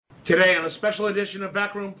Today on a special edition of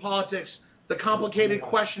Backroom Politics, the complicated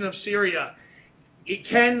question of Syria.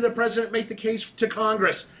 Can the president make the case to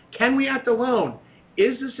Congress? Can we act alone?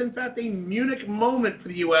 Is this in fact a Munich moment for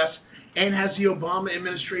the U.S.? And has the Obama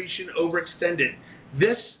administration overextended?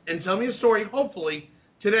 This, and tell me a story, hopefully,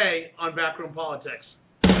 today on Backroom Politics.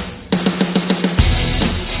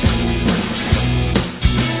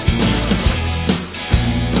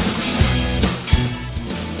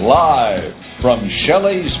 Live from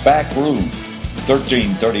Shelley's Back Room,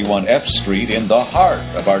 1331 F Street in the heart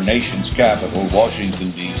of our nation's capital,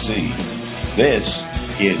 Washington, D.C. This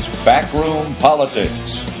is Backroom Politics.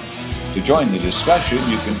 To join the discussion,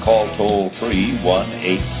 you can call toll-free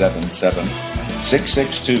 1-877-662-3713.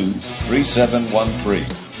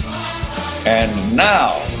 And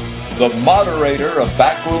now, the moderator of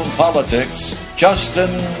Backroom Politics,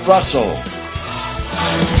 Justin Russell.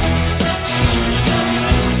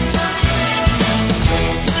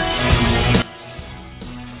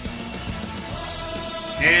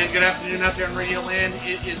 And good afternoon out there in Radio Land.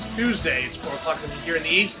 It is Tuesday. It's 4 o'clock here in the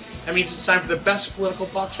East. That means it's time for the best political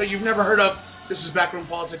talk show you've never heard of. This is Backroom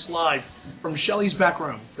Politics Live from Shelley's Back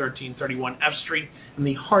Room, 1331 F Street, in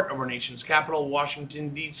the heart of our nation's capital,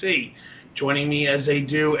 Washington, D.C. Joining me as they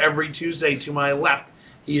do every Tuesday to my left,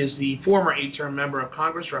 he is the former 8-term member of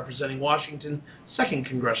Congress representing Washington's 2nd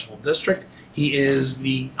Congressional District. He is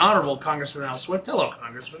the Honorable Congressman Al Swift. Hello,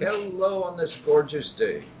 Congressman. Hello on this gorgeous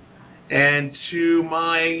day. And to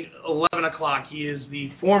my 11 o'clock, he is the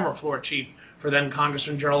former floor chief for then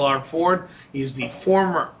Congressman Gerald R. Ford. He is the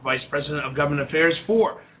former Vice President of Government Affairs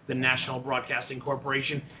for the National Broadcasting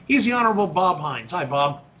Corporation. He is the Honorable Bob Hines. Hi,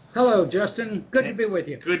 Bob. Hello, Justin. Good to be with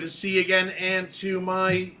you. Good to see you again. And to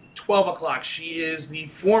my 12 o'clock, she is the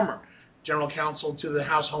former General Counsel to the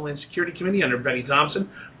House Homeland Security Committee under Betty Thompson,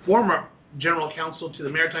 former General Counsel to the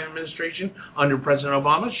Maritime Administration under President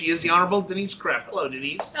Obama. She is the Honorable Denise Kraft. Hello,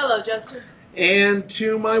 Denise. Hello, Justin. And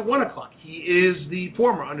to my 1 o'clock, he is the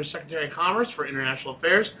former Undersecretary of Commerce for International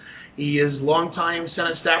Affairs. He is longtime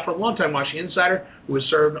Senate staffer, longtime Washington insider, who has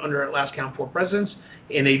served under, at last count, 4 presidents,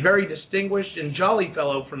 and a very distinguished and jolly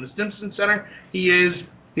fellow from the Stimson Center. He is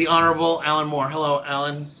the Honorable Alan Moore. Hello,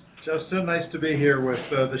 Alan. Justin, nice to be here with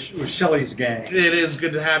Shelley's gang. It is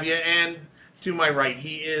good to have you. And to my right,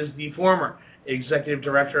 he is the former Executive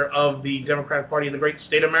Director of the Democratic Party in the great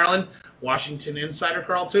state of Maryland, Washington insider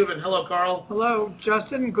Carl Tubin. Hello, Carl. Hello,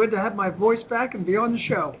 Justin. Good to have my voice back and be on the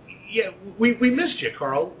show. Yeah, we missed you,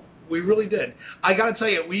 Carl. We really did. I got to tell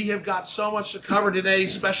you, we have got so much to cover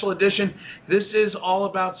today, special edition. This is all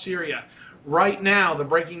about Syria. Right now, the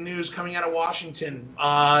breaking news coming out of Washington,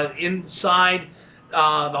 inside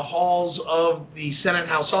the halls of the Senate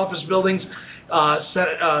House office buildings,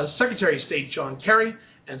 Secretary of State John Kerry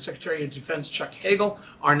and Secretary of Defense Chuck Hagel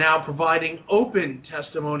are now providing open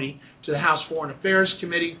testimony to the House Foreign Affairs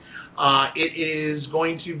Committee. It is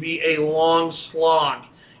going to be a long slog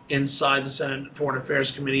inside the Senate Foreign Affairs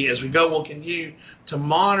Committee. As we go, we'll continue to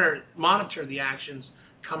monitor the actions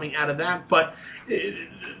coming out of that. But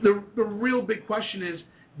the real big question is,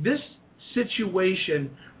 this situation,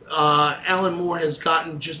 Alan Moore, has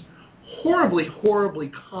gotten just horribly, horribly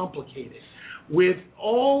complicated. With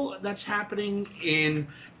all that's happening in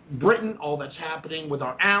Britain, all that's happening with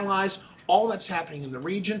our allies, all that's happening in the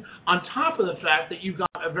region, on top of the fact that you've got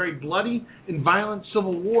a very bloody and violent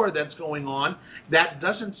civil war that's going on that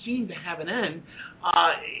doesn't seem to have an end,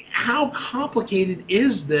 how complicated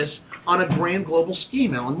is this on a grand global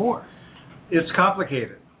scheme, Alan Moore? It's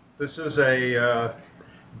complicated. This is a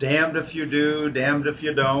damned if you do, damned if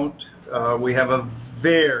you don't. We have a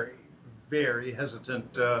very, very hesitant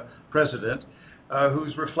president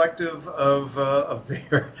who's reflective of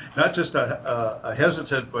not just a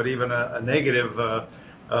hesitant, but even a negative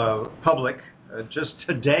public. Just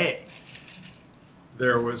today,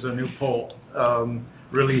 there was a new poll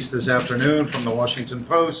released this afternoon from the Washington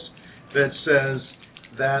Post that says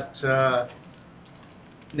that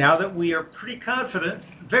now that we are pretty confident,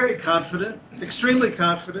 very confident, extremely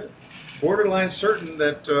confident, borderline certain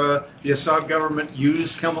that the Assad government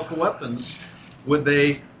used chemical weapons, would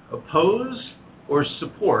they oppose or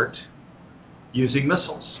support using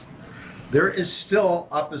missiles? There is still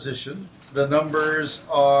opposition. The numbers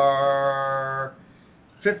are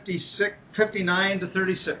 59 to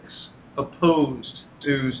 36 opposed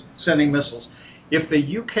to sending missiles. If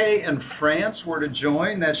the UK and France were to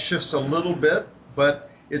join, that shifts a little bit, but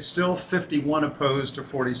it's still 51 opposed to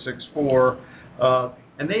 46 for.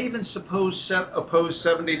 And they even oppose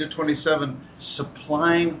 70 to 27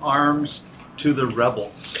 supplying arms to the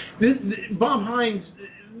rebels. Bob Hines,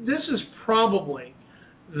 this is probably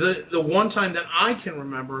the one time that I can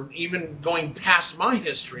remember, even going past my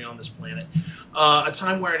history on this planet, a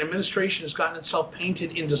time where an administration has gotten itself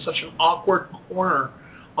painted into such an awkward corner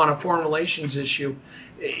on a foreign relations issue.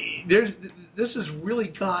 This has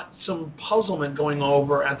really got some puzzlement going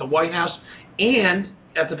over at the White House and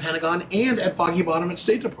at the Pentagon and at Foggy Bottom and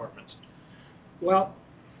State Department. Well,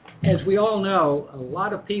 as we all know, a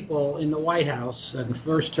lot of people in the White House, in the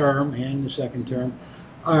first term and the second term,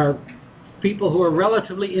 are people who are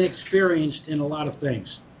relatively inexperienced in a lot of things,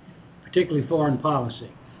 particularly foreign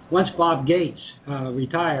policy. Once Bob Gates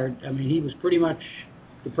retired, I mean, he was pretty much,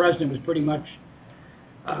 the president was pretty much,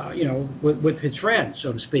 with his friends,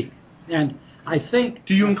 so to speak. And I think...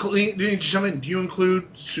 Do you include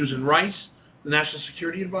Susan Rice, the National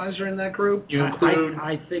Security Advisor, in that group? Do you include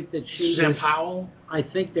I think that she... Sam Powell? I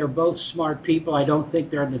think they're both smart people. I don't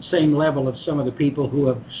think they're on the same level of some of the people who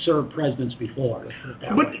have served presidents before.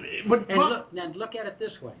 Look at it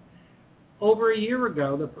this way. Over a year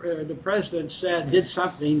ago, the president did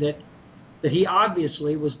something that he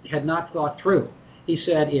obviously had not thought through. He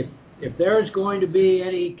said, if there is going to be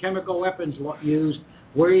any chemical weapons used,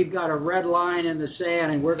 we've got a red line in the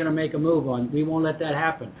sand and we're going to make a move on it. We won't let that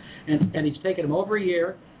happen. And he's taken him over a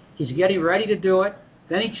year. He's getting ready to do it.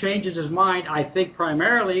 Then he changes his mind, I think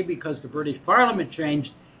primarily because the British Parliament changed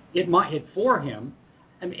it for him.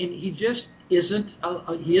 I mean, he just isn't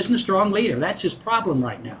a strong leader. That's his problem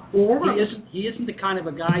right now. He isn't the kind of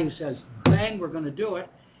a guy who says, bang, we're going to do it,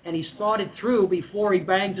 and he's thought it through before he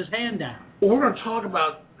bangs his hand down. Well, we're going to talk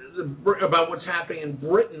about what's happening in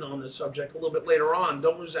Britain on this subject a little bit later on.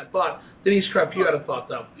 Don't lose that thought. Denise Krepp, you had a thought,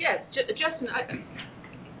 though. Yes, Justin,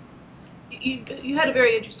 you had a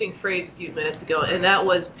very interesting phrase a few minutes ago, and that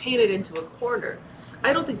was painted into a corner.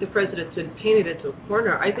 I don't think the president's been painted into a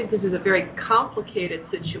corner. I think this is a very complicated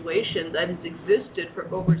situation that has existed for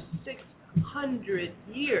over 600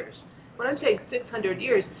 years. When I'm saying 600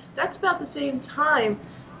 years, that's about the same time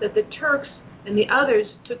that the Turks and the others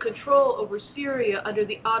took control over Syria under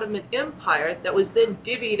the Ottoman Empire that was then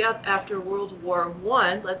divvied up after World War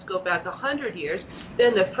I. Let's go back 100 years.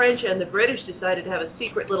 Then the French and the British decided to have a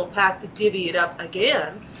secret little pact to divvy it up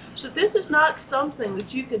again. So this is not something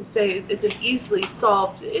that you can say is an easily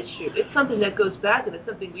solved issue. It's something that goes back, and it's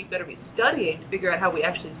something we better be studying to figure out how we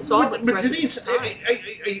actually solve it. But Denise,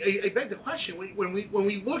 I beg the question, when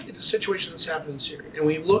we look at the situation that's happened in Syria, and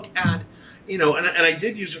we look at, and I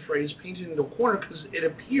did use a phrase, painted into a corner, because it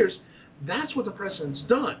appears that's what the president's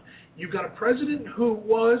done. You've got a president who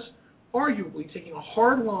was arguably taking a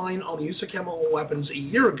hard line on the use of chemical weapons a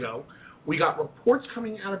year ago. We got reports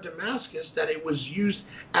coming out of Damascus that it was used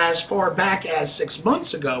as far back as 6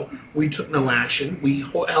 months ago. We took no action. We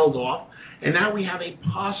held off. And now we have a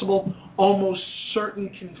possible, almost certain,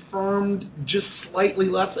 confirmed, just slightly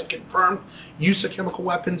less than confirmed use of chemical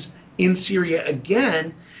weapons in Syria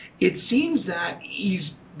again. It seems that he's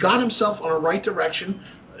got himself on a right direction.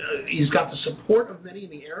 He's got the support of many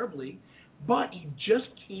in the Arab League, but he just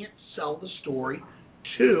can't sell the story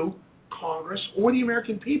to Congress or the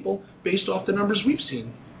American people based off the numbers we've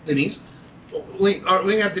seen. Denise? We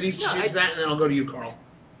have Denise choose that, and then I'll go to you, Carl.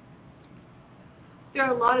 There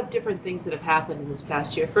are a lot of different things that have happened in this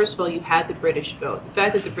past year. First of all, you had the British vote. The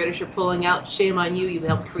fact that the British are pulling out, shame on you. You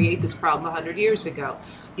helped create this problem 100 years ago.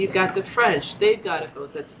 You've got the French. They've got a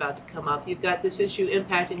vote that's about to come up. You've got this issue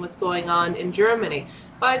impacting what's going on in Germany.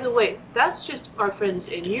 By the way, that's just our friends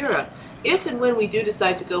in Europe. If and when we do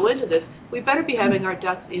decide to go into this, we better be having our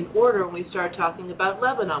ducks in order when we start talking about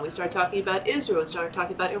Lebanon, we start talking about Israel, we start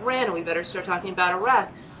talking about Iran, and we better start talking about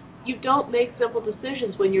Iraq. You don't make simple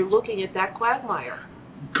decisions when you're looking at that quagmire.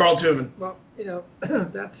 Carl Tubman. Well,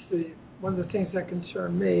 that's one of the things that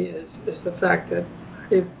concern me is the fact that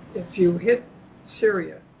if you hit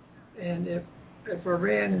Syria, and if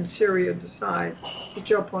Iran and Syria decide to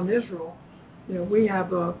jump on Israel, we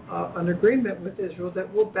have an agreement with Israel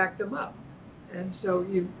that will back them up. And so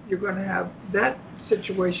you're going to have that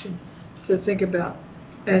situation to think about.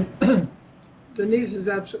 And Denise is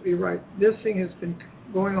absolutely right. This thing has been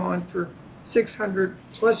going on for 600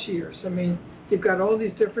 plus years. I mean, you've got all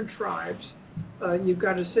these different tribes. You've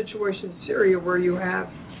got a situation in Syria where you have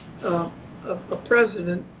a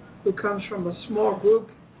president who comes from a small group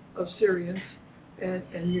of Syrians,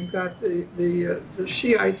 and you've got the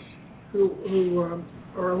Shiites who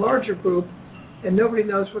are a larger group, and nobody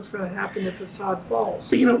knows what's going to happen if Assad falls.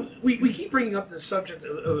 But, we keep bringing up the subject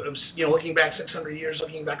of looking back 600 years,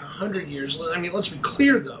 looking back 100 years. I mean, let's be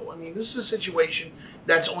clear, though. I mean, this is a situation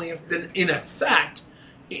that's only been in effect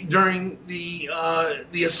during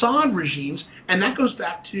the Assad regimes, and that goes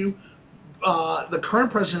back to the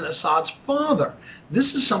current President Assad's father. This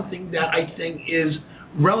is something that I think is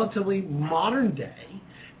relatively modern day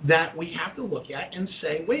that we have to look at and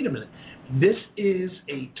say, wait a minute, this is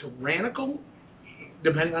a tyrannical,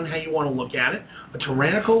 depending on how you want to look at it, a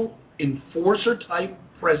tyrannical enforcer-type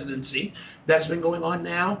presidency that's been going on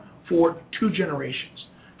now for 2 generations.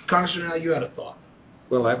 Congressman, now you had a thought.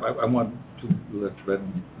 Well, I want to let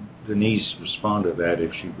Denise respond to that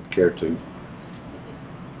if she would care to.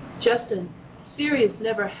 Justin, Syria's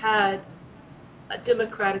never had a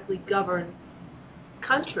democratically governed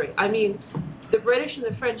country. I mean, the British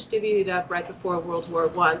and the French divvied it up right before World War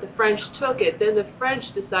I. The French took it. Then the French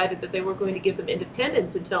decided that they were going to give them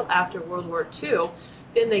independence until after World War II.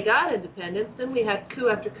 Then they got independence. Then we had coup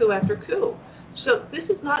after coup after coup. So this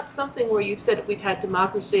is not something where you said we've had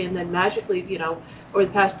democracy and then magically, over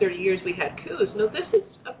the past 30 years we had coups. No, this is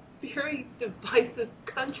a very divisive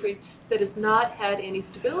country that has not had any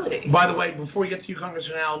stability. By the way, before we get to you,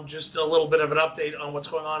 Congressman Al, just a little bit of an update on what's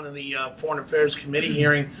going on in the Foreign Affairs Committee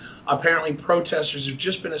hearing. Apparently, protesters have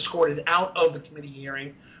just been escorted out of the committee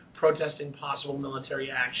hearing, protesting possible military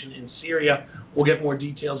action in Syria. We'll get more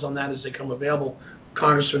details on that as they come available.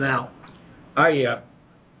 Congressman Al.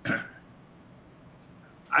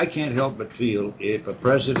 I can't help but feel if a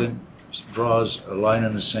president draws a line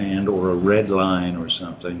in the sand or a red line or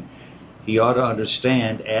something, he ought to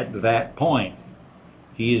understand at that point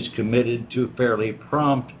he is committed to fairly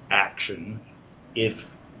prompt action if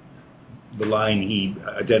the line he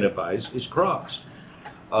identifies is crossed.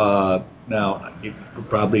 Now, it will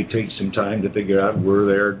probably take some time to figure out were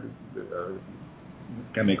there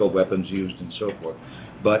chemical weapons used and so forth.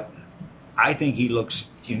 But I think he looks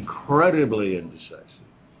incredibly indecisive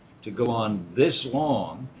to go on this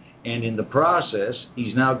long, and in the process,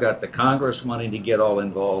 he's now got the Congress wanting to get all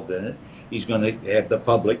involved in it. He's going to have the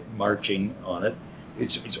public marching on it.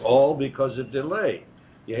 It's all because of delay.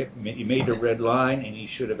 He made a red line, and he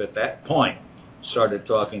should have, at that point, started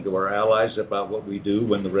talking to our allies about what we do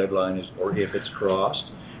when the red line is, or if it's crossed.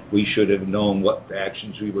 We should have known what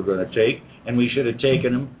actions we were going to take, and we should have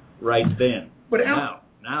taken them right then. But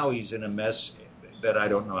now he's in a mess that I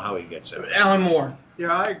don't know how he gets out. Alan Moore.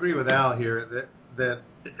 Yeah, I agree with Al here that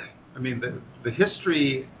the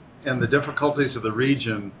history and the difficulties of the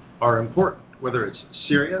region are important, whether it's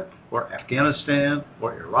Syria or Afghanistan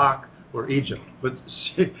or Iraq or Egypt. But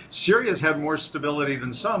Syria's had more stability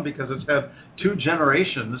than some because it's had 2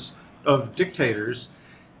 generations of dictators.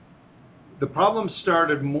 The problem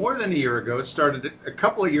started more than a year ago. It started a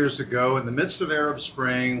couple of years ago in the midst of Arab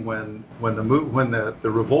Spring when the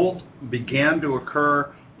revolt began to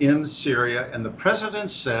occur in Syria, and the president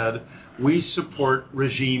said, we support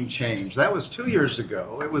regime change. That was 2 years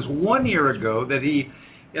ago. It was 1 year ago that he,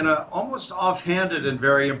 in an almost offhanded and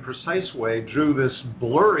very imprecise way, drew this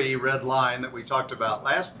blurry red line that we talked about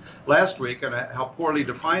last week and how poorly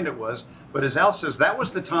defined it was. But as Al says, that was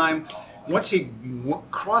the time, once he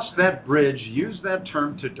crossed that bridge, used that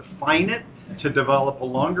term to define it, to develop a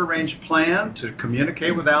longer-range plan, to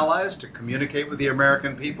communicate with allies, to communicate with the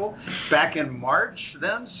American people. Back in March,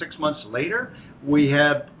 then, 6 months later, we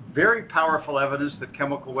had very powerful evidence that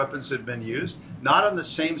chemical weapons had been used, not on the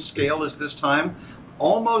same scale as this time,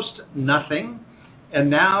 almost nothing. And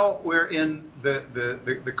now we're in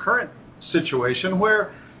the current situation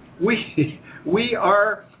where we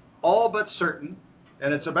are all but certain,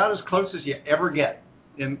 and it's about as close as you ever get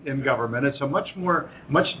in government. It's a much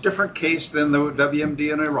different case than the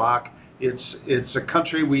WMD in Iraq. It's a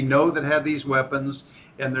country we know that had these weapons,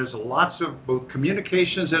 and there's lots of both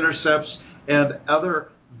communications intercepts and other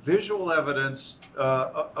visual evidence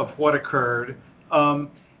of what occurred.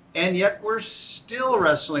 And yet we're still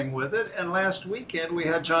wrestling with it. And last weekend we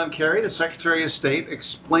had John Kerry, the Secretary of State,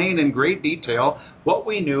 explain in great detail what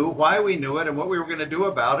we knew, why we knew it, and what we were going to do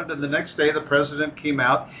about it. And the next day the president came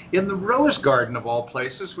out in the Rose Garden of all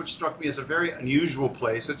places, which struck me as a very unusual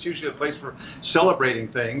place. It's usually a place for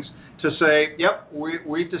celebrating things, to say, yep,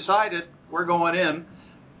 we've decided we're going in.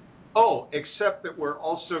 Oh, except that we're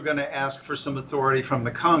also going to ask for some authority from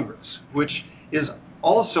the Congress, which is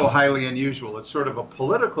also highly unusual. It's sort of a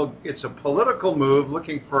political move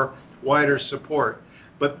looking for wider support.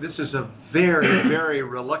 But this is a very, very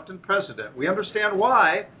reluctant president. We understand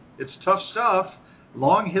why. It's tough stuff,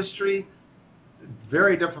 long history,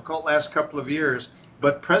 very difficult last couple of years.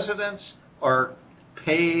 But presidents are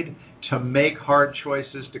paid to make hard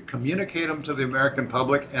choices, to communicate them to the American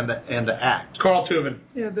public, and to act. Carl Tubin.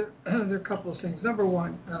 Yeah, there are a couple of things. Number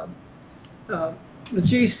one, the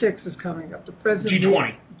G6 is coming up. The president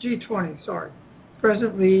G20, sorry. The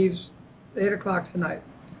president leaves 8 o'clock tonight.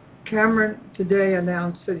 Cameron today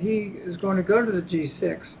announced that he is going to go to the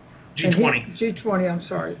G6. G20. G20, I'm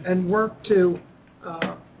sorry, and work to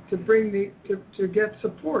to bring to get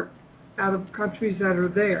support out of countries that are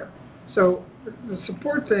there. So the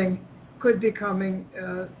support thing could be coming,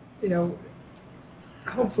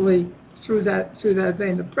 hopefully through that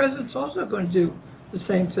vein. The president's also going to do the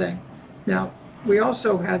same thing. Now, we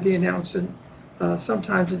also had the announcement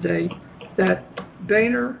sometime today that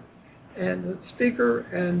Boehner and the Speaker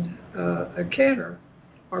and Cantor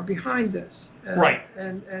are behind this. Right.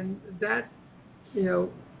 And that,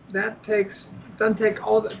 that doesn't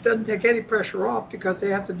take any pressure off because they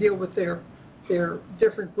have to deal with their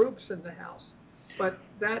different groups in the House. But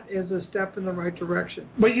that is a step in the right direction.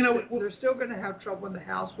 But they're still going to have trouble in the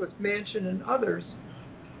House with Manchin and others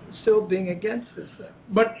still being against this thing.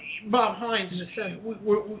 But Bob Hines,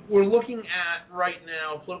 we're looking at right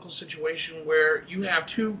now a political situation where you have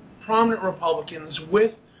two prominent Republicans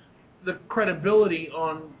with the credibility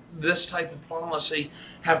on this type of policy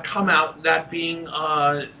have come out, that being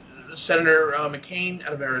Senator McCain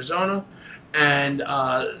out of Arizona and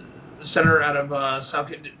Senator out of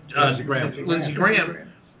Lindsey Graham.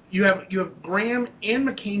 You have Graham and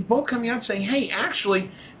McCain both coming out saying, hey,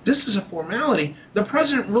 actually, this is a formality. The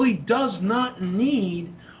president really does not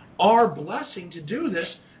need our blessing to do this.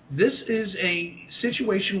 This is a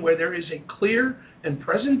situation where there is a clear and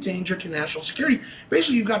present danger to national security.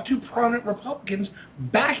 Basically, you've got two prominent Republicans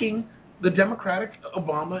backing the Democratic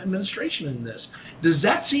Obama administration in this. Does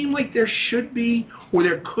that seem like there should be, or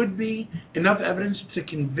there could be, enough evidence to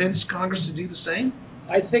convince Congress to do the same?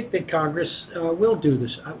 I think that Congress will do this.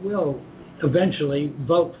 Will eventually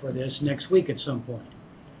vote for this next week at some point.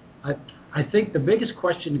 I think the biggest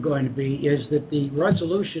question going to be is that the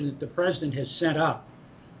resolution that the president has sent up,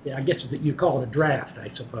 I guess that you call it a draft, I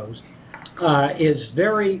suppose, is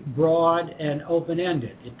very broad and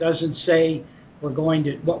open-ended. It doesn't say what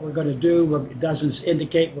we're going to do. It doesn't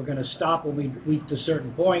indicate we're going to stop when we reach a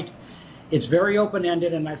certain point. It's very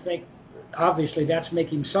open-ended, and I think obviously that's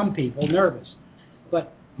making some people nervous.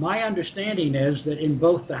 But my understanding is that in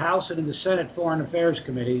both the House and in the Senate Foreign Affairs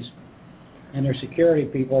Committees and their security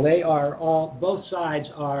people, both sides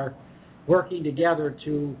are working together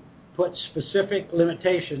to put specific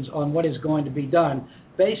limitations on what is going to be done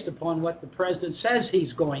based upon what the president says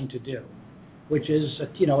he's going to do, which is,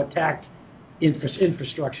 attack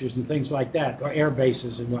infrastructures and things like that, or air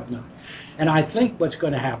bases and whatnot. And I think what's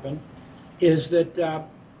going to happen is that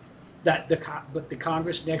the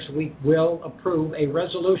Congress next week will approve a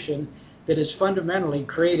resolution that is fundamentally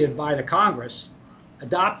created by the Congress,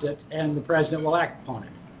 adopt it, and the president will act upon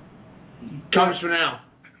it. Congressman Al.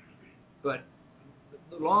 But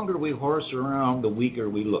the longer we horse around, the weaker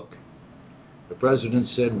we look. The president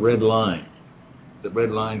said red line. The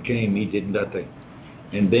red line came, he did nothing.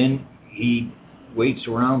 And then he waits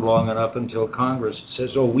around long enough until Congress says,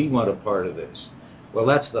 oh, we want a part of this. Well,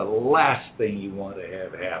 that's the last thing you want to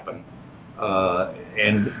have happen.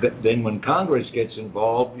 Then when Congress gets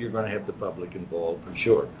involved, you're going to have the public involved for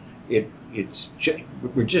sure.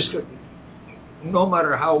 No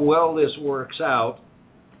matter how well this works out,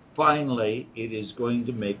 finally it is going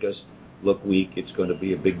to make us look weak. It's going to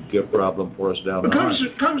be a big problem for us down the line.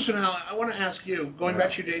 Congressman Allen, I want to ask you, going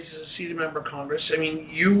back to your days as a seated member of Congress, I mean,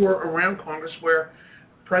 you were around Congress where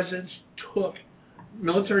presidents took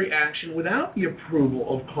military action without the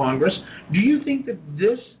approval of Congress. Do you think that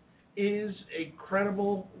this is a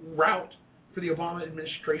credible route for the Obama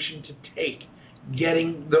administration to take,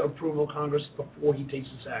 getting the approval of Congress before he takes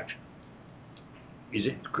this action? Is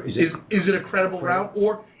it a credible route,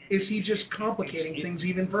 or is he just complicating things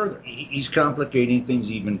even further? He's complicating things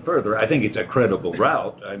even further. I think it's a credible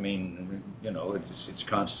route. I mean, it's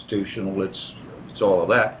constitutional. It's all of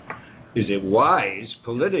that. Is it wise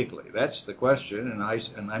politically? That's the question, and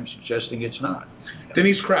I'm suggesting it's not.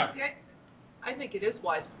 Denise Kraft. I think it is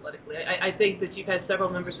wise politically. I think that you've had several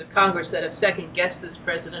members of Congress that have second-guessed this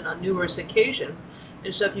president on numerous occasions.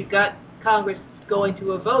 And so if you've got Congress going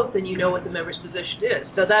to a vote, then you know what the member's position is.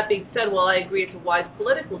 So that being said, while I agree it's a wise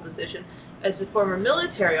political decision, as a former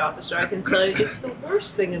military officer, I can tell you it's the worst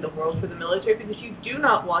thing in the world for the military because you do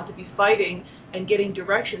not want to be fighting and getting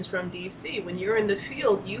directions from D.C. When you're in the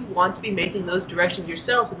field, you want to be making those directions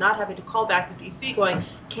yourself and not having to call back to D.C. going,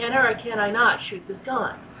 can I or can I not shoot this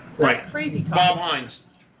gun? Right. That's crazy talk. Bob Hines.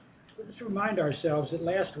 Let's remind ourselves that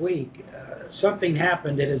last week something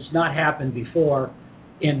happened that has not happened before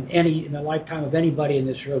in the lifetime of anybody in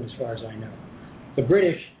this room, as far as I know. The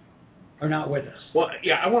British are not with us. Well,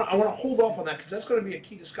 yeah, I want to hold off on that because that's going to be a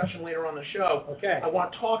key discussion later on the show. Okay. I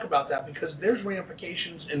want to talk about that because there's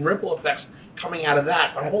ramifications and ripple effects coming out of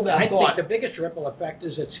that. But hold that thought. I think the biggest ripple effect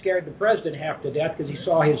is it scared the president half to death because he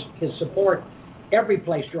saw his support every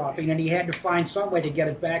place dropping, and he had to find some way to get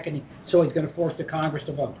it back, and so he's going to force the Congress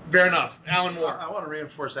to vote. Fair enough. Alan Moore. I want to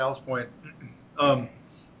reinforce Al's point.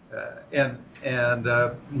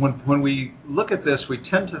 When we look at this, we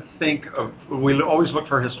tend to think of, we always look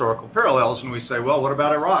for historical parallels, and we say, well, what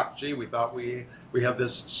about Iraq? Gee, we thought we have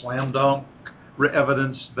this slam dunk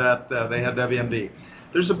evidence that they had WMD.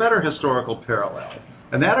 There's a better historical parallel,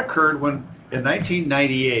 and that occurred in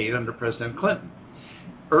 1998 under President Clinton.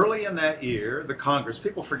 Early in that year, the Congress,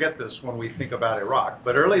 people forget this when we think about Iraq,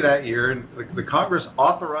 but early that year, the Congress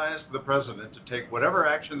authorized the President to take whatever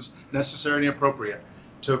actions necessary and appropriate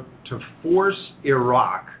to force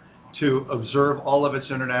Iraq to observe all of its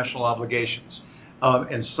international obligations.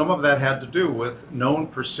 And some of that had to do with known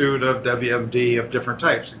pursuit of WMD of different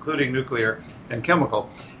types, including nuclear and chemical.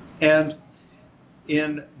 And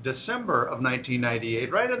in December of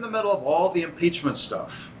 1998, right in the middle of all the impeachment stuff,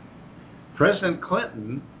 President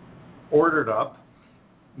Clinton ordered up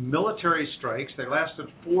military strikes. They lasted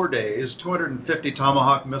 4 days, 250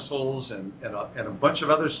 Tomahawk missiles and a bunch of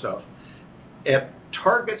other stuff at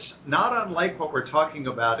targets not unlike what we're talking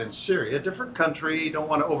about in Syria. A different country, don't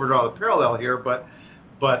want to overdraw the parallel here, but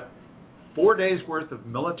 4 days worth of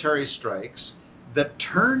military strikes that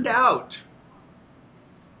turned out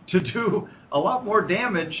to do a lot more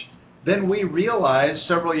damage than we realized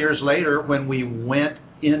several years later when we went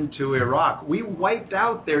into Iraq. We wiped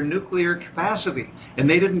out their nuclear capacity, and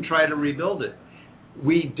they didn't try to rebuild it.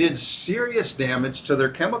 We did serious damage to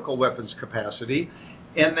their chemical weapons capacity,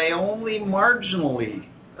 and they only marginally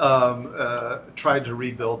tried to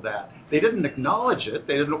rebuild that. They didn't acknowledge it.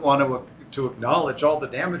 They didn't want to acknowledge all the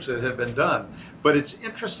damage that had been done. But it's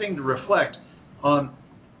interesting to reflect on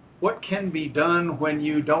what can be done when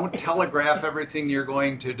you don't telegraph everything you're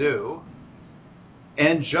going to do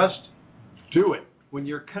and just do it. When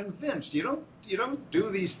you're convinced, you don't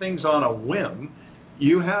do these things on a whim.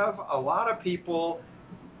 You have a lot of people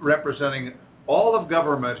representing all of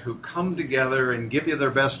government who come together and give you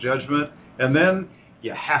their best judgment, and then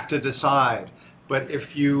you have to decide. But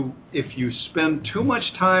if you spend too much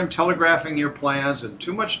time telegraphing your plans and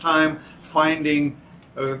too much time finding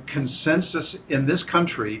consensus in this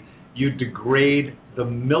country, you degrade the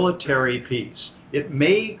military piece. It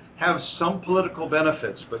may have some political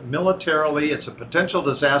benefits, but militarily it's a potential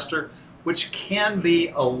disaster, which can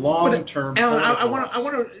be a long-term. Alan, I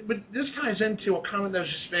want to, but this ties into a comment that was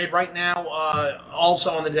just made right now. Also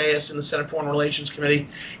on the dais in the Senate Foreign Relations Committee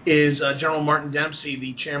is General Martin Dempsey,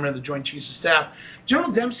 the chairman of the Joint Chiefs of Staff.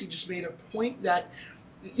 General Dempsey just made a point that,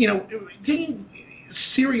 taking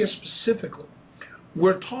Syria specifically,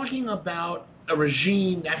 we're talking about a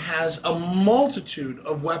regime that has a multitude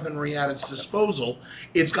of weaponry at its disposal.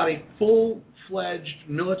 It's got a full-fledged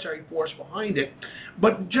military force behind it.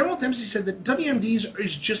 But General Dempsey said that WMDs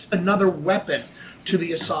is just another weapon to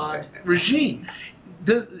the Assad regime.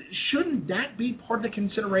 Shouldn't that be part of the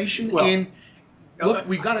consideration look,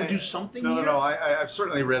 we've got to do something here? No, I've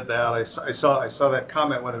certainly read that. I saw that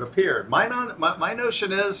comment when it appeared. My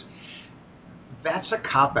notion is that's a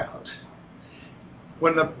cop-out.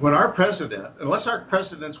 When our president, unless our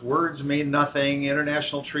president's words mean nothing,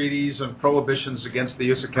 international treaties and prohibitions against the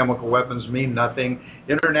use of chemical weapons mean nothing,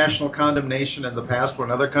 international condemnation in the past when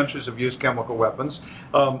other countries have used chemical weapons,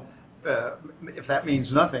 if that means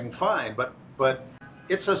nothing, fine. But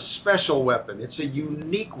it's a special weapon. It's a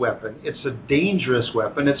unique weapon. It's a dangerous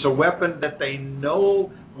weapon. It's a weapon that they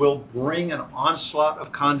know will bring an onslaught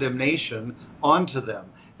of condemnation onto them.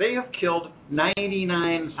 They have killed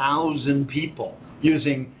 99,000 people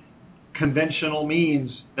using conventional means,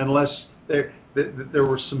 unless there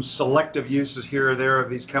were some selective uses here or there of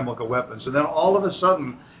these chemical weapons. And then all of a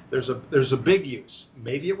sudden, there's a big use.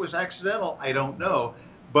 Maybe it was accidental, I don't know.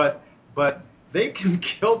 But they can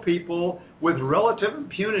kill people with relative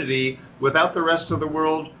impunity without the rest of the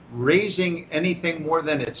world raising anything more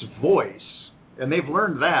than its voice. And they've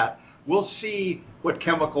learned that. We'll see what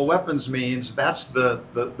chemical weapons means. That's the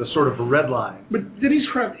sort of red line. But Denise,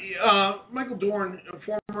 Michael Dorn,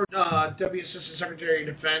 former Deputy Assistant Secretary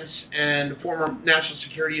of Defense and former National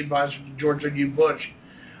Security Advisor to George W. Bush,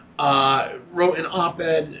 wrote an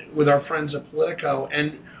op-ed with our friends at Politico.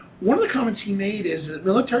 And one of the comments he made is that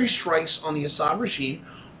military strikes on the Assad regime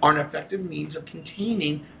are an effective means of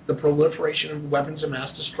containing the proliferation of weapons of mass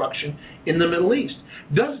destruction in the Middle East.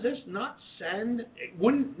 Does this not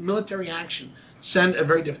wouldn't military action send a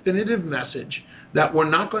very definitive message that we're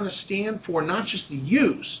not going to stand for not just the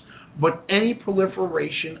use, but any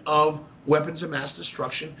proliferation of weapons of mass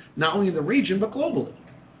destruction, not only in the region, but globally?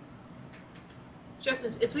 Jeff,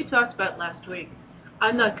 as we talked about last week,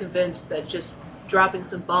 I'm not convinced that just dropping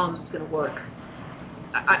some bombs is going to work.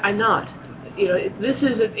 I'm not. this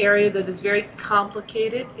is an area that is very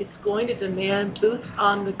complicated. It's going to demand boots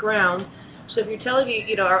on the ground. So if you're telling me,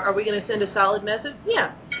 are we going to send a solid message?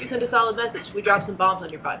 Yeah, we send a solid message. We drop some bombs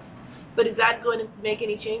on your butts. But is that going to make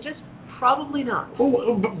any changes? Probably not.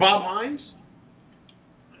 Well, Bob Hines?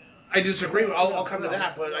 I disagree. I'll come to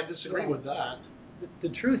that, but I disagree with that. The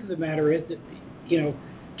truth of the matter is that,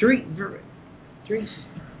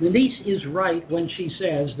 Denise is right when she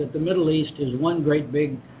says that the Middle East is one great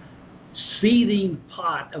big seething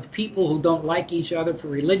pot of people who don't like each other for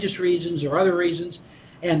religious reasons or other reasons,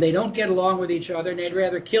 and they don't get along with each other, and they'd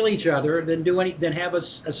rather kill each other than have a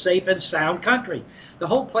safe and sound country. The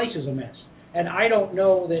whole place is a mess, and I don't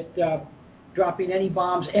know that dropping any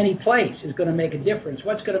bombs any place is going to make a difference.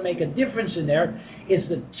 What's going to make a difference in there is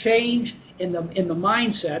the change in the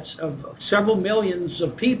mindsets of several millions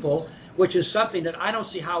of people, which is something that I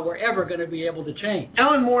don't see how we're ever going to be able to change.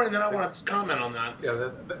 Alan Moore, and then I want to comment on that. Yeah,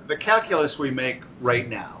 the calculus we make right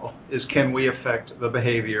now is, can we affect the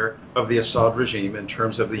behavior of the Assad regime in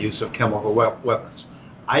terms of the use of chemical weapons?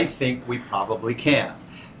 I think we probably can.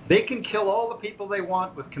 They can kill all the people they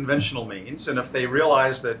want with conventional means, and if they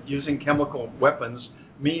realize that using chemical weapons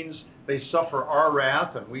means they suffer our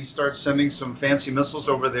wrath and we start sending some fancy missiles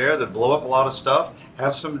over there that blow up a lot of stuff,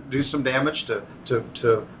 do some damage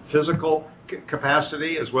to physical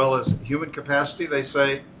capacity as well as human capacity, they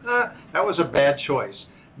say, that was a bad choice.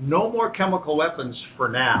 No more chemical weapons for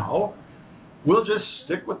now. We'll just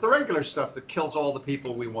stick with the regular stuff that kills all the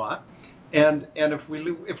people we want. And if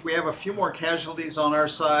we have a few more casualties on our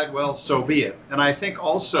side, well, so be it. And I think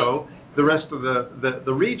also the rest of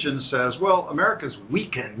the region says, well, America's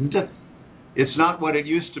weakened. It's not what it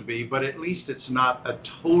used to be, but at least it's not a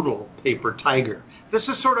total paper tiger. This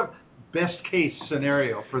is sort of best case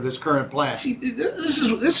scenario for this current plan. See,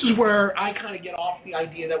 this is where I kind of get off the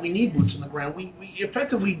idea that we need boots on the ground. We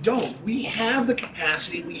effectively don't. We have the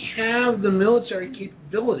capacity, we have the military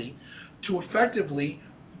capability to effectively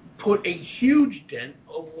put a huge dent,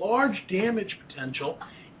 a large damage potential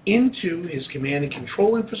into his command and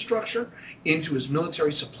control infrastructure, into his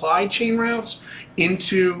military supply chain routes,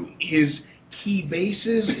 into his key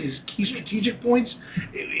bases, his key strategic points.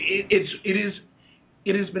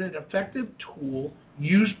 It has been an effective tool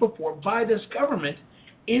used before by this government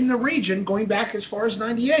in the region going back as far as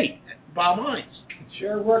 98. Bob Hines. It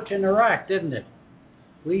sure worked in Iraq, didn't it?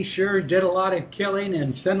 We sure did a lot of killing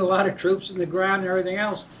and sent a lot of troops in the ground and everything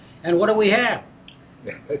else. And what do we have?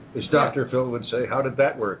 As Dr. Phil would say, how did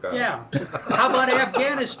that work out? Yeah. How about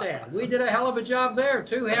Afghanistan? We did a hell of a job there,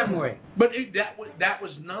 too, haven't we? But that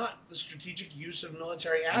was not the strategic use of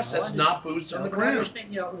military assets, not boots on the ground.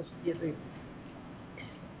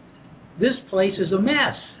 This place is a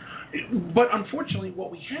mess. But unfortunately,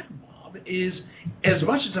 what we have, Bob, is as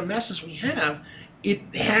much as a mess as we have, it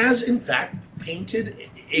has, in fact, painted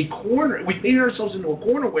a corner. We painted ourselves into a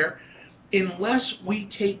corner where unless we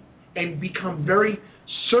take and become very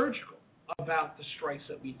surgical about the strikes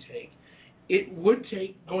that we take, it would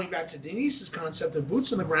take, going back to Denise's concept of boots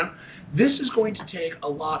on the ground, this is going to take a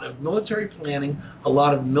lot of military planning, a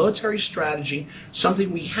lot of military strategy,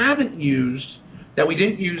 something we haven't used, that we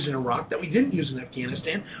didn't use in Iraq, that we didn't use in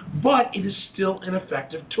Afghanistan, but it is still an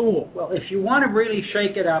effective tool. Well, if you want to really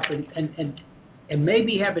shake it up and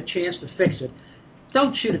maybe have a chance to fix it,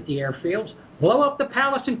 don't shoot at the airfields. Blow up the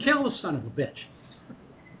palace and kill the son of a bitch.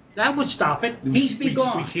 That would stop it. Peace be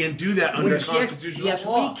gone. We can't do that under constitutional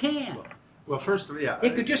law. Yes, we can. Well, first, yeah.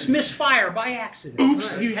 It could just misfire by accident. Oops,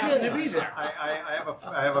 you happen to be there.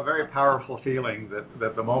 I have a very powerful feeling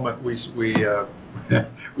that the moment we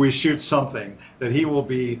shoot something, that he will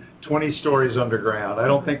be 20 stories underground. I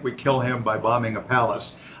don't think we kill him by bombing a palace.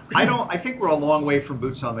 I think we're a long way from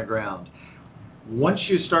boots on the ground. Once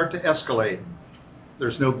you start to escalate,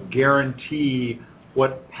 there's no guarantee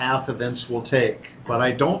what path events will take. But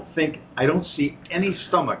I don't see any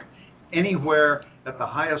stomach anywhere at the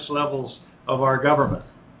highest levels of our government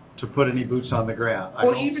to put any boots on the ground. I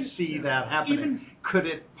don't see that happening. Could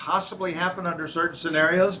it possibly happen under certain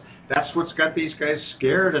scenarios? That's what's got these guys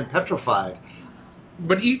scared and petrified.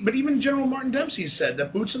 But even General Martin Dempsey said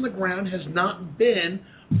that boots on the ground has not been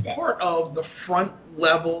part of the front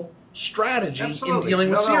level strategy in dealing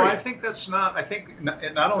with Syria. I think that's not. I think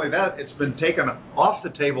not only that, it's been taken off the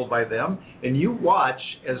table by them. And you watch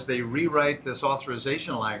as they rewrite this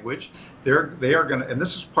authorization language. They are going to, and this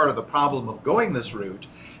is part of the problem of going this route.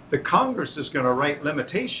 The Congress is going to write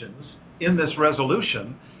limitations in this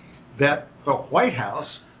resolution that the White House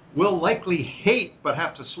will likely hate but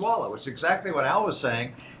have to swallow. It's exactly what Al was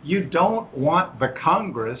saying. You don't want the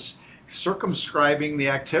Congress circumscribing the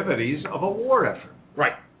activities of a war effort.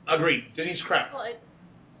 Right. Agreed. Denise Kraft. Well,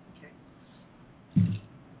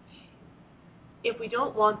 if we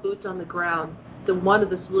don't want boots on the ground, then one of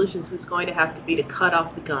the solutions is going to have to be to cut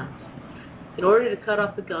off the guns. In order to cut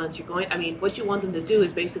off the guns, what you want them to do is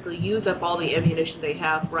basically use up all the ammunition they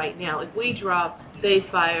have right now. If we drop, they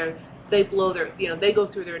fire, they blow they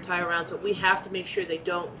go through their entire round, so we have to make sure they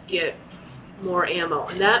don't get more ammo.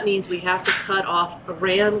 And that means we have to cut off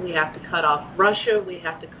Iran, we have to cut off Russia, we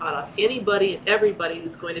have to cut off anybody and everybody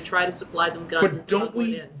who's going to try to supply them guns. But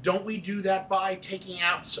don't we do that by taking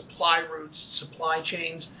out supply routes, supply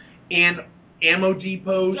chains, and ammo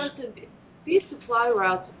depots? Justin, these supply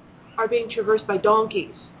routes are being traversed by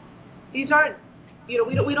donkeys. These aren't,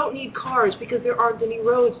 we don't need cars because there aren't any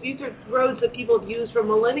roads. These are roads that people have used for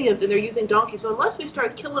millenniums, and they're using donkeys. So unless we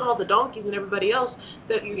start killing all the donkeys and everybody else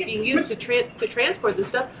that are being used to transport this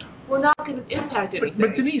stuff, we're not going to impact anything.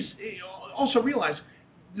 But Denise, also realize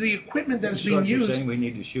the equipment that is being used. You're saying we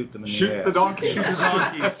need to shoot them in the ass. Shoot the donkeys.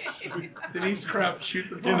 Denise Kraft, shoot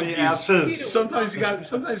the donkeys. Sometimes you got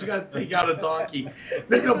to take out a donkey.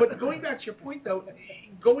 No, but going back to your point though,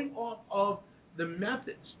 going off of the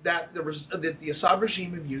methods that the Assad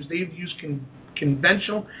regime have used, they've used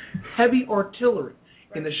conventional heavy artillery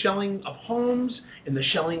in the shelling of homes, in the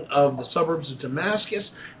shelling of the suburbs of Damascus.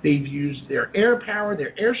 They've used their air power,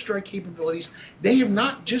 their airstrike capabilities. They have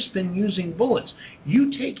not just been using bullets.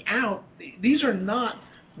 You take out, these are not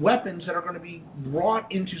weapons that are going to be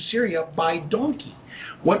brought into Syria by donkey.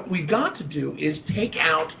 What we've got to do is take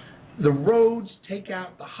out the roads, take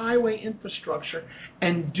out the highway infrastructure,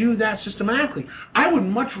 and do that systematically. I would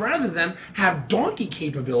much rather them have donkey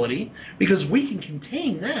capability because we can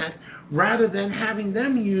contain that rather than having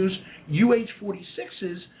them use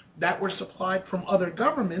UH-46s that were supplied from other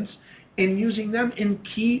governments and using them in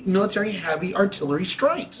key military heavy artillery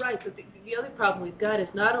strikes. Right, but the other problem we've got is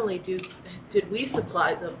not only did we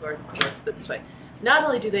supply them, or let's put it this way, not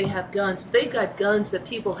only do they have guns, they've got guns that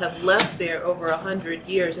people have left there over 100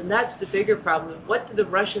 years, and that's the bigger problem. What did the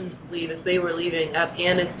Russians leave as they were leaving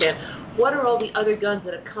Afghanistan? What are all the other guns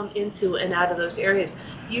that have come into and out of those areas?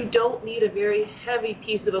 You don't need a very heavy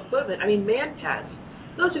piece of equipment. I mean, man-pads.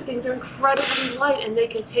 Those are things that are incredibly light, and they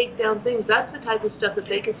can take down things. That's the type of stuff that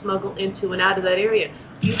they can smuggle into and out of that area.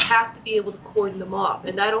 You have to be able to cordon them off,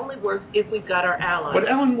 and that only works if we've got our allies.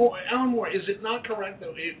 But Ellen Moore, is it not correct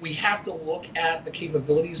that we have to look at the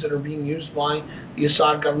capabilities that are being used by the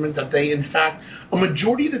Assad government, that they, in fact, a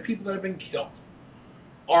majority of the people that have been killed,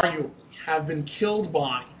 arguably, have been killed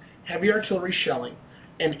by heavy artillery shelling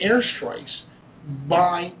and airstrikes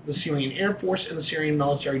by the Syrian Air Force and the Syrian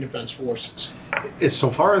Military Defense Forces? As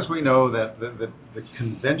so far as we know, that the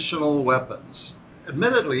conventional weapons,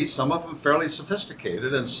 admittedly, some of them fairly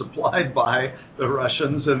sophisticated and supplied by the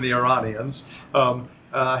Russians and the Iranians,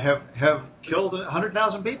 have killed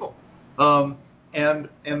 100,000 people. And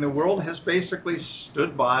the world has basically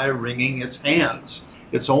stood by wringing its hands.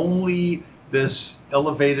 It's only this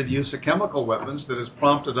elevated use of chemical weapons that has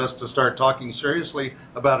prompted us to start talking seriously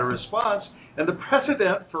about a response. And the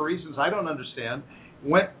president, for reasons I don't understand,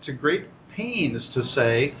 went to great pains to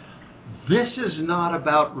say, this is not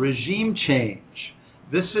about regime change.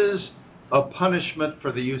 This is a punishment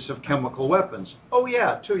for the use of chemical weapons. Oh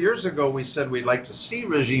yeah, 2 years ago we said we'd like to see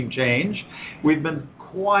regime change. We've been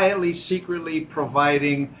quietly, secretly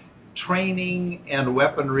providing training and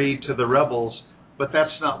weaponry to the rebels, but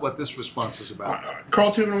that's not what this response is about.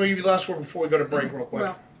 Carl, I'm going to give you the last word before we go to break real quick.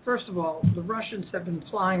 Well, first of all, the Russians have been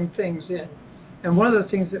flying things in. And one of the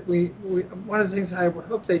things that one of the things I would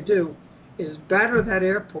hope they do is batter that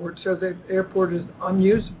airport so that airport is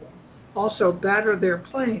unusable. Also batter their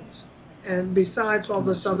planes, and besides all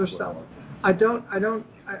this other stuff. I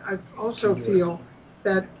also feel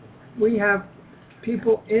that we have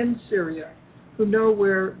people in Syria who know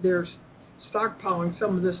where they're stockpiling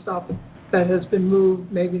some of this stuff that has been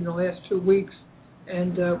moved maybe in the last 2 weeks,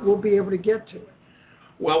 and we'll be able to get to it.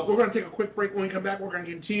 Well, we're going to take a quick break. When we come back, we're going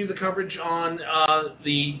to continue the coverage on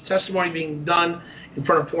the testimony being done in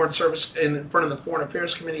front of Foreign Service, in front of the Foreign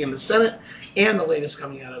Affairs Committee in the Senate, and the latest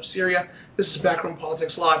coming out of Syria. This is Backroom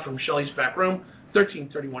Politics Live from Shelley's Back Room,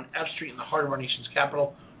 1331 F Street in the heart of our nation's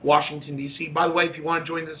capital, Washington, D.C. By the way, if you want to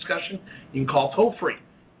join the discussion, you can call toll-free,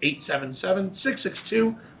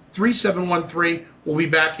 877-662-3713. We'll be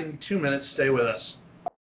back in 2 minutes. Stay with us.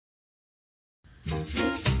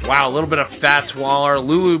 Wow, a little bit of fat swaller,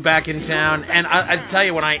 Lulu back in town, and I tell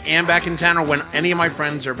you, when I am back in town, or when any of my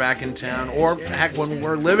friends are back in town, or heck, when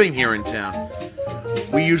we're living here in town,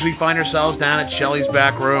 we usually find ourselves down at Shelley's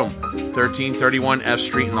Back Room, 1331 F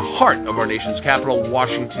Street in the heart of our nation's capital,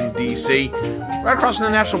 Washington, D.C., right across from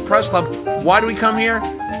the National Press Club. Why do we come here?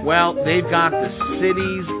 Well, they've got the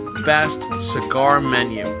city's best cigar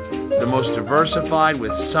menu. the most diversified with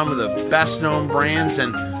some of the best-known brands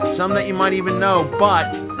and some that you might even know, but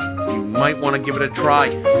you might want to give it a try.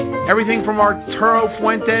 Everything from Arturo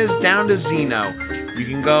Fuentes down to Zeno. You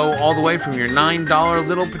can go all the way from your $9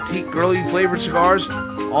 little petite girly flavored cigars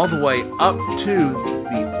all the way up to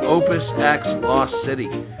the Opus X Lost City.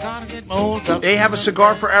 They have a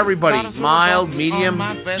cigar for everybody. Mild, medium,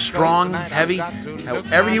 strong, heavy.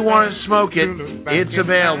 However you want to smoke it, it's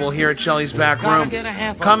available here at Shelley's Back Room.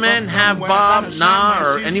 Come in, have Bob, Na,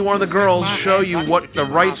 or any one of the girls show you what the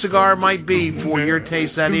right cigar might be for your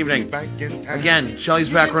taste that evening. Again,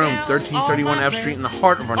 Shelley's Back Room, 1331 F Street in the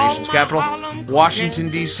heart of our nation's capital,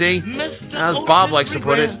 Washington, D.C. As Bob likes to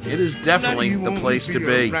put it, it is definitely the place to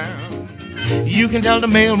be. You can tell the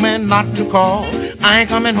mailman not to call. I ain't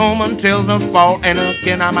coming home until the fall. And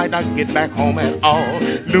again, I might not get back home at all.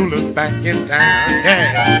 Lula's back in town,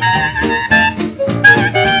 yeah.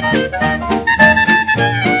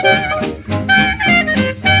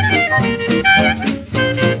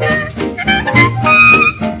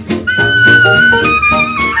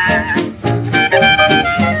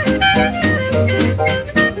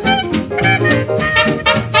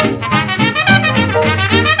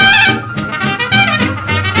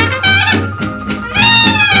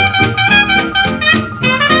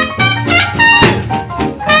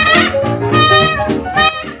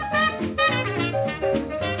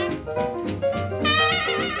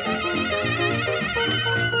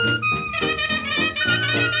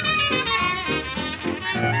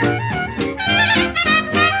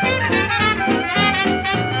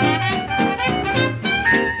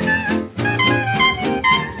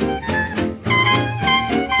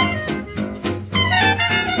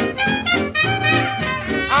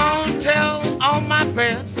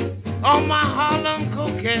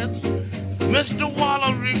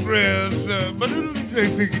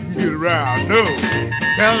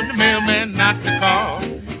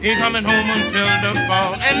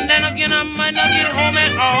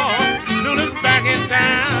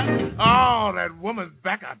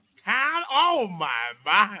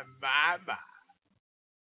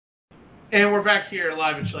 And we're back here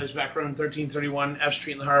live at Shelley's Back Room, 1331 F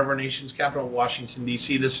Street in the heart of our nation's capital, Washington,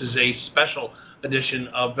 D.C. This is a special edition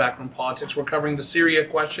of Backroom Politics. We're covering the Syria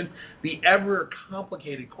question, the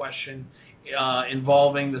ever-complicated question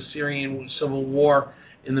involving the Syrian civil war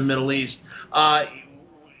in the Middle East.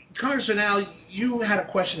 Congressman Al, you had a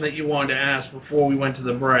question that you wanted to ask before we went to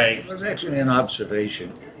the break. It was actually an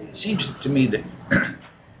observation. It seems to me that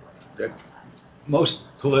that most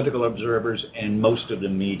political observers and most of the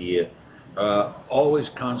media always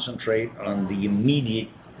concentrate on the immediate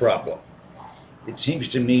problem. It seems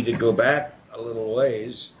to me to go back a little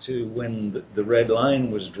ways to when the red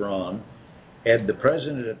line was drawn, had the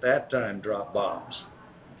president at that time dropped bombs,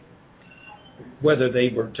 whether they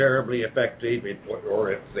were terribly effective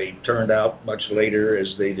or if they turned out much later as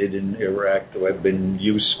they did in Iraq to have been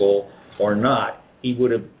useful or not, he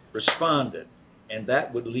would have responded. And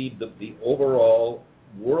that would leave the overall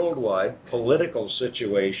worldwide political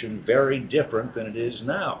situation very different than it is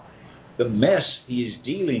now. The mess he is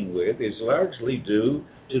dealing with is largely due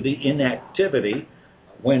to the inactivity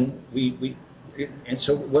when and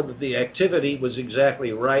so whether the activity was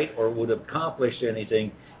exactly right or would have accomplished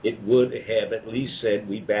anything, it would have at least said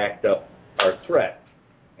we backed up our threat.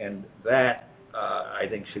 And that, I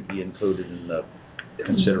think, should be included in the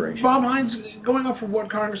consideration. Bob Hines, going off of what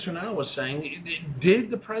Congressman Al was saying, did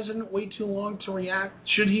the president wait too long to react?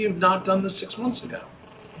 Should he have not done this 6 months ago?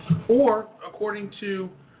 Or, according to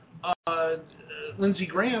Lindsey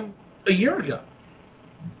Graham, a year ago?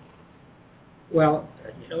 Well,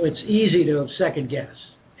 it's easy to second guess.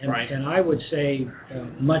 Right. And I would say,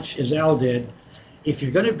 much as Al did, if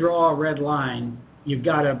you're going to draw a red line, you've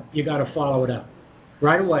got to follow it up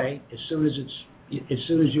right away as soon as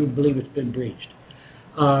you believe it's been breached.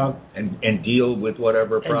 And deal with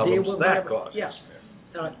whatever problems that causes. Yes.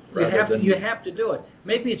 You have to do it.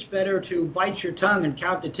 Maybe it's better to bite your tongue and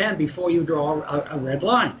count to 10 before you draw a red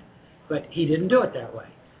line. But he didn't do it that way.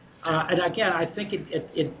 And again, I think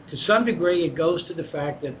it to some degree it goes to the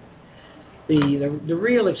fact that the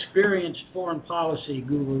real experienced foreign policy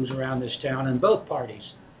gurus around this town in both parties,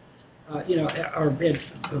 have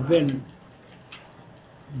been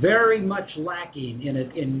very much lacking in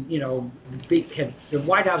it. The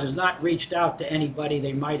White House has not reached out to anybody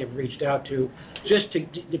they might have reached out to, just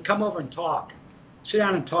to come over and talk, sit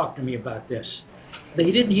down and talk to me about this. But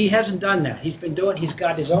he hasn't done that. He's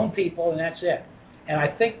got his own people, and that's it. And I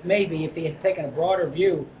think maybe if he had taken a broader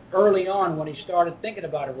view early on when he started thinking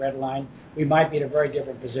about a red line, we might be in a very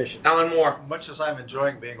different position. Alan Moore. Much as I'm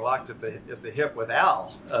enjoying being locked at the hip with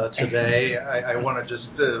Al today, I want to just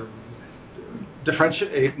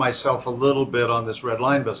differentiate myself a little bit on this red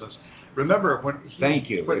line business. Remember when he, Thank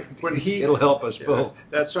you. When he, it'll help us both.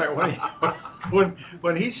 That's right.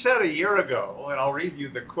 When he said a year ago, and I'll read you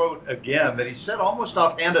the quote again that he said almost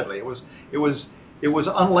offhandedly. It was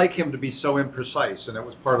unlike him to be so imprecise, and it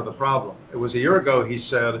was part of the problem. It was a year ago. He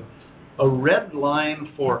said, "A red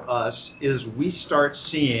line for us is we start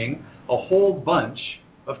seeing a whole bunch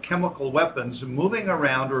of chemical weapons moving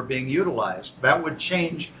around or being utilized. That would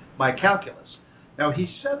change my calculus." Now, he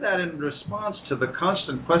said that in response to the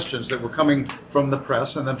constant questions that were coming from the press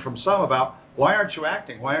and then from some about, why aren't you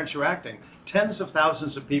acting? Why aren't you acting? Tens of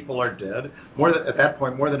thousands of people are dead. At that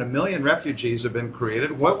point, more than 1 million refugees have been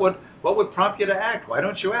created. What would prompt you to act? Why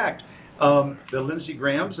don't you act? The Lindsey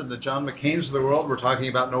Grahams and the John McCains of the world were talking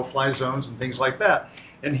about no-fly zones and things like that.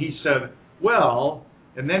 And he said, well,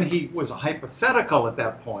 and then he was hypothetical at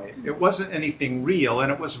that point. It wasn't anything real,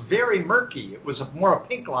 and it was very murky. It was more a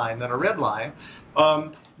pink line than a red line.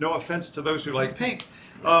 No offense to those who like pink.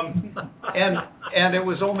 And it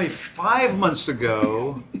was only 5 months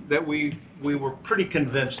ago that we were pretty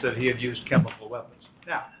convinced that he had used chemical weapons.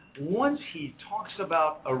 Now, once he talks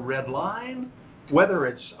about a red line, whether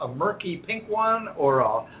it's a murky pink one or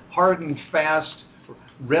a hard and fast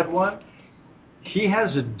red one, he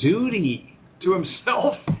has a duty to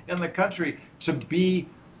himself and the country to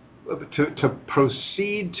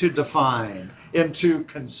proceed to define and to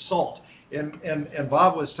consult. And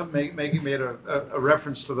Bob was made a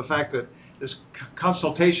reference to the fact that this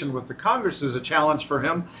consultation with the Congress is a challenge for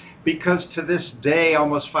him because to this day,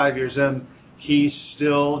 almost 5 years in, he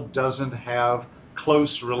still doesn't have close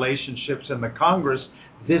relationships in the Congress.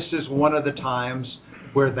 This is one of the times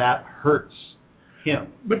where that hurts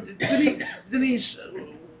him. But Denise,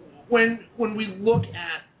 when we look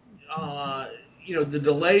at the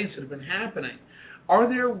delays that have been happening, are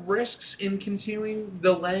there risks in continuing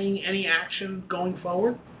delaying any action going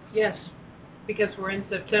forward? Yes, because we're in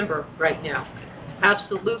September right now.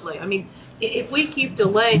 Absolutely. I mean, if we keep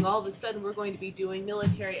delaying, all of a sudden we're going to be doing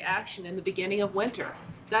military action in the beginning of winter.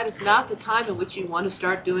 That is not the time in which you want to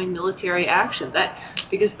start doing military action.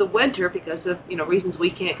 Because the winter, because of reasons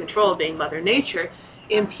we can't control, being Mother Nature,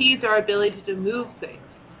 impedes our ability to move things.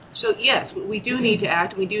 So yes, we do need to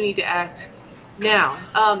act. We do need to act now.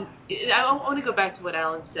 I want to go back to what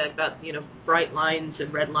Alan said about bright lines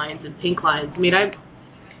and red lines and pink lines. I mean, I'm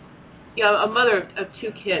a mother of 2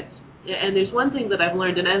 kids, and there's one thing that I've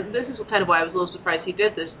learned, and this is kind of why I was a little surprised he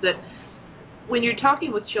did this, that when you're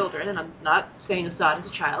talking with children, and I'm not saying Assad is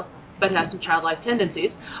a child, but has some childlike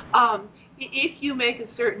tendencies, if you make a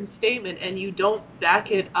certain statement and you don't back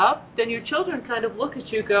it up, then your children kind of look at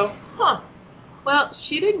you and go, well,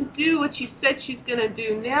 she didn't do what she said she's going to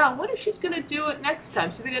do now. What if she's going to do it next time?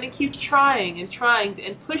 So they're going to keep trying and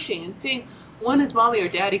pushing and seeing when is mommy or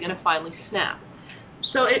daddy going to finally snap.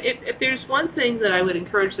 So if there's one thing that I would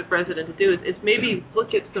encourage the president to do is maybe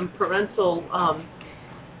look at some parental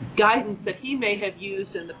guidance that he may have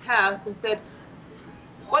used in the past and said,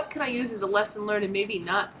 what can I use as a lesson learned and maybe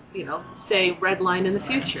not, say red line in the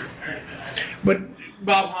future. But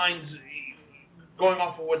Bob Hines, going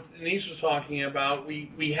off of what Denise was talking about,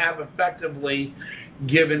 we have effectively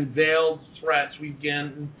given veiled threats. We've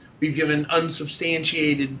given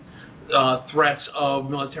unsubstantiated threats of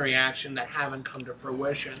military action that haven't come to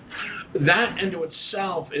fruition. That into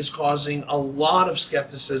itself is causing a lot of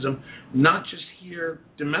skepticism, not just here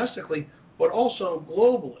domestically, but also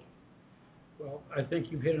globally. Well, I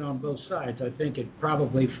think you hit it on both sides. I think it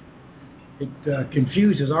probably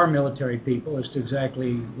confuses our military people as to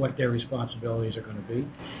exactly what their responsibilities are going to be.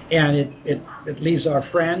 And it leaves our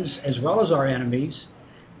friends as well as our enemies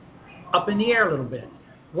up in the air a little bit.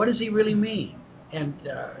 What does he really mean? And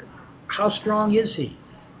how strong is he?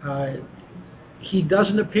 He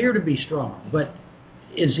doesn't appear to be strong, but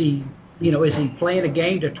is he playing a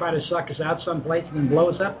game to try to suck us out someplace and then blow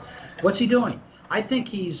us up? What's he doing? I think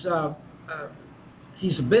he's a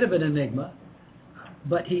bit of an enigma,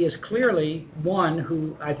 but he is clearly one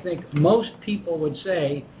who I think most people would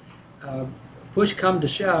say, push come to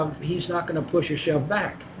shove, he's not going to push or shove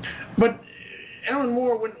back. But Alan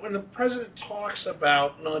Moore, when the president talks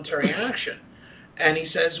about military action, and he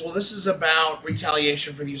says, well, this is about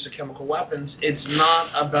retaliation for the use of chemical weapons, it's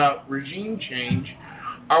not about regime change,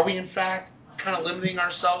 are we in fact kind of limiting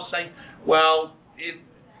ourselves, saying, well,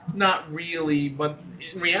 not really, but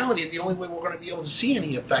in reality, the only way we're going to be able to see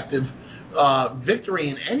any effective victory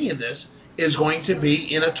in any of this is going to be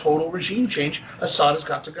in a total regime change. Assad has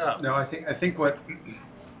got to go. No, I think what,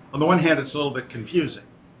 on the one hand, it's a little bit confusing.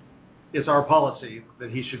 It's our policy that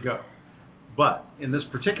he should go. But in this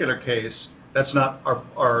particular case, that's not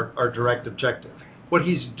our direct objective. What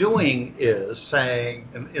he's doing is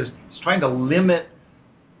he's trying to limit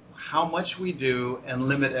how much we do and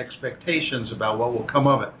limit expectations about what will come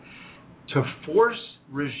of it. To force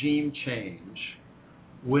regime change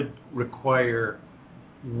would require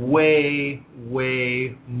way,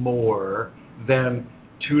 way more than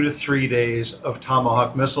 2 to 3 days of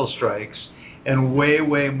Tomahawk missile strikes and way,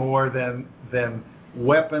 way more than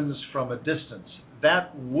weapons from a distance.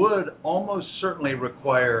 That would almost certainly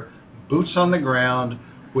require boots on the ground,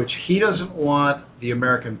 which he doesn't want, the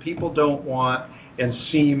American people don't want, and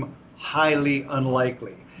seem highly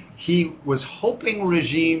unlikely. He was hoping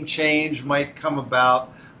regime change might come about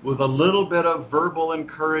with a little bit of verbal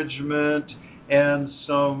encouragement and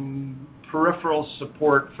some peripheral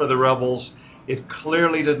support for the rebels. It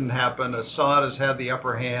clearly didn't happen. Assad has had the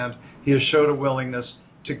upper hand. He has showed a willingness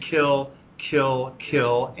to kill,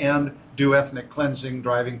 and do ethnic cleansing,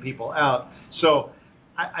 driving people out. So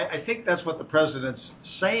I think that's what the president's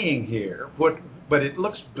saying here. But it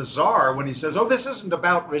looks bizarre when he says, "Oh, this isn't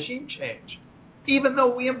about regime change," even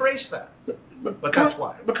though we embrace that. But that's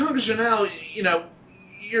why. But Congress, now,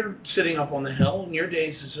 you're sitting up on the Hill in your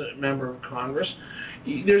days as a member of Congress.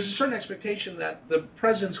 There's a certain expectation that the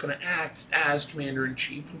president's going to act as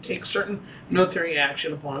commander-in-chief and take certain military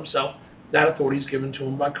action upon himself. That authority is given to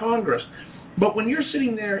him by Congress. But when you're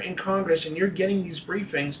sitting there in Congress and you're getting these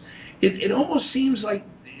briefings, it almost seems like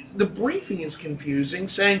the briefing is confusing,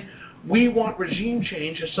 saying, we want regime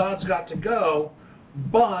change, Assad's got to go,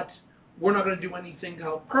 but we're not going to do anything to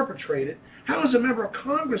help perpetrate it. How is a member of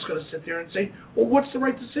Congress going to sit there and say, well, what's the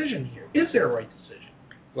right decision here? Is there a right decision?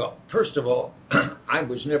 Well, first of all, I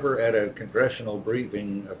was never at a congressional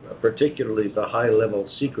briefing, particularly the high-level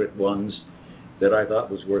secret ones, that I thought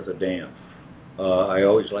was worth a damn. I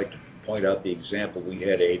always like to point out the example. We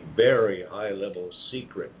had a very high-level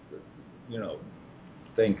secret,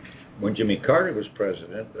 thing when Jimmy Carter was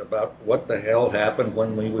president about what the hell happened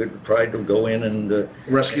when we tried to go in and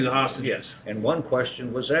rescue the hostages. Yes, and one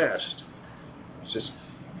question was asked. It says,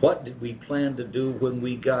 what did we plan to do when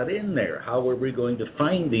we got in there? How were we going to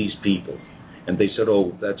find these people? And they said,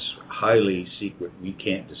 oh, that's highly secret. We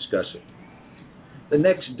can't discuss it. The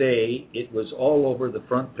next day, it was all over the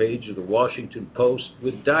front page of the Washington Post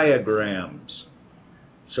with diagrams.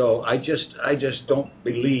 So I just don't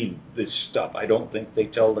believe this stuff. I don't think they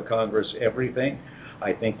tell the Congress everything.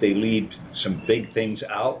 I think they leave some big things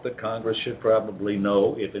out that Congress should probably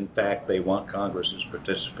know if, in fact, they want Congress's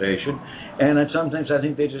participation. And sometimes I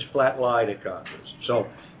think they just flat lie to Congress. So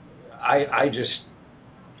I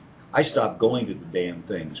stopped going to the damn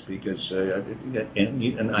things because,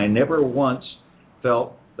 and I never once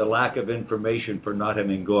felt the lack of information for not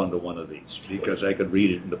having gone to one of these because I could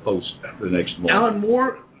read it in the Post the next morning. Alan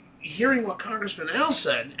Moore, hearing what Congressman Al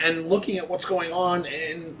said and looking at what's going on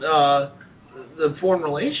in the Foreign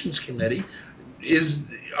Relations Committee,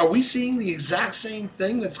 are we seeing the exact same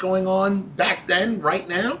thing that's going on back then, right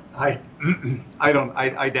now? I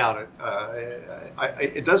doubt it.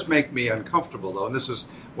 It does make me uncomfortable, though, and this is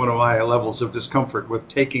one of my levels of discomfort with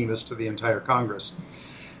taking this to the entire Congress.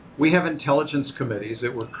 We have intelligence committees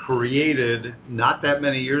that were created not that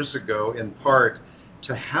many years ago, in part,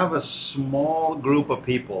 to have a small group of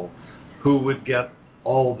people who would get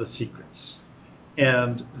all the secrets.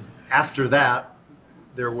 And after that,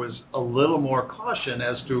 there was a little more caution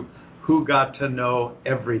as to who got to know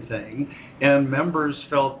everything. And members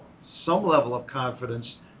felt some level of confidence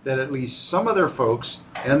that at least some of their folks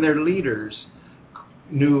and their leaders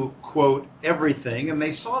knew, quote, everything, and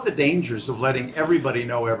they saw the dangers of letting everybody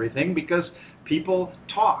know everything because people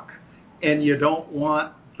talk, and you don't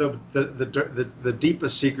want the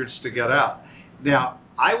deepest secrets to get out. Now,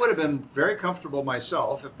 I would have been very comfortable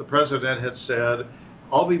myself if the president had said,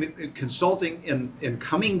 I'll be consulting in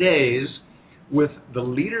coming days with the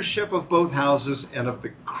leadership of both houses and of the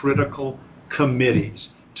critical committees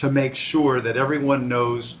to make sure that everyone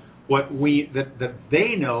knows what that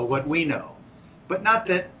they know what we know. But not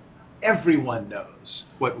that everyone knows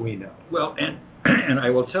what we know. Well, and I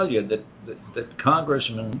will tell you that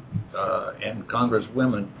congressmen and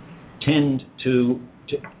congresswomen tend to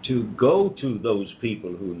go to those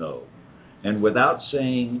people who know, and without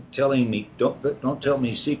telling me, don't tell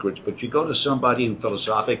me secrets, but you go to somebody who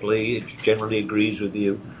philosophically generally agrees with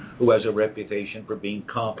you, who has a reputation for being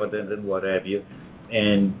competent and what have you,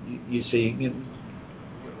 and you see.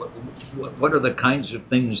 What are the kinds of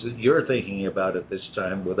things that you're thinking about at this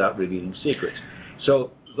time without revealing secrets?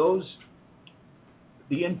 So those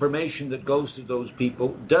the information that goes to those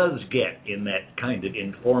people does get, in that kind of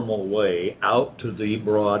informal way, out to the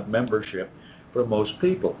broad membership for most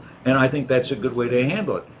people. And I think that's a good way to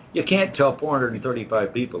handle it. You can't tell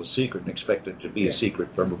 435 people a secret and expect it to be a secret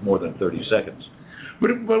for more than 30 seconds. But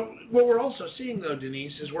what we're also seeing, though,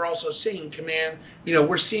 Denise, is we're also seeing command.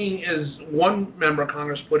 We're seeing, as one member of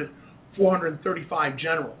Congress put it, 435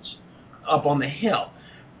 generals up on the Hill.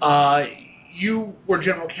 You were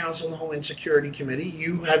general counsel in the Homeland Security Committee.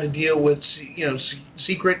 You had to deal with,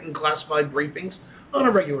 secret and classified briefings on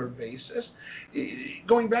a regular basis.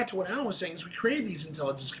 Going back to what Alan was saying, is we created these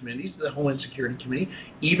intelligence committees, the Homeland Security Committee,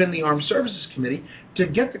 even the Armed Services Committee, to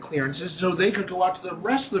get the clearances so they could go out to the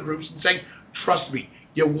rest of the groups and say, trust me,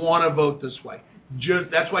 you want to vote this way.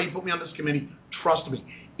 That's why you put me on this committee. Trust me.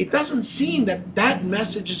 It doesn't seem that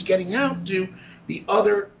message is getting out to the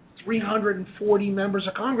other 340 members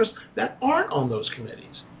of Congress that aren't on those committees.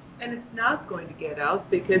 And it's not going to get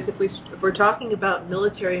out because if we're talking about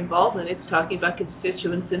military involvement, it's talking about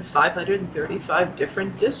constituents in 535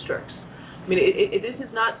 different districts. I mean, this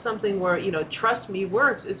is not something where, trust me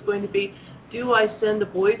works. It's going to be, do I send the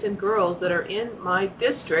boys and girls that are in my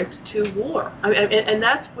district to war? And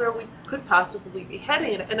that's where we could possibly be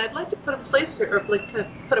heading. And I'd like to put a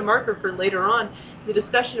put a marker for later on the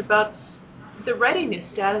discussion about the readiness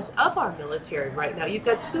status of our military right now. You've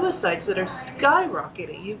got suicides that are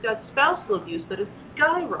skyrocketing. You've got spousal abuse that is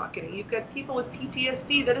skyrocketing. You've got people with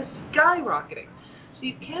PTSD that is skyrocketing. So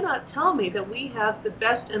you cannot tell me that we have the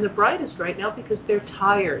best and the brightest right now because they're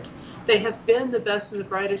tired. They have been the best and the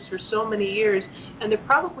brightest for so many years, and they're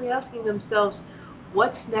probably asking themselves,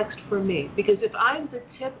 what's next for me? Because if I'm the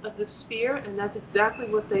tip of the spear, and that's exactly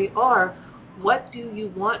what they are, what do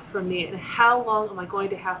you want from me, and how long am I going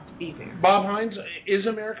to have to be there? Bob Hines, is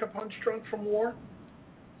America punch drunk from war?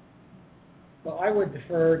 Well, I would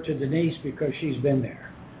defer to Denise because she's been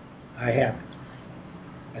there. I haven't.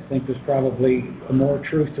 I think there's probably more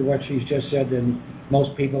truth to what she's just said than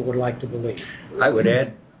most people would like to believe. I would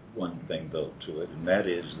add one thing, though, to it, and that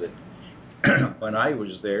is that when I was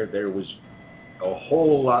there was a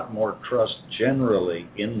whole lot more trust generally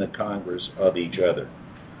in the Congress of each other.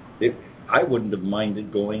 I wouldn't have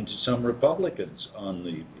minded going to some Republicans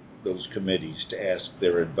on those committees to ask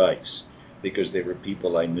their advice because they were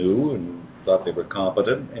people I knew and thought they were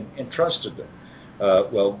competent and trusted them.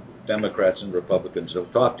 Well, Democrats and Republicans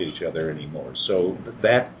don't talk to each other anymore, so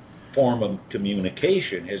that form of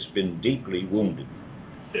communication has been deeply wounded.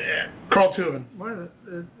 Carl Tubin. One of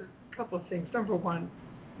the couple of things. Number one,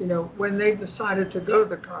 when they decided to go to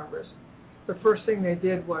the Congress, the first thing they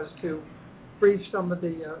did was to brief some of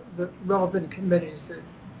the relevant committees,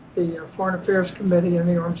 the Foreign Affairs Committee and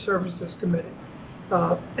the Armed Services Committee.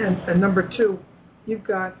 And number two,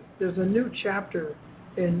 there's a new chapter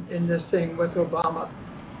in this thing with Obama,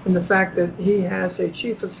 and the fact that he has a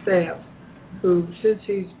chief of staff who, since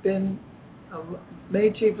he's been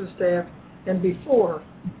made chief of staff and before,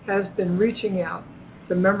 has been reaching out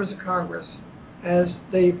to members of Congress as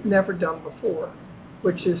they've never done before,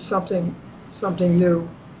 which is something new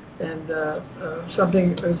and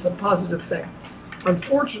something is a positive thing.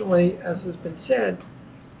 Unfortunately, as has been said,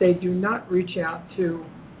 they do not reach out to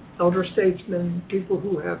elder statesmen, people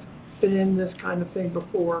who have been in this kind of thing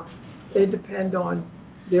before. They depend on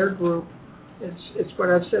their group. It's what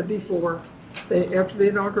I've said before. After the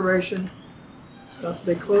inauguration,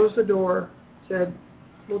 they closed the door, said,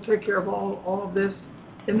 we'll take care of all of this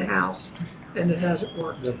in the House, and it hasn't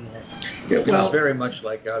worked. It's very much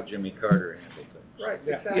like how Jimmy Carter handled things. Right,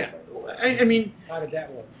 exactly. Yeah. I mean, how did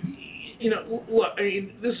that work? Look,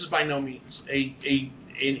 this is by no means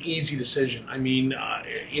an easy decision. I mean,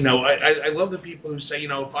 I love the people who say,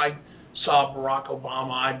 if I saw Barack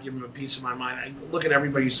Obama, I'd give him a piece of my mind. I look at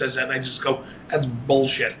everybody who says that, and I just go, that's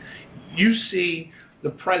bullshit. You see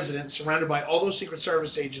the president surrounded by all those Secret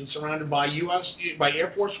Service agents, surrounded by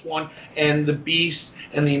Air Force One and the Beast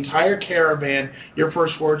and the entire caravan. Your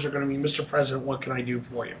first words are going to be, Mr. President, what can I do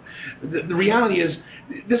for you? The reality is,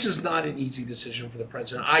 this is not an easy decision for the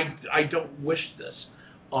president. I don't wish this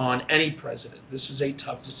on any president. This is a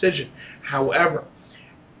tough decision. However,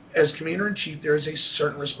 as Commander-in-Chief, there is a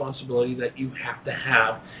certain responsibility that you have to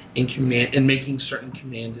have in making certain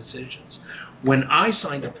command decisions. When I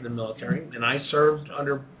signed up for the military, and I served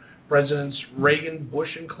under Presidents Reagan, Bush,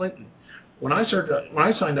 and Clinton, when I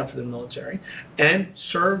signed up for the military and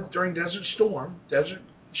served during Desert Storm, Desert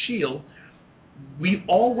Shield, we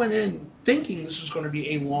all went in thinking this was going to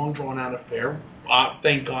be a long, drawn-out affair.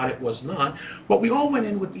 Thank God it was not. But we all went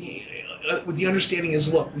in with the understanding is,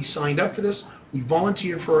 look, we signed up for this, we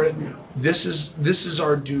volunteered for it, this is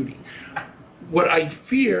our duty. what I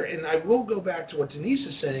fear, and I will go back to what Denise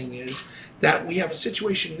is saying, is that we have a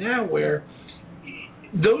situation now where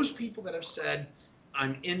those people that have said,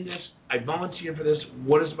 I'm in this, I volunteer for this,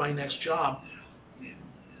 what is my next job?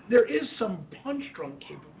 There is some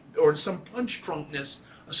some punch drunkness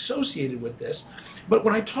associated with this. But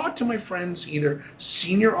when I talk to my friends, either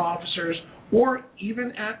senior officers or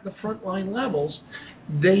even at the frontline levels,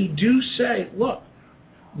 they do say, look,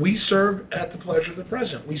 we serve at the pleasure of the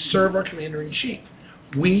president. We serve our commander-in-chief.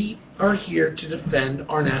 We are here to defend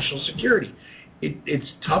our national security. It's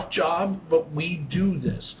a tough job, but we do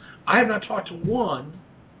this. I have not talked to one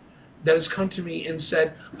that has come to me and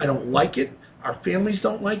said, I don't like it, our families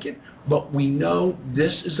don't like it, but we know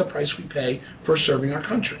this is the price we pay for serving our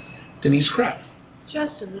country. Denise Kraft.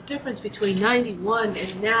 Justin, the difference between 91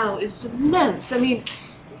 and now is immense. I mean,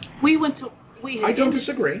 we don't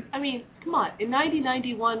disagree. I mean, come on. In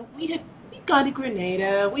 1991, we'd gone to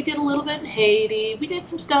Grenada. We did a little bit in Haiti. We did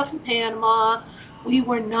some stuff in Panama. We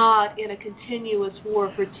were not in a continuous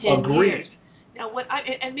war for 10 years. Now,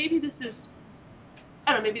 and maybe this is,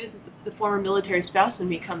 I don't know, maybe this is the former military spouse in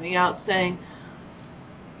me coming out saying,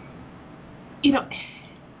 you know,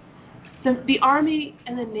 the Army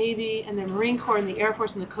and the Navy and the Marine Corps and the Air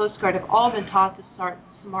Force and the Coast Guard have all been taught to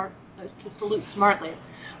salute smartly.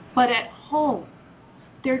 But at home,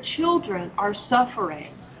 their children are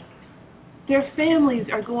suffering. Their families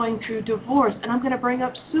are going through divorce. And I'm going to bring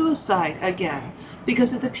up suicide again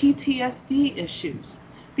because of the PTSD issues.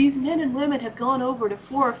 These men and women have gone over to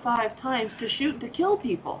 4 or 5 times to shoot and to kill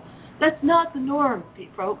people. That's not the norm,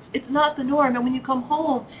 folks. It's not the norm. And when you come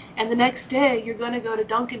home and the next day you're going to go to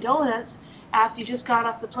Dunkin' Donuts after you just got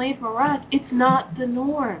off the plane from Iraq, it's not the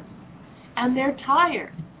norm. And they're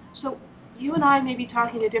tired. So you and I may be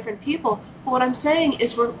talking to different people, but what I'm saying is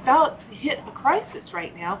we're about to hit a crisis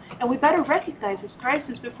right now, and we better recognize this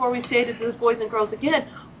crisis before we say to those boys and girls again,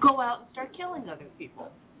 go out and start killing other people.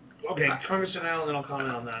 Okay, Congressman Allen, then I'll comment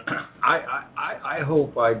on that. I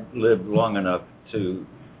hope I live long enough to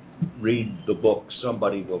read the book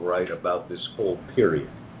somebody will write about this whole period.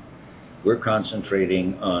 We're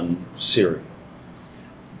concentrating on Syria.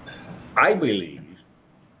 I believe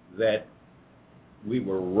that we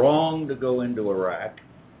were wrong to go into Iraq.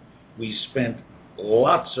 We spent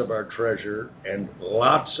lots of our treasure and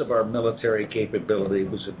lots of our military capability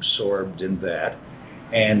was absorbed in that.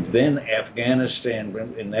 And then Afghanistan,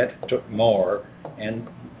 and that took more. And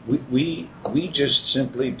we just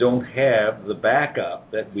simply don't have the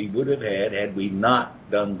backup that we would have had we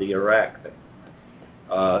not done the Iraq thing.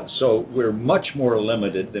 So we're much more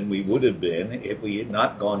limited than we would have been if we had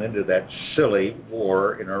not gone into that silly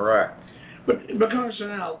war in Iraq. But Congressman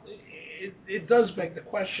Al, it does beg the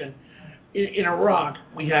question. In Iraq,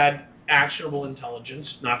 we had actionable intelligence,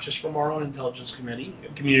 not just from our own intelligence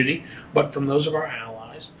community, but from those of our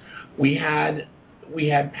allies. We had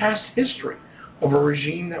past history of a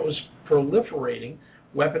regime that was proliferating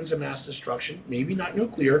weapons of mass destruction, maybe not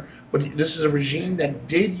nuclear, but this is a regime that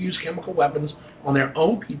did use chemical weapons on their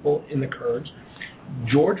own people in the Kurds.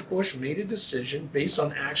 George Bush made a decision based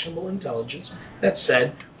on actionable intelligence that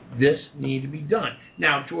said this needed to be done.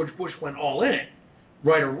 Now, George Bush went all in.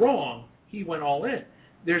 Right or wrong, he went all in.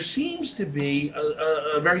 There seems to be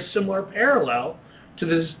a very similar parallel to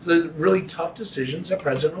the really tough decisions that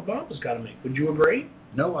President Obama's got to make. Would you agree?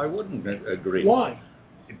 No, I wouldn't agree. Why?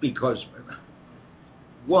 Because,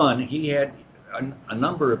 one, he had a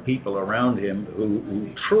number of people around him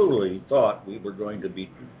who truly thought we were going to be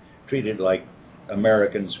treated like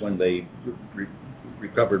Americans when they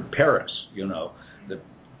recovered Paris, you know. The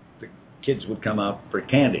kids would come out for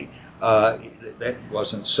candy. That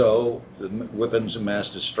wasn't so. The weapons of mass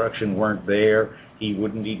destruction weren't there. He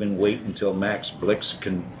wouldn't even wait until Max Blix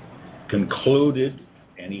concluded,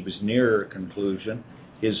 and he was near a conclusion,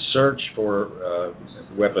 his search for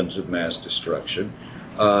weapons of mass destruction.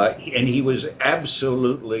 And he was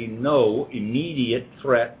absolutely no immediate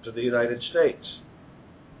threat to the United States.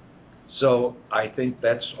 So I think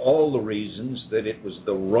that's all the reasons that it was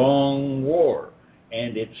the wrong war,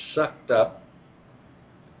 and it sucked up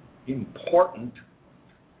important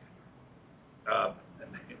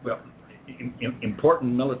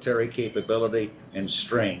military capability and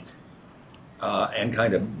strength, and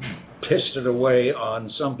kind of pissed it away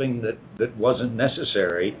on something that wasn't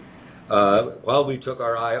necessary. While we took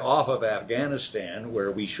our eye off of Afghanistan,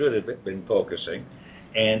 where we should have been focusing,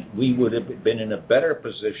 and we would have been in a better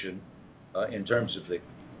position in terms of the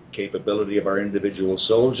capability of our individual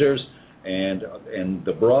soldiers and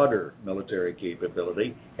the broader military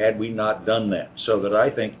capability had we not done that. So that I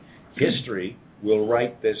think history will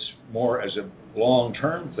write this more as a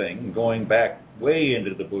long-term thing, going back way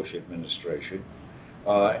into the Bush administration,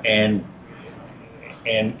 and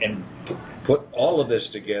put all of this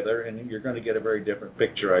together, and you're going to get a very different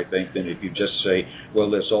picture, I think, than if you just say, well,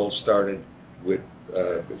 this all started with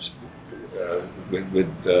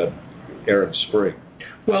Arab Spring.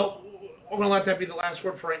 Well, we're going to let that be the last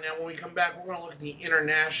word for right now. When we come back, we're going to look at the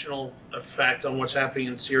international effect on what's happening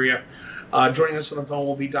in Syria. Joining us on the phone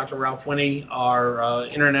will be Dr. Ralph Winnie, our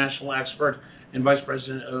international expert and Vice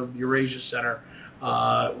President of Eurasia Center.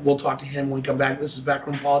 We'll talk to him when we come back. This is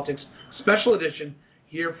Backroom Politics, special edition,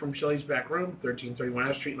 here from Shelley's Back Room, 1331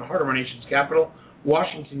 F Street, in the heart of our nation's capital,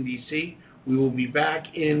 Washington, D.C. We will be back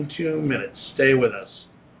in 2 minutes. Stay with us.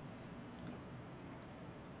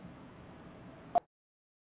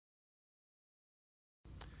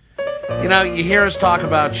 You know, you hear us talk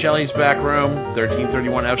about Shelley's Back Room,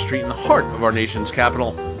 1331 F Street, in the heart of our nation's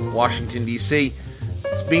capital, Washington, D.C.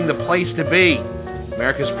 It's being the place to be.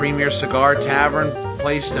 America's premier cigar tavern,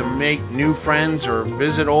 place to make new friends or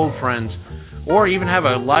visit old friends, or even have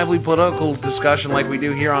a lively political discussion like we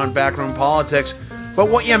do here on Backroom Politics.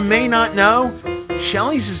 But what you may not know,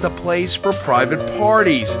 Shelley's is the place for private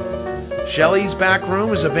parties. Shelley's Back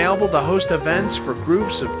Room is available to host events for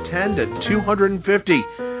groups of 10 to 250.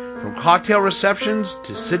 From cocktail receptions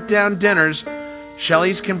to sit-down dinners,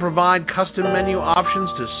 Shelley's can provide custom menu options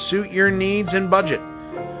to suit your needs and budget.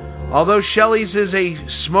 Although Shelley's is a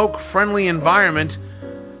smoke-friendly environment,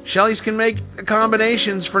 Shelley's can make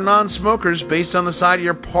accommodations for non-smokers based on the side of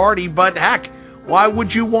your party, but heck, why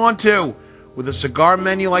would you want to? With a cigar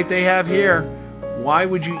menu like they have here, why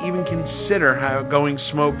would you even consider going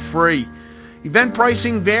smoke-free? Event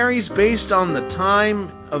pricing varies based on the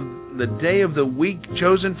time of the day of the week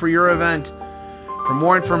chosen for your event. For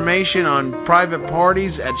more information on private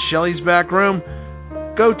parties at Shelley's Back Room,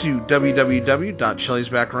 go to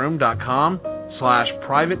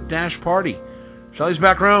www.shelleysbackroom.com/private-party. Shelley's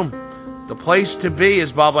Back Room, the place to be,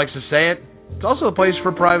 as Bob likes to say it. It's also a place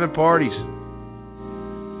for private parties.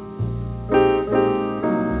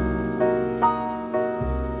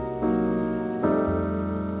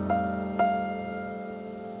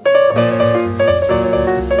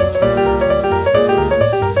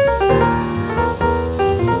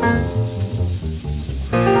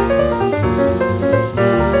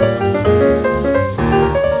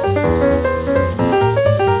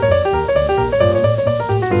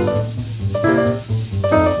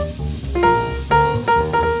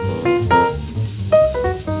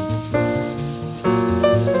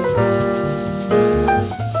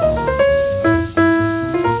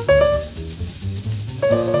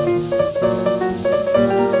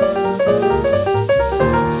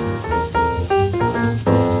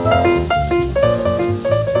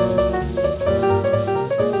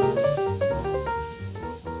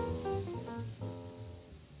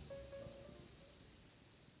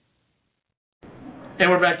 And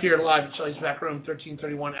we're back here live at Shelley's Back Room,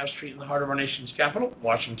 1331 F Street, in the heart of our nation's capital,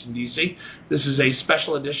 Washington, D.C. This is a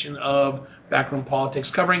special edition of Backroom Politics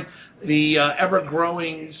covering the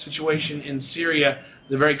ever-growing situation in Syria,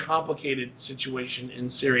 the very complicated situation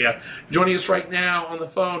in Syria. Joining us right now on the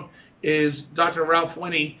phone is Dr. Ralph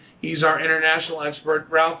Winnie. He's our international expert.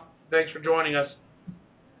 Ralph, thanks for joining us.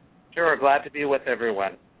 Sure, glad to be with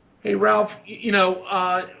everyone. Hey, Ralph,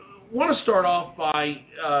 I want to start off by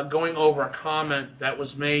going over a comment that was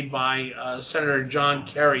made by Senator John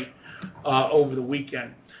Kerry over the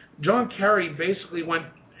weekend. John Kerry basically went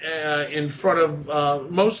in front of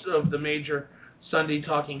most of the major Sunday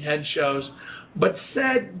talking head shows, but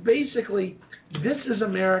said basically, this is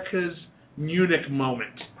America's Munich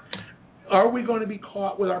moment. Are we going to be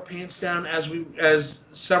caught with our pants down as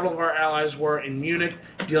several of our allies were in Munich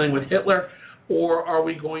dealing with Hitler, or are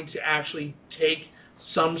we going to actually take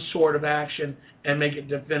some sort of action and make it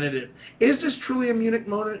definitive? Is this truly a Munich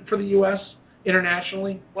moment for the U.S.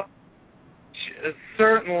 internationally? Well,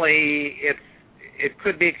 certainly, it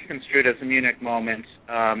could be construed as a Munich moment.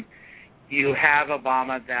 You have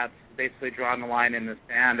Obama that's basically drawn the line in the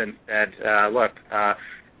sand and said, look,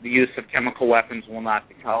 the use of chemical weapons will not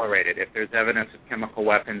be tolerated. If there's evidence of chemical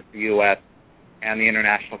weapons, the U.S. and the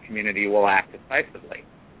international community will act decisively.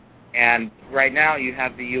 And right now you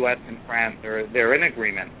have the U.S. and France, they're in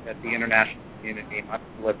agreement that the international community must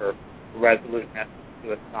deliver a resolute message to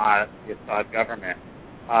the Assad government,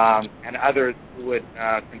 and others who would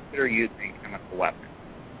consider using chemical weapons.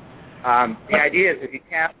 The idea is if you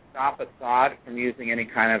can't stop Assad from using any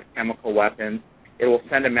kind of chemical weapons, it will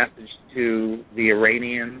send a message to the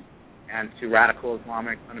Iranians and to radical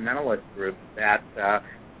Islamic fundamentalist groups that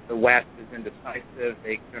the West is indecisive.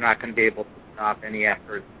 They're not going to be able to stop any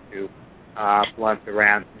efforts to blunt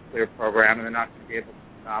Iran's nuclear program, and they're not going to be able to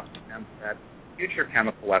stop attempts at future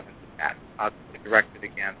chemical weapons attacks, possibly directed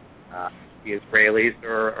against the Israelis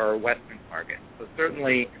or Western targets. So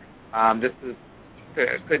certainly, this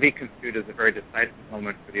could be construed as a very decisive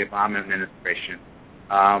moment for the Obama administration,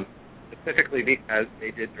 specifically because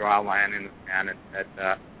they did draw a line in the sand and said,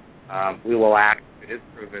 we will act if it is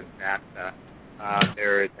proven that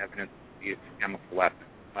there is evidence of the use of chemical weapons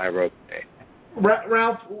by a rogue state.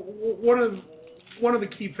 Ralph, one of the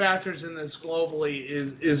key factors in this globally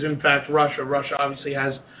is in fact Russia. Russia obviously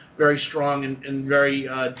has very strong and very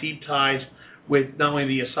deep ties with not only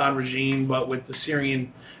the Assad regime but with the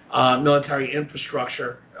Syrian military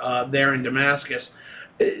infrastructure there in Damascus.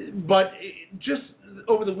 But just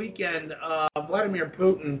over the weekend, Vladimir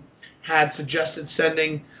Putin had suggested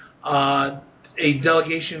sending a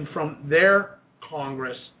delegation from their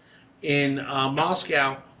Congress in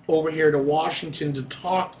Moscow over here to Washington to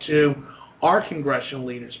talk to our congressional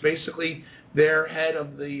leaders, basically their head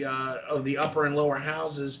of the upper and lower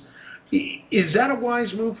houses. Is that a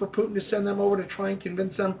wise move for Putin to send them over to try and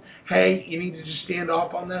convince them, hey, you need to just stand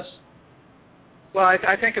off on this? Well,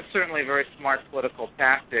 I think it's certainly a very smart political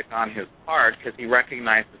tactic on his part, because he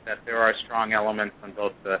recognizes that there are strong elements on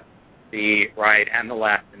both the right and the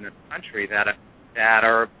left in this country that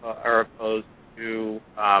are opposed to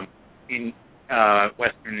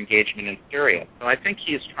Western engagement in Syria. So I think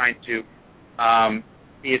he's trying to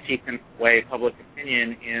see if he can sway public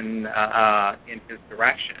opinion in his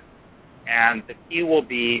direction. And the key will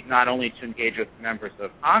be not only to engage with members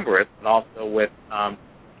of Congress, but also with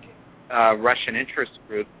Russian interest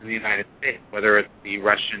groups in the United States, whether it's the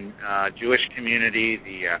Russian Jewish community,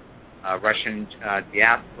 the Russian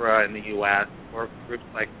diaspora in the U.S., or groups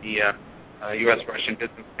like the U.S.-Russian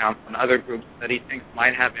Business Council and other groups that he thinks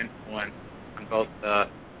might have influence on both the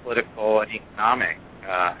political and economic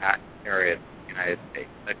areas of the United States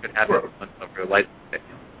that could have influence over licensing.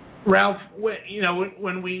 Ralph,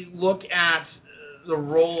 when we look at the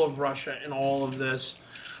role of Russia in all of this,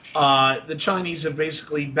 the Chinese have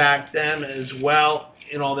basically backed them as well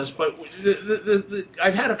in all this. But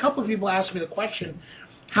I've had a couple of people ask me the question,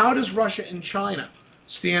 how does Russia and China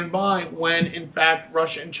stand by when, in fact,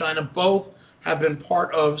 Russia and China both have been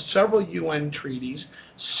part of several UN treaties,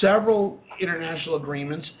 several international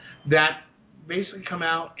agreements that basically come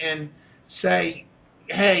out and say,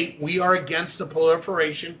 hey, we are against the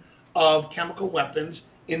proliferation of chemical weapons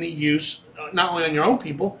in the use, not only on your own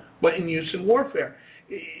people, but in use in warfare.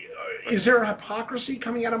 Is there a hypocrisy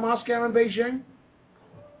coming out of Moscow and Beijing?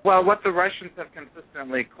 Well, what the Russians have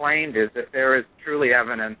consistently claimed is that there is truly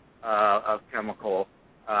evidence of a chemical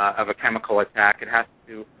attack. It has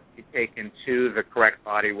to be taken to the correct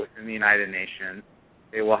body within the United Nations.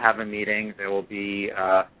 They will have a meeting. There'll be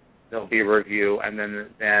a review, and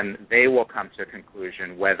then they will come to a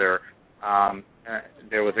conclusion whether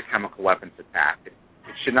there was a chemical weapons attack. It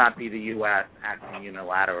should not be the U.S. acting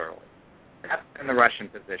unilaterally. That's been the Russian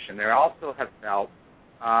position. They also have felt,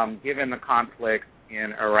 given the conflicts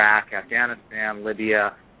in Iraq, Afghanistan,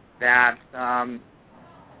 Libya, that the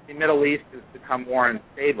Middle East has become more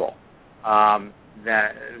unstable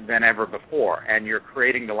than ever before, and you're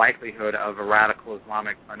creating the likelihood of a radical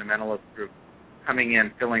Islamic fundamentalist group coming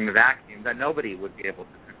in, filling the vacuum that nobody would be able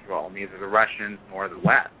to control, neither the Russians nor the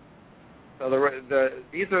West. So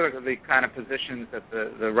these are the kind of positions that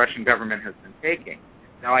the Russian government has been taking.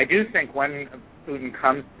 Now, I do think when Putin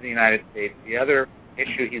comes to the United States, the other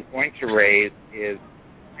issue he's going to raise is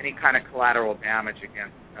any kind of collateral damage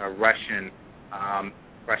against Russian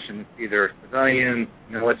either civilians,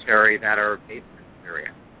 military that are based in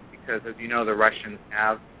Syria. Because, as you know, the Russians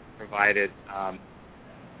have provided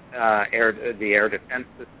the air defense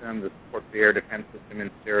system, the support for the air defense system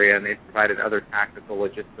in Syria, and they've provided other tactical,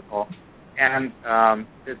 logistical, and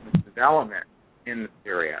business development in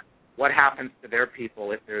Syria. What happens to their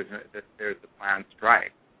people if there's a planned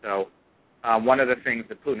strike? So one of the things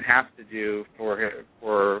that Putin has to do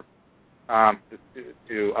to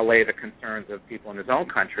allay the concerns of people in his own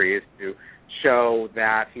country is to show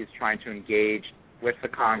that he's trying to engage with the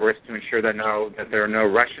Congress to ensure that there are no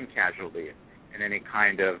Russian casualties in any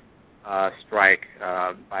kind of strike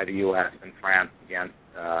by the U.S. and France against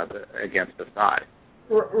Assad.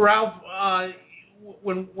 Ralph,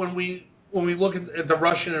 when we look at the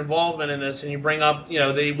Russian involvement in this, and you bring up,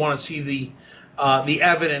 they want to see the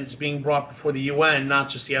evidence being brought before the UN,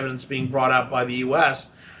 not just the evidence being brought out by the U.S.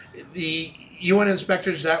 The UN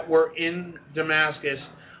inspectors that were in Damascus,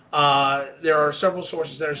 there are several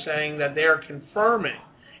sources that are saying that they are confirming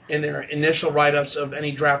in their initial write-ups of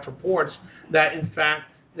any draft reports that, in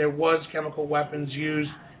fact, there was chemical weapons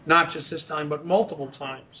used, not just this time, but multiple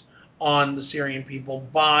times on the Syrian people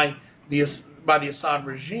by the Assad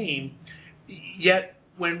regime. Yet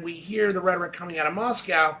when we hear the rhetoric coming out of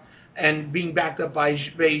Moscow and being backed up by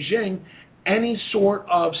Beijing, any sort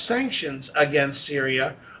of sanctions against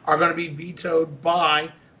Syria are going to be vetoed by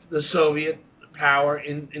the Soviet power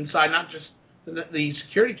inside not just the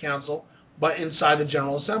Security Council, but inside the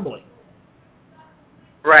General Assembly.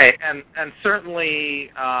 Right, and certainly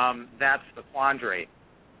that's the quandary,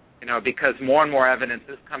 because more and more evidence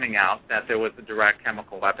is coming out that there was a direct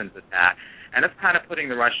chemical weapons attack, and it's kind of putting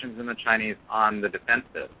the Russians and the Chinese on the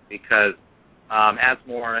defensive, because as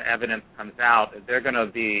more evidence comes out,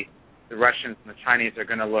 the Russians and the Chinese are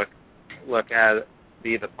going to look at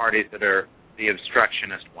be the parties that are the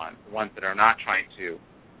obstructionist ones, the ones that are not trying to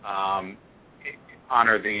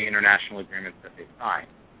honor the international agreements that they signed.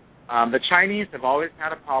 The Chinese have always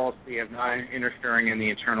had a policy of not interfering in the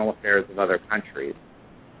internal affairs of other countries,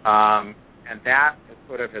 and that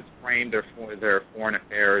sort of has framed their foreign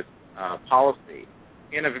affairs policy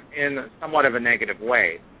in somewhat of a negative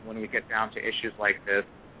way. When we get down to issues like this,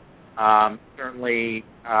 certainly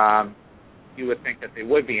you would think that they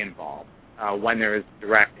would be involved when there is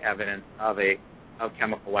direct evidence of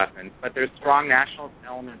chemical weapons. But there's strong nationalist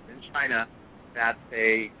elements in China that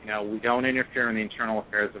say, we don't interfere in the internal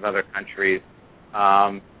affairs of other countries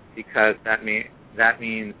because that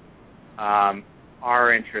means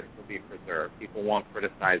our interests will be preserved. People won't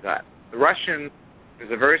criticize us. The Russians,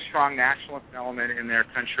 there's a very strong nationalist element in their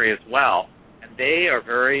country as well, and they are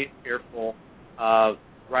very fearful of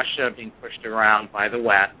Russia being pushed around by the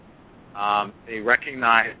West. They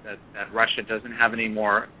recognize that Russia doesn't have any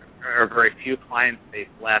more, or very few client states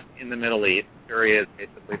left in the Middle East. Syria is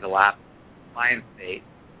basically the last client state.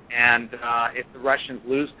 And if the Russians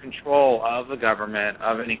lose control of the government,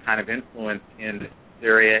 of any kind of influence in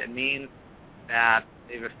Syria, it means that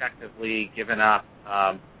they've effectively given up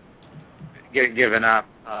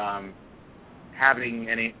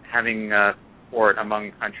having support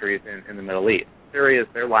among countries in the Middle East. Syria is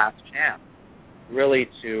their last chance, really,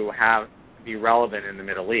 to be relevant in the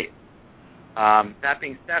Middle East. That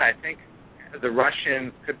being said, I think the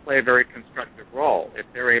Russians could play a very constructive role if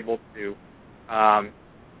they're able to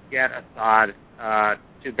get Assad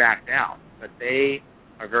to back down. But they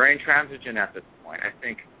are very intransigent at this point. I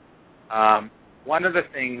think one of the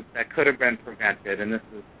things that could have been prevented, and this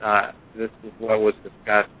is what was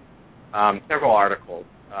discussed, several articles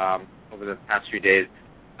over the past few days,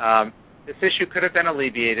 this issue could have been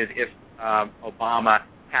alleviated if Obama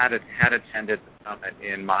had attended the summit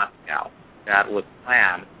in Moscow that was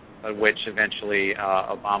planned, but which eventually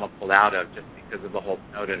Obama pulled out of just because of the whole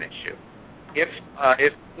Snowden issue. If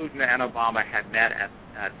Putin and Obama had met at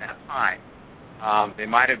that time, they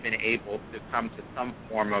might have been able to come to some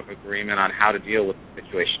form of agreement on how to deal with the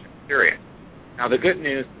situation in Syria. Now, the good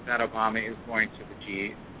news is that Obama is going to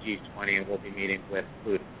the G20 and will be meeting with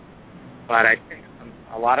Putin. But I think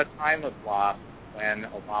a lot of time was lost when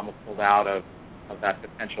Obama pulled out of that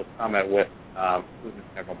potential summit with Putin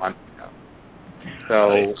several months ago.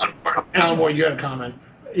 So, Alan Moore, you had a comment.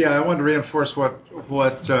 Yeah, I wanted to reinforce what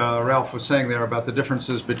Ralph was saying there about the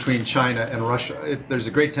differences between China and Russia. There's a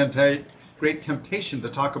great temptation to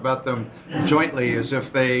talk about them jointly as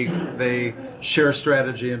if they share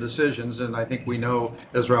strategy and decisions, and I think we know,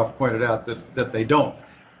 as Ralph pointed out, that they don't.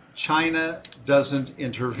 China doesn't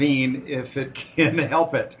intervene if it can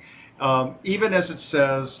help it. Even as it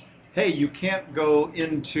says, hey, you can't go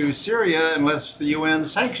into Syria unless the UN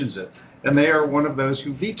sanctions it. And they are one of those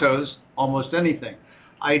who vetoes almost anything.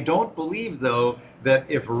 I don't believe, though, that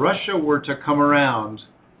if Russia were to come around,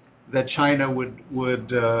 that China would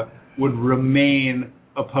remain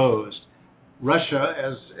opposed. Russia,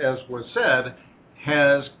 as was said,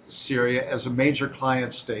 has Syria as a major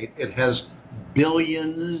client state. It has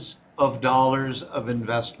billions of dollars of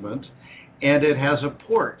investment, and it has a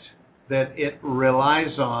port that it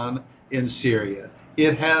relies on in Syria.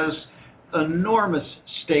 It has enormous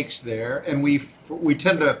stakes there, and we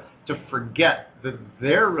tend to forget that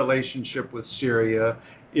their relationship with Syria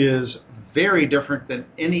is very different than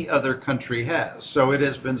any other country has. So it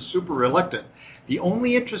has been super reluctant. The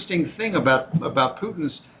only interesting thing about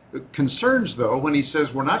Putin's concerns, though, when he says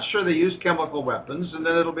we're not sure they used chemical weapons, and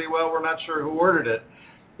then it'll be, well, we're not sure who ordered it.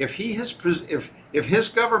 If his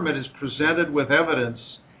government is presented with evidence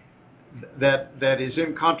that is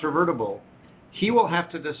incontrovertible, he will have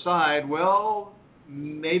to decide, well,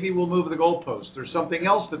 maybe we'll move the goalpost. There's something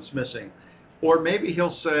else that's missing. Or maybe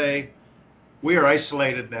he'll say, we are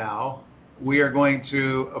isolated now. We are going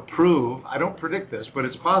to approve. I don't predict this, but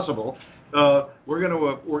it's possible. We're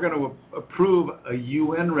going to approve a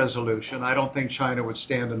UN resolution. I don't think China would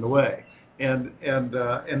stand in the way. And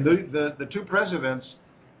the two presidents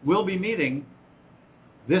will be meeting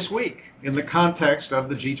this week in the context of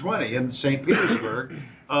the G20 in St. Petersburg.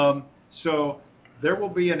 So there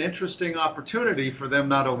will be an interesting opportunity for them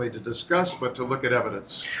not only to discuss but to look at evidence.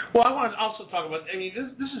 Well, I want to also talk about,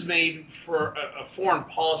 this is made for a foreign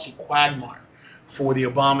policy quagmire for the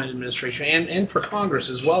Obama administration and for Congress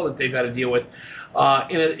as well that they've had to deal with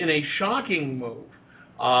in a shocking move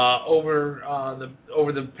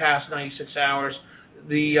over the past 96 hours.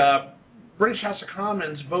 The British House of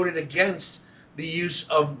Commons voted against the use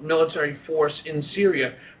of military force in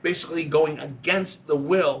Syria, basically going against the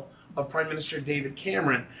will of Prime Minister David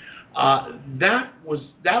Cameron. That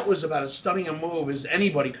was about as stunning a move as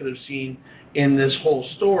anybody could have seen in this whole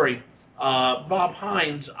story. Bob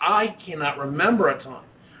Hines, I cannot remember a time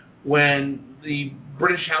when the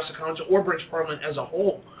British House of Commons or British Parliament as a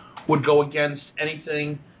whole would go against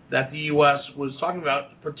anything that the U.S. was talking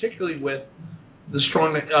about, particularly with the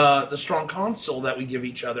strong counsel that we give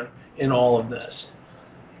each other in all of this.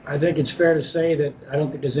 I think it's fair to say that I don't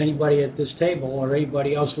think there's anybody at this table or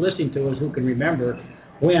anybody else listening to us who can remember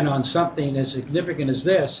when on something as significant as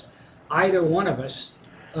this, either one of us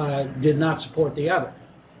did not support the other.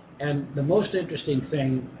 And the most interesting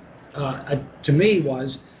thing to me was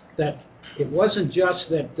that it wasn't just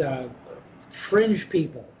that fringe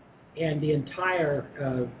people and the entire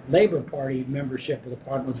Labour Party membership of the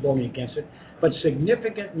Parliament was voting against it, but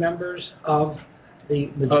significant members of the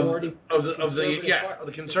majority of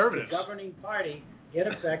the Conservatives. The governing party, in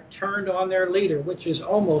effect, turned on their leader, which is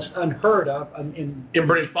almost unheard of in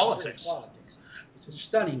British politics. It's a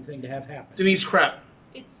stunning thing to have happen. Denise Krepp.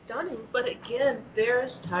 It's stunning, but again, they're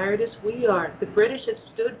as tired as we are. The British have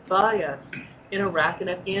stood by us in Iraq and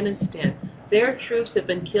Afghanistan. Their troops have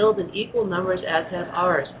been killed in equal numbers as have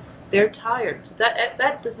ours. They're tired.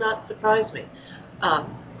 That does not surprise me.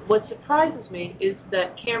 What surprises me is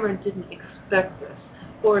that Cameron didn't expect this.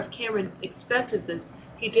 Or if Cameron expected this,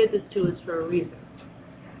 he did this to us for a reason.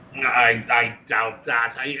 I doubt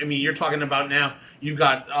that. I mean, you're talking about now, you've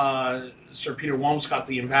got Sir Peter Walmscott,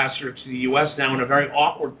 the ambassador to the U.S., now in a very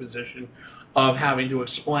awkward position of having to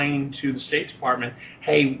explain to the State Department,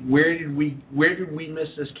 hey, where did we miss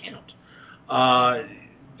this count?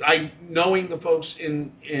 Knowing the folks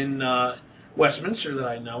in Westminster that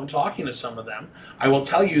I know and talking to some of them, I will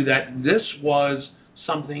tell you that this was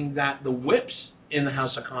something that the whips in the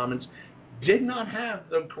House of Commons did not have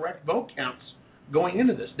the correct vote counts going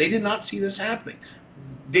into this. They did not see this happening.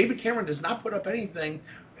 David Cameron does not put up anything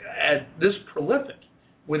this prolific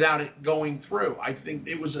without it going through. I think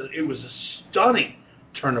it was a stunning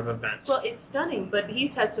turn of events. Well, it's stunning, but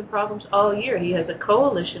he's had some problems all year. He has a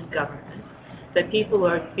coalition government that people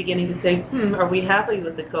are beginning to say, are we happy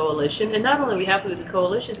with the coalition? And not only are we happy with the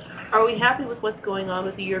coalition, are we happy with what's going on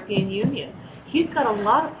with the European Union? He's got a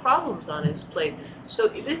lot of problems on his plate. So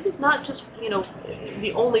this is not just,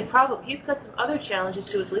 the only problem. He's got some other challenges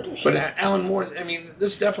to his leadership. But Alan Moore, I mean,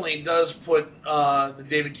 this definitely does put the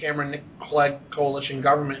David Cameron, Nick Clegg coalition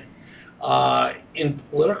government in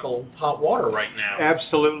political hot water right now.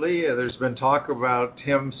 Absolutely. There's been talk about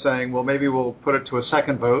him saying, well, maybe we'll put it to a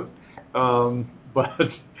second vote. But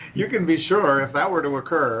you can be sure if that were to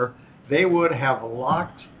occur, they would have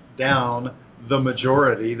locked down the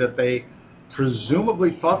majority that they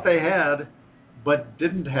presumably thought they had but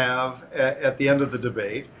didn't have at the end of the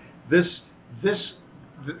debate.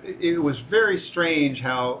 It was very strange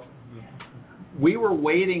how we were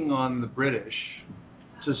waiting on the British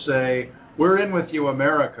to say, we're in with you,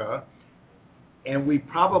 America, and we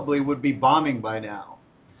probably would be bombing by now.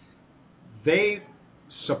 They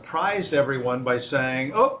surprised everyone by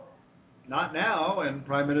saying, oh, not now, and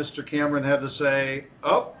Prime Minister Cameron had to say,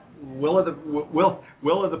 oh, will of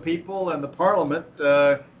the people and the Parliament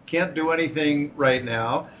can't do anything right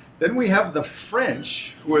now. Then we have the French,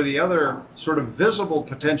 who are the other sort of visible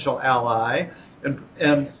potential ally, and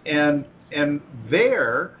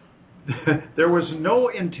there was no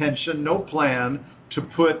intention, no plan to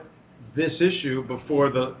put this issue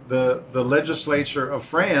before the legislature of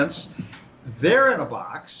France. They're in a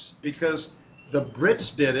box because the Brits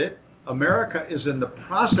did it. America is in the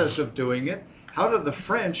process of doing it. How did the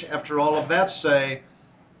French, after all of that, say,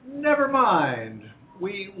 never mind?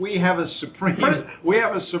 We have a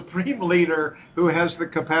supreme leader who has the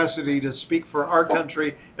capacity to speak for our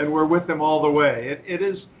country, and we're with him all the way.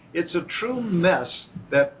 It's a true mess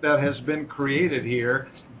that has been created here,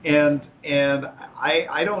 and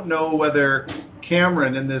I don't know whether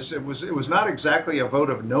Cameron in this, it was not exactly a vote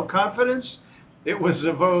of no confidence. It was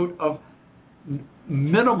a vote of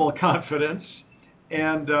minimal confidence,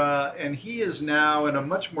 and he is now in a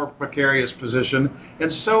much more precarious position,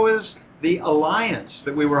 and so is the alliance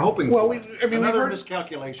that we were hoping for. Another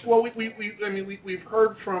miscalculation. Well, we've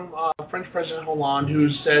heard from French President Hollande, who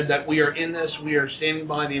said that we are in this, we are standing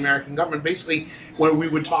by the American government. Basically, when we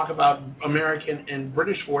would talk about American and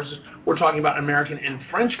British forces, we're talking about American and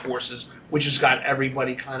French forces, which has got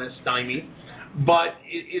everybody kind of stymied. But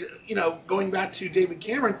going back to David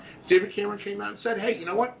Cameron came out and said, hey, you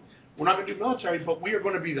know what? We're not going to do military, but we are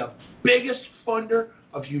going to be the biggest funder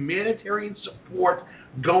of humanitarian support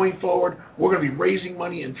going forward. We're going to be raising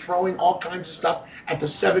money and throwing all kinds of stuff at the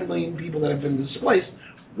 7 million people that have been displaced,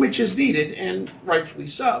 which is needed, and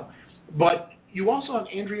rightfully so. But you also have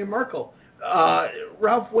Andrea Merkel.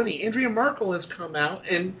 Ralph Winnie, Andrea Merkel has come out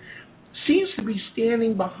and seems to be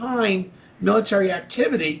standing behind military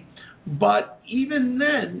activity, but even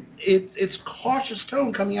then, it's cautious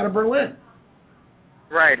tone coming out of Berlin.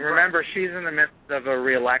 Right. Remember, she's in the midst of a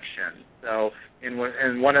re-election. So in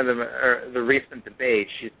one of the recent debates,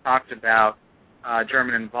 she's talked about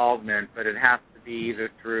German involvement, but it has to be either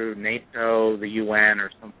through NATO, the UN, or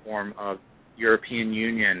some form of European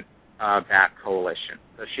Union backed coalition.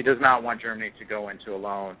 So she does not want Germany to go into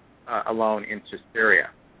alone into Syria.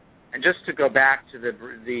 And just to go back to the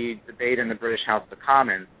debate in the British House of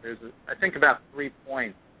Commons, there's I think about 3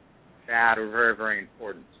 points that are very, very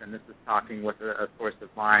important. And this is talking with a source of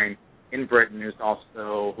mine in Britain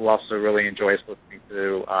who also really enjoys listening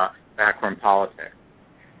to backroom politics.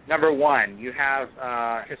 Number one, you have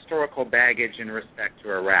historical baggage in respect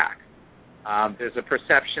to Iraq. There's a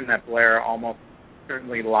perception that Blair almost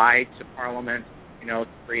certainly lied to Parliament in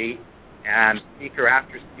 2003, and speaker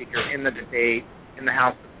after speaker in the debate in the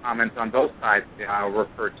House of Commons on both sides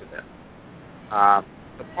referred to this.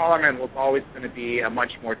 The Parliament was always going to be a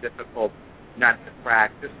much more difficult nut to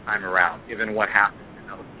crack this time around, given what happened in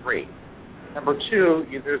 2003. Number two,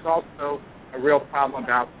 there's also a real problem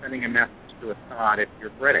about sending a message to Assad if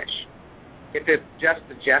you're British. If it's just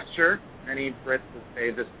a gesture, many Brits would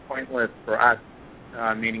say this is pointless for us,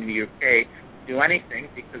 meaning the UK, to do anything,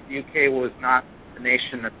 because the UK was not the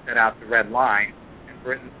nation that set out the red line, and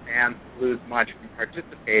Britain stands to lose much from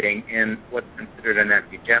participating in what's considered an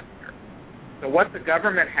empty gesture. So what the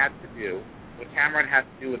government had to do, what Cameron had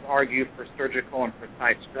to do, was argue for surgical and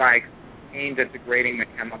precise strikes aimed at degrading the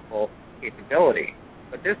chemical capability.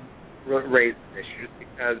 But this raises issues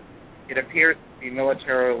because it appears to be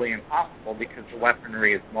militarily impossible because the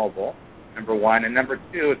weaponry is mobile, number one. And number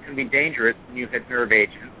two, it can be dangerous when you hit nerve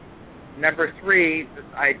agents. Number three, this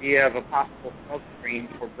idea of a possible smoke screen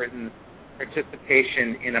for Britain's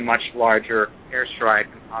participation in a much larger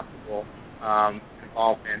airstrike and possible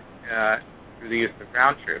involvement through the use of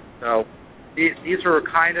ground troops. So these were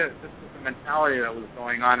this was the mentality that was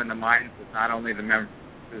going on in the minds of not only the members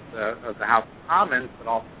of the House of Commons, but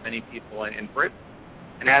also many people in Britain.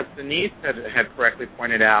 And as Denise had correctly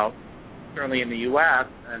pointed out, certainly in the U.S.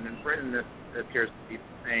 and in Britain, this appears to be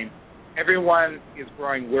the same. Everyone is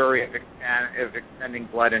growing weary of extending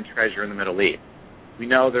blood and treasure in the Middle East. We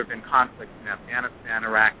know there have been conflicts in Afghanistan,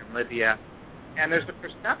 Iraq, and Libya, and there's a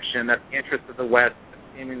perception that the interests of the West have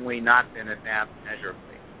seemingly not been advanced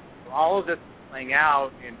measurably. So all of this is playing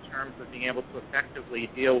out in terms of being able to effectively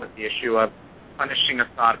deal with the issue of punishing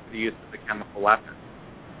Assad for the use of the chemical weapons.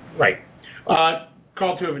 Right.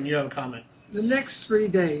 Carl Tubin, you have a comment. The next 3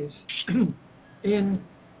 days in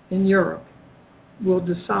Europe will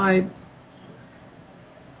decide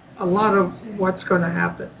a lot of what's going to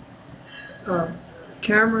happen.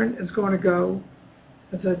 Cameron is going to go,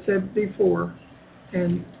 as I said before,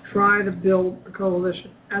 and try to build a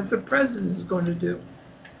coalition, as the president is going to do.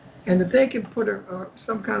 And if they can put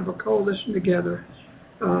some kind of a coalition together,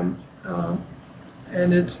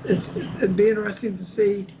 and it'd be interesting to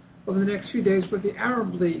see over the next few days what the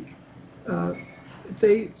Arab League, if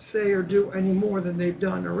they say or do any more than they've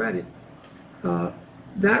done already.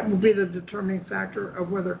 That will be the determining factor of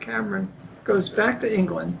whether Cameron goes back to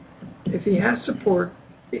England. If he has support,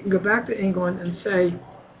 he can go back to England and say,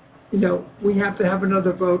 we have to have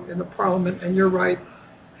another vote in the Parliament, and you're right,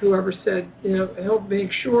 whoever said, he'll make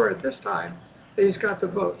sure at this time that he's got the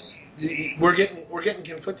votes. We're getting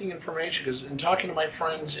conflicting information because in talking to my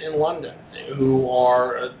friends in London who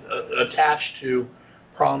are attached to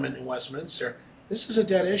Parliament in Westminster, this is a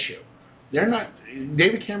dead issue.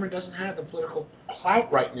 David Cameron doesn't have the political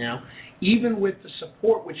clout right now, even with the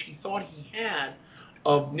support which he thought he had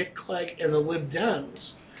of Nick Clegg and the Lib Dems.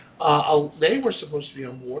 They were supposed to be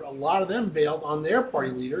on board. A lot of them bailed on their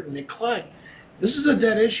party leader, Nick Clegg. This is a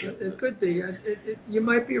dead issue. It could be. You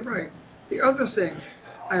might be right. The other thing,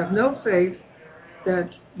 I have no faith that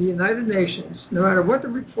the United Nations, no matter what the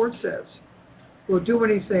report says, will do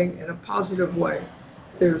anything in a positive way.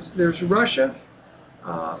 There's Russia,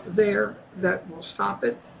 there that will stop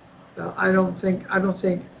it. I don't think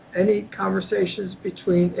any conversations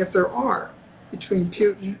between, if there are, between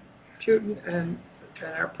Putin and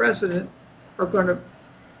our president are going to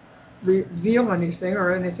reveal anything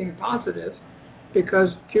or anything positive, because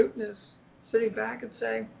Putin is sitting back and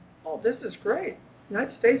saying, "Oh, this is great. The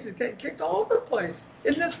United States is getting kicked all over the place.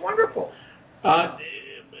 Isn't this wonderful?"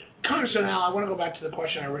 Congressman Al, I want to go back to the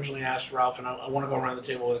question I originally asked Ralph, and I want to go around the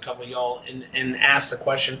table with a couple of y'all and ask the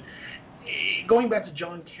question. Going back to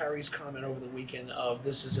John Kerry's comment over the weekend of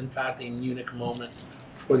this is in fact a Munich moment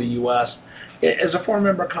for the U.S. As a former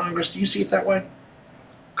member of Congress, do you see it that way?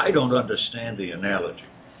 I don't understand the analogy.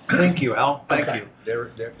 Thank you, Al. Thank you.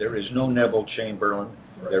 There is no Neville Chamberlain.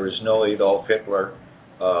 There is no Adolf Hitler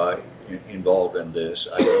involved in this.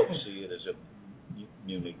 I don't see it as a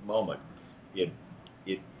Munich moment. It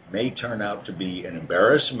may turn out to be an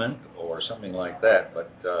embarrassment or something like that,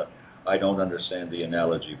 but I don't understand the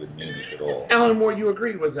analogy with Munich at all. Alan Moore, you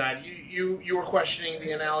agreed with that. You were questioning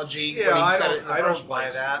the analogy. Yeah, I don't buy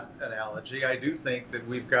that analogy. I do think that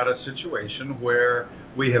we've got a situation where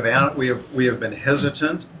we have been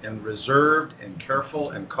hesitant and reserved and careful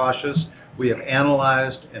and cautious. We have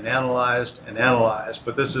analyzed and analyzed and analyzed,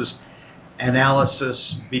 but this is analysis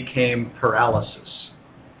became paralysis.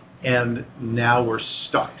 And now we're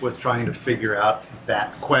stuck with trying to figure out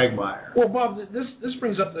that quagmire. Well, Bob, this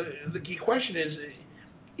brings up the key question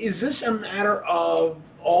is this a matter of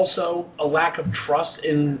also a lack of trust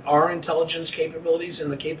in our intelligence capabilities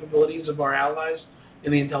and the capabilities of our allies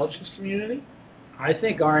in the intelligence community? I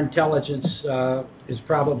think our intelligence is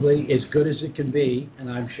probably as good as it can be, and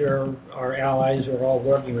I'm sure our allies are all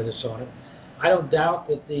working with us on it. I don't doubt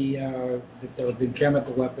that there have been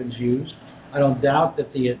chemical weapons used. I don't doubt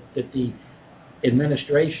that the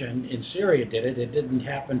administration in Syria did it. It didn't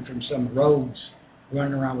happen from some rogues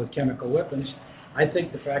running around with chemical weapons. I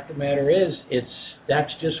think the fact of the matter is,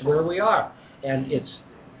 that's just where we are, and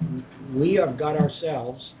we have got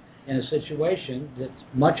ourselves in a situation that's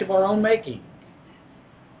much of our own making,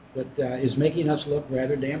 that is making us look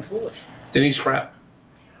rather damn foolish. Denise Krapp.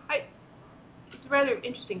 It's a rather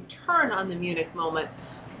interesting turn on the Munich moment.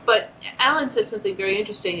 But Alan said something very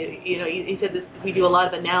interesting. He said this, we do a lot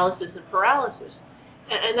of analysis and paralysis,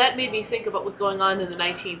 and that made me think about what's going on in the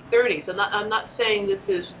 1930s. I'm not saying this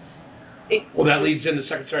is. Well, that leads into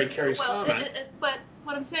Secretary Kerry's comment. But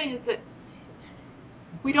what I'm saying is that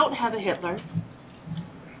we don't have a Hitler,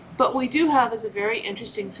 but we do have a very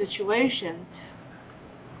interesting situation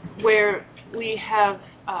where we have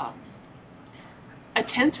a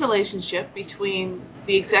tense relationship between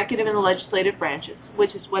the executive and the legislative branches, which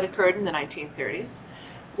is what occurred in the 1930s.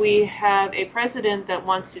 We have a president that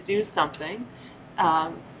wants to do something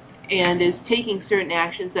and is taking certain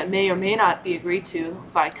actions that may or may not be agreed to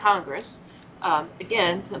by Congress.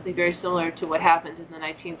 Again, something very similar to what happened in the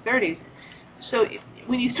 1930s. So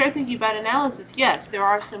when you start thinking about analysis, yes, there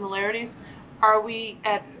are similarities. Are we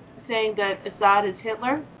saying that Assad is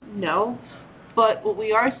Hitler? No. But what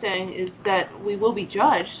we are saying is that we will be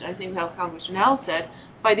judged, I think how Congressman Al said,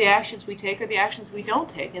 by the actions we take or the actions we don't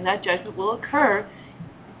take, and that judgment will occur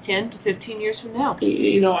 10 to 15 years from now.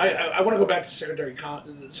 I want to go back to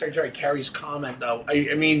Secretary Kerry's comment, though.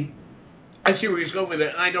 I mean, I see where he's going with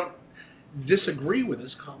it, and I don't disagree with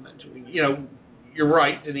his comment. You're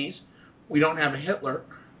right, Denise. We don't have a Hitler.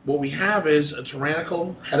 What we have is a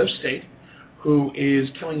tyrannical head of state who is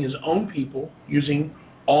killing his own people using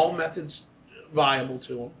all methods viable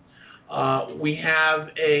to him. We have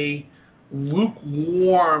a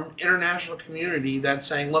lukewarm international community that's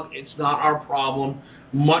saying, look, it's not our problem,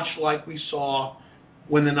 much like we saw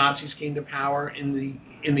when the Nazis came to power in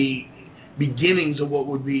the beginnings of what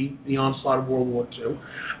would be the onslaught of World War II.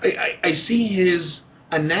 I see his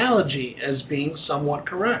analogy as being somewhat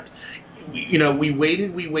correct. We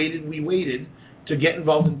waited to get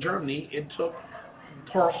involved in Germany. It took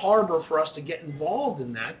Pearl Harbor for us to get involved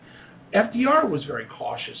in that. FDR was very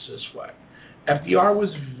cautious this way. FDR was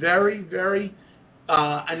very, very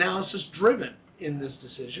analysis-driven in this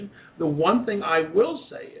decision. The one thing I will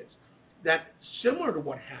say is that similar to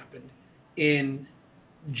what happened in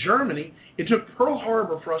Germany, it took Pearl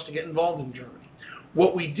Harbor for us to get involved in Germany.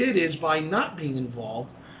 What we did is, by not being involved,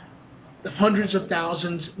 hundreds of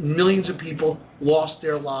thousands, millions of people lost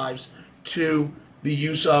their lives to the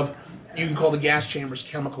use of, you can call the gas chambers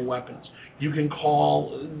chemical weapons. You can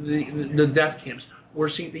call the death camps. We're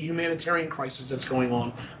seeing the humanitarian crisis that's going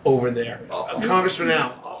on over there. Congressman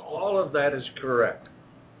Al. All of that is correct.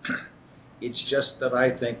 It's just that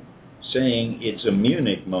I think saying it's a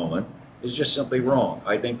Munich moment is just simply wrong.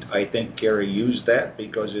 I think Kerry used that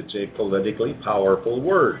because it's a politically powerful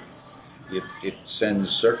word. It's sends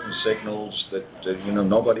certain signals that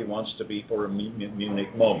nobody wants to be for a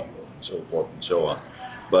Munich moment, and so forth and so on.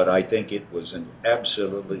 But I think it was an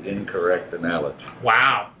absolutely incorrect analogy.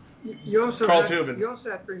 Wow. You also Carl have Tubin.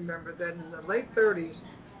 to remember that in the late 30s,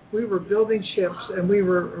 we were building ships and we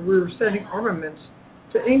were sending armaments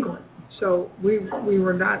to England. So we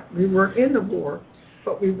weren't in the war,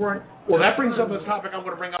 but we weren't. Well, that brings up a topic I'm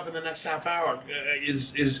going to bring up in the next half hour.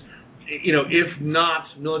 Is if not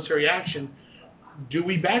military action, do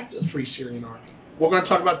we back the Free Syrian Army? We're going to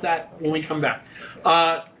talk about that when we come back.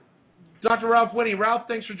 Dr. Ralph Winnie. Ralph,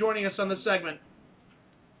 thanks for joining us on this segment.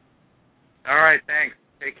 All right, thanks.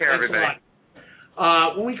 Take care, Thanks everybody. A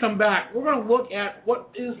lot. When we come back, we're going to look at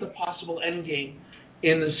what is the possible end game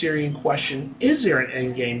in the Syrian question. Is there an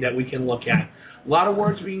end game that we can look at? A lot of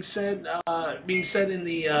words being said in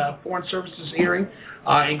the Foreign Services hearing,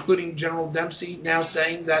 including General Dempsey now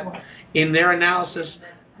saying that in their analysis,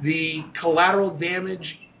 the collateral damage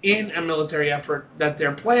in a military effort that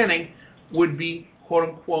they're planning would be, quote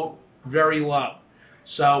unquote, very low.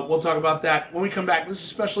 So we'll talk about that when we come back. This is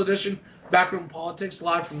a special edition Backroom Politics,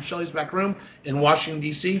 live from Shelley's Back Room in Washington,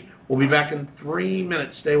 D.C. We'll be back in 3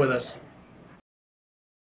 minutes. Stay with us.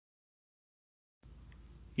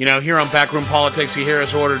 Here on Backroom Politics, you hear us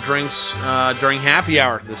order drinks during happy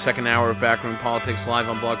hour, the second hour of Backroom Politics, live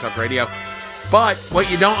on Blog Talk Radio. But what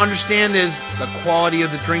you don't understand is the quality of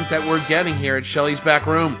the drink that we're getting here at Shelley's Back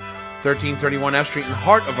Room, 1331 F Street, in the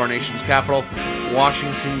heart of our nation's capital,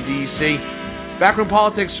 Washington, D.C. Backroom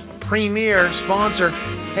Politics premier sponsor.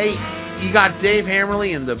 Hey, you got Dave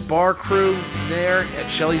Hammerly and the bar crew there at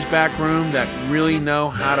Shelley's Back Room that really know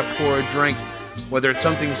how to pour a drink. Whether it's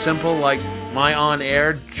something simple like my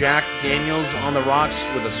on-air Jack Daniels on the rocks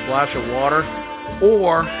with a splash of water,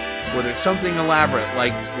 or whether it's something elaborate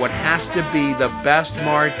like what has to be the best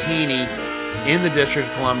martini in the District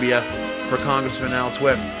of Columbia for Congressman Al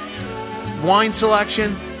Swift. Wine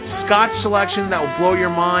selection, Scotch selection that will blow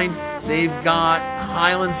your mind. They've got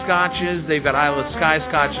Highland Scotches, they've got Isle of Skye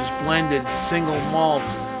Scotches, blended, single malt,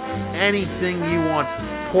 anything you want.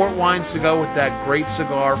 Port wines to go with that great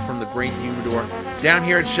cigar from the Great Humidor. Down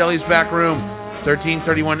here at Shelley's Back Room,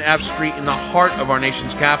 1331 F Street, in the heart of our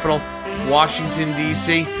nation's capital, Washington, D.C.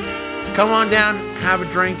 Come on down, have a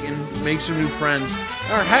drink, and make some new friends.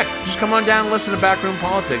 Or heck, just come on down and listen to Backroom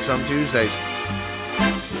Politics on Tuesdays.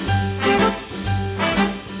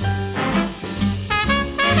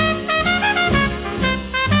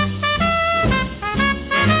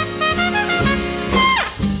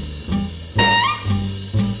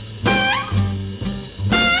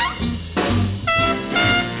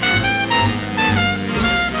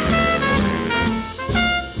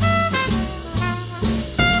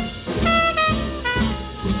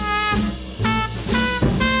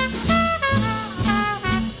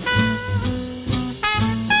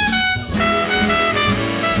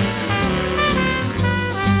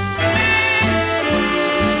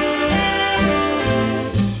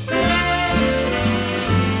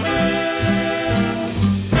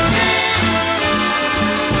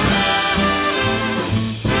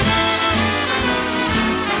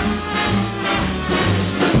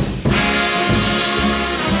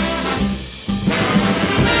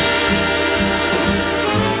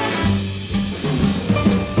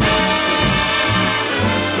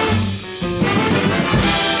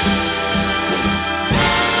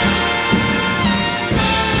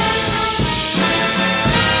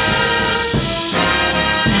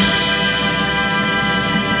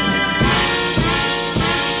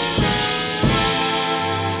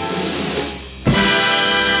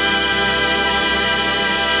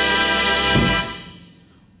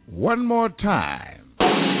 One more time.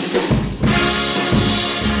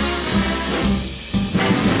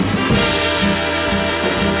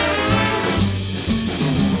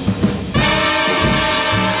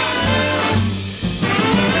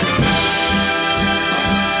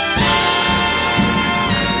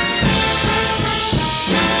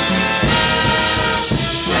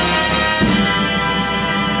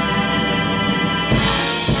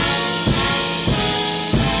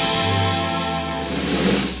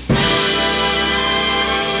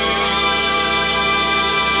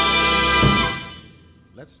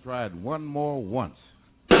 Try it one more once.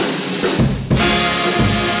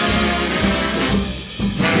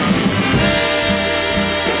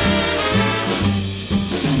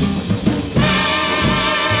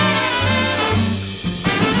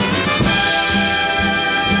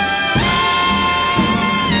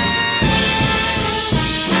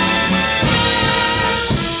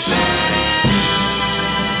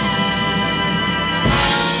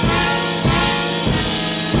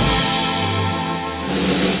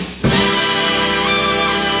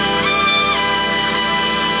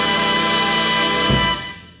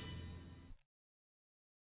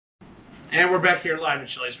 We're back here live in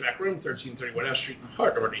Shelley's Back Room, 1331 F Street, in the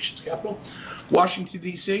heart of our nation's capital, Washington,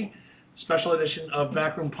 D.C. Special edition of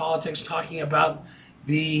Backroom Politics, talking about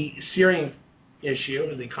the Syrian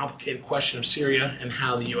issue, the complicated question of Syria and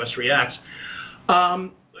how the U.S. reacts.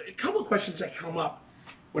 A couple of questions that come up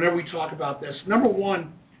whenever we talk about this. Number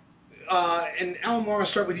one, and Alan Moore,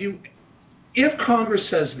 I'll start with you. If Congress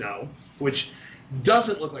says no, which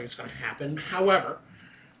doesn't look like it's going to happen, however,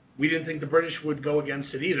 we didn't think the British would go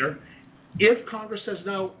against it either. If Congress says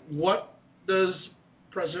no, what does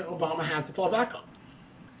President Obama have to fall back on?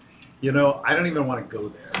 You know, I don't even want to go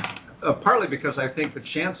there. Partly because I think the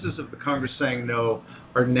chances of the Congress saying no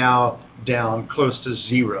are now down close to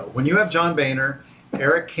zero. When you have John Boehner,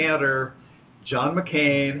 Eric Cantor, John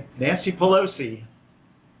McCain, Nancy Pelosi,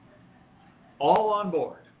 all on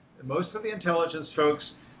board, and most of the intelligence folks,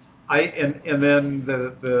 and then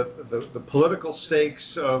the political stakes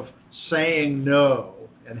of saying no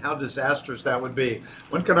and how disastrous that would be.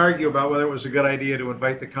 One can argue about whether it was a good idea to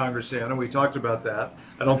invite the Congress in, and we talked about that.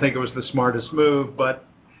 I don't think it was the smartest move, but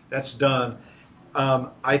that's done.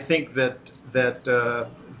 I think that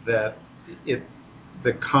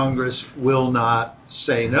the Congress will not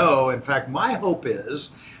say no. In fact, my hope is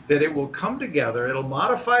that it will come together. It'll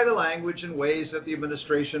modify the language in ways that the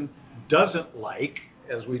administration doesn't like,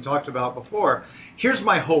 as we talked about before. Here's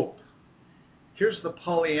my hope. Here's the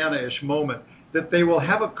Pollyanna-ish moment, that they will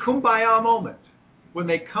have a kumbaya moment when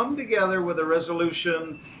they come together with a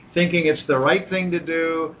resolution thinking it's the right thing to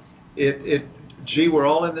do, gee, we're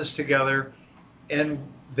all in this together, and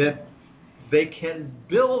that they can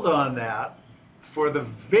build on that for the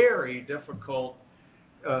very difficult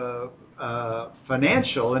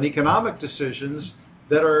financial and economic decisions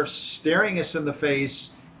that are staring us in the face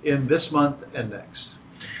in this month and next.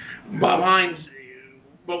 Bob Hines,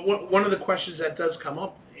 but one of the questions that does come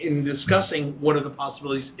up in discussing what are the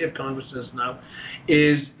possibilities if Congress says no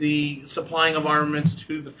is the supplying of armaments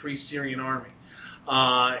to the Free Syrian Army.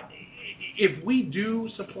 If we do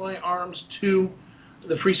supply arms to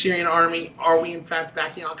the Free Syrian Army, are we in fact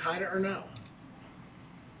backing Al-Qaeda or no?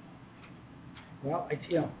 Well,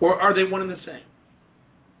 or are they one and the same?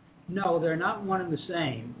 No, they're not one and the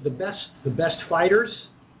same. The best fighters,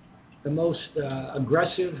 the most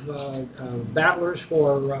aggressive battlers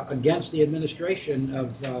against the administration of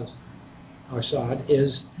Assad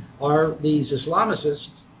are these Islamicists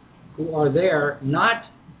who are there not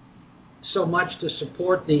so much to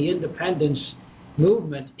support the independence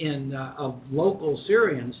movement of local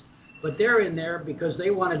Syrians, but they're in there because they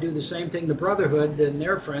want to do the same thing the Brotherhood and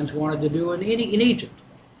their friends wanted to do in Egypt.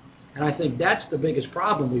 And I think that's the biggest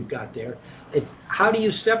problem we've got there. How do you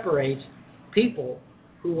separate people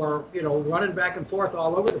who are, running back and forth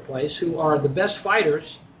all over the place, who are the best fighters,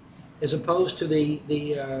 as opposed to the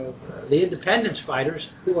independence fighters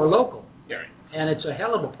who are local? Yeah. And it's a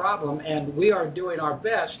hell of a problem, and we are doing our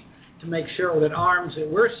best to make sure that arms that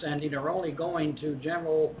we're sending are only going to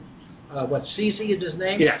General, Sisi is his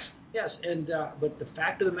name? Yes. Yes, and but the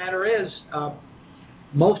fact of the matter is,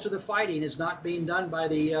 most of the fighting is not being done by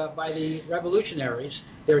the revolutionaries.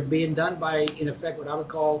 They're being done by, in effect, what I would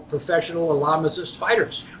call professional Islamicist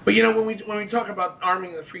fighters. But when we talk about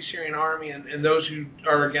arming the Free Syrian Army and those who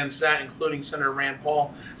are against that, including Senator Rand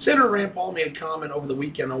Paul made a comment over the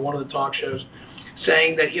weekend on one of the talk shows,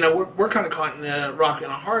 saying that we're kind of caught in a rock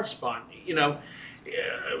and a hard spot.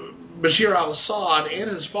 Bashir al-Assad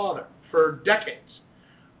and his father for decades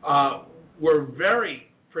were very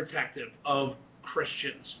protective of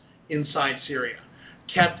Christians inside Syria,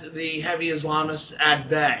 kept the heavy Islamists at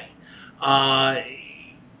bay.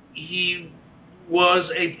 He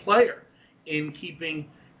was a player in keeping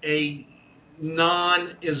a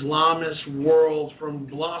non-Islamist world from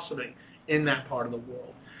blossoming in that part of the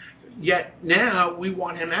world. Yet now we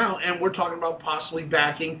want him out, and we're talking about possibly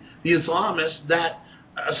backing the Islamists that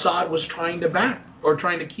Assad was trying to back or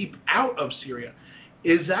trying to keep out of Syria.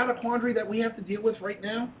 Is that a quandary that we have to deal with right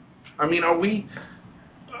now? I mean, are we?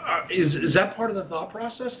 Is that part of the thought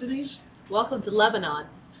process, Denise? Welcome to Lebanon.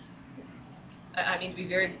 I mean, to be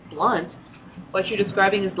very blunt, what you're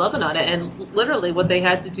describing is Lebanon, and literally what they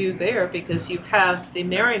had to do there, because you have the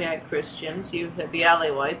Maronite Christians, you have the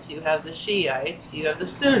Alawites, you have the Shiites, you have the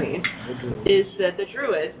Sunnis, is that the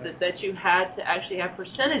Druids, that you had to actually have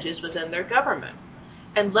percentages within their government.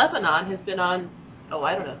 And Lebanon has been on,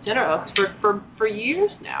 tenterhooks for years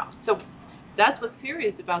now. So that's what Syria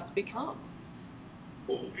is about to become.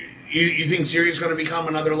 You think Syria is going to become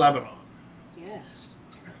another Lebanon? Yes.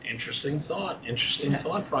 Interesting thought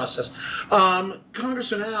process.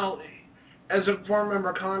 Congressman Al, as a former member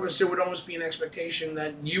of Congress, there would almost be an expectation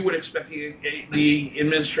that you would expect the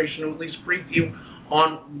administration to at least brief you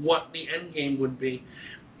on what the end game would be.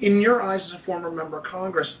 In your eyes, as a former member of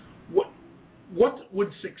Congress, what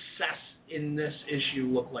would success in this issue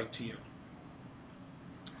look like to you?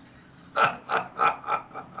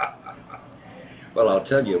 Well, I'll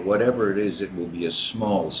tell you, whatever it is, it will be a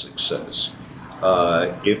small success,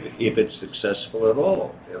 if it's successful at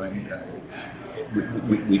all. I mean,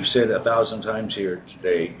 we've said 1,000 times here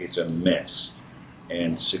today, it's a mess.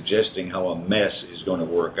 And suggesting how a mess is going to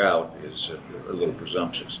work out is a little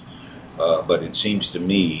presumptuous. But it seems to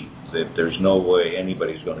me that there's no way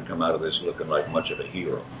anybody's going to come out of this looking like much of a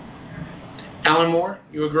hero. Alan Moore,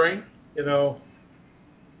 you agree? You know,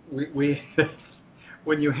 we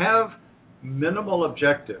when you have minimal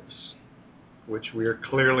objectives, which we are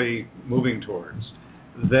clearly moving towards,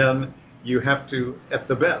 then you have to, at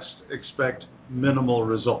the best, expect minimal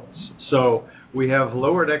results. So we have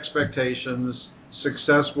lowered expectations.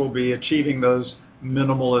 Success will be achieving those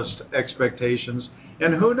minimalist expectations,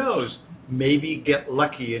 and who knows, maybe get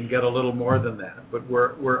lucky and get a little more than that. But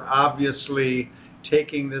we're obviously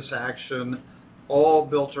taking this action all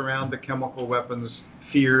built around the chemical weapons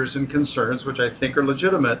fears and concerns, which I think are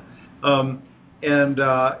legitimate, and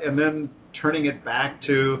then turning it back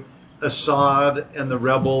to Assad and the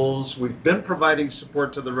rebels. We've been providing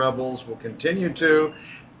support to the rebels. We'll continue to.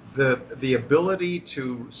 The ability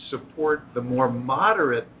to support the more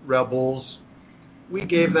moderate rebels, we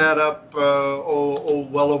gave that up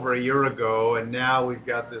well over a year ago, and now we've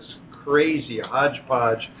got this crazy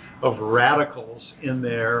hodgepodge of radicals in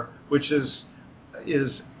there, which is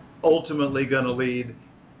ultimately going to lead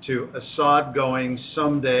to Assad going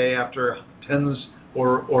someday after tens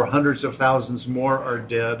or hundreds of thousands more are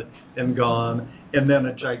dead and gone, and then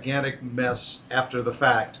a gigantic mess after the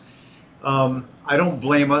fact. I don't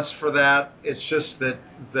blame us for that. It's just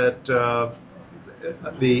that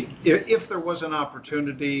if there was an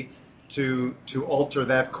opportunity to alter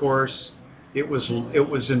that course, it was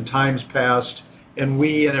in times past, and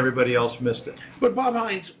we and everybody else missed it. But Bob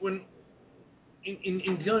Hines, when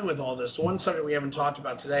in dealing with all this, one subject we haven't talked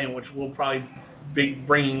about today, and which we'll probably be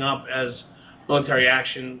bringing up as military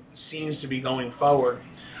action seems to be going forward,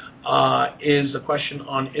 is the question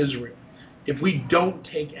on Israel. If we don't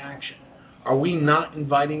take action, are we not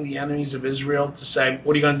inviting the enemies of Israel to say,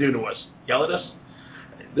 what are you going to do to us? Yell at us?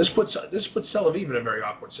 This puts Tel Aviv in a very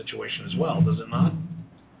awkward situation as well, does it not?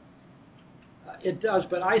 It does,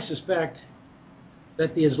 but I suspect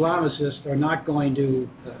that the Islamicists are not going to,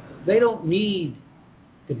 they don't need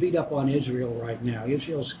to beat up on Israel right now.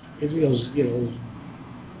 Israel's is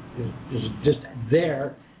just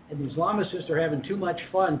there, and the Islamicists are having too much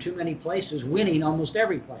fun, too many places, winning almost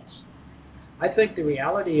every place. I think the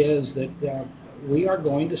reality is that we are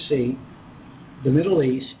going to see the Middle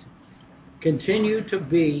East continue to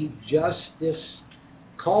be just this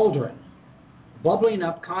cauldron, bubbling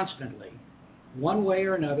up constantly, one way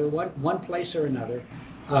or another, one place or another,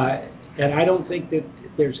 and I don't think that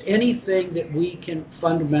there's anything that we can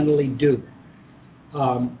fundamentally do.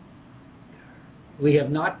 We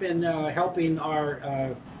have not been helping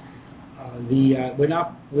our we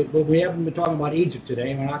haven't been talking about Egypt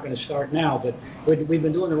today, and we're not going to start now, but we've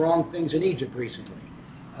been doing the wrong things in Egypt recently.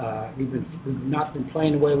 We've not been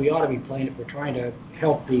playing the way we ought to be playing if we're trying to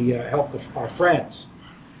help our friends.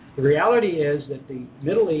 The reality is that the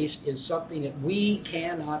Middle East is something that we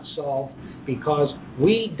cannot solve because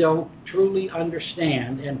we don't truly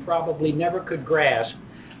understand and probably never could grasp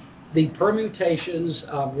the permutations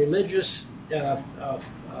of religious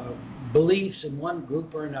beliefs in one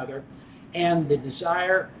group or another, and the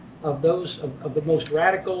desire of those of the most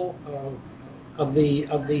radical of the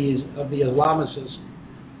Islamicists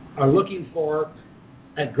are looking for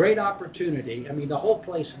a great opportunity. I mean, the whole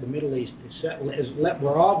place in the Middle East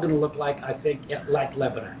we're all going to look like, I think, like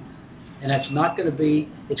Lebanon, and that's not going to be.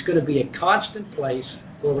 It's going to be a constant place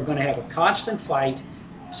where we're going to have a constant fight.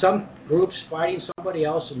 Some groups fighting somebody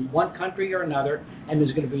else in one country or another, and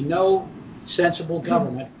there's going to be no sensible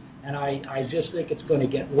government. And I just think it's going to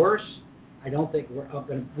get worse. I don't think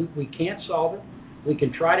we can't solve it. We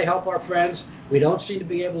can try to help our friends. We don't seem to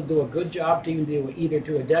be able to do a good job to either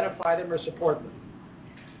to identify them or support them.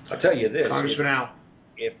 I'll tell you this, Congressman Al.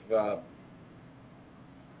 If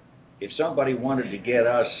somebody wanted to get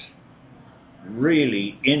us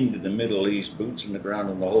really into the Middle East, boots in the ground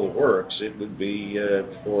and the whole works, it would be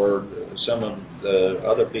for some of the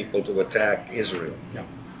other people to attack Israel. Yeah.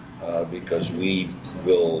 Because we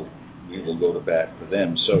will go to bat for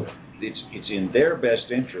them. So it's in their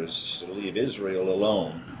best interests to leave Israel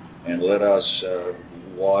alone and let us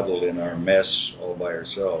waddle in our mess all by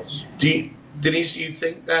ourselves. Denise, do you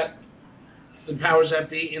think that the powers that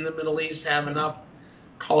be in the Middle East have enough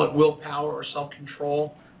call it willpower or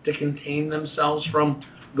self-control, to contain themselves from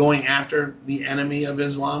going after the enemy of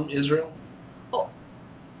Islam, Israel? Oh,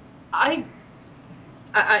 I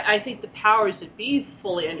think the powers that be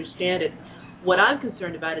fully understand it. What I'm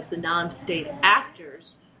concerned about is the non-state actors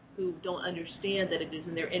who don't understand that it is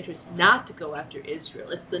in their interest not to go after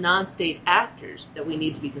Israel. It's the non-state actors that we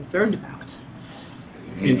need to be concerned about.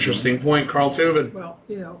 Interesting point, Carl Tubin. Well,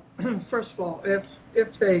 first of all, if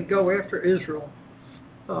they go after Israel,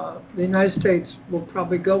 the United States will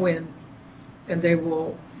probably go in, and they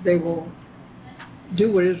will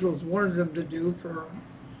do what Israel's wanted them to do for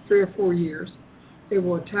 3 or 4 years. They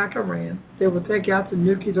will attack Iran. They will take out the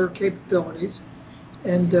nuclear capabilities,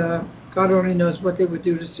 and God only knows what they would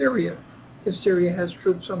do to Syria if Syria has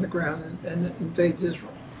troops on the ground and invades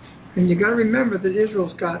Israel. And you got to remember that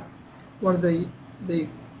Israel's got one of the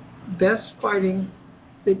best fighting,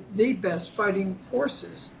 the best fighting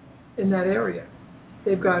forces in that area.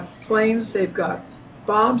 They've got planes, they've got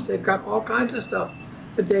bombs, they've got all kinds of stuff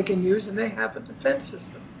that they can use, and they have a defense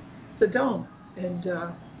system, the dome, and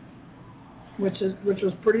which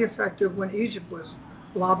was pretty effective when Egypt was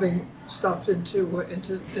lobbing stuff into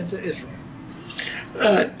Israel.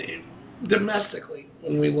 Domestically,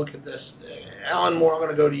 when we look at this, Alan Moore, I'm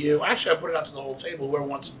going to go to you. Actually, I put it out to the whole table. Whoever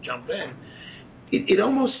wants to jump in. It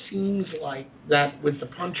almost seems like that with the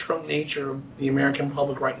punch-drunk nature of the American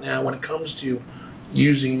public right now when it comes to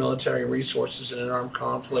using military resources in an armed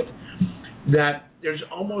conflict, that there's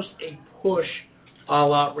almost a push a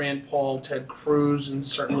la Rand Paul, Ted Cruz, and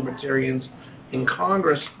certain libertarians in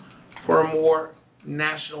Congress for a more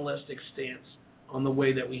nationalistic stance on the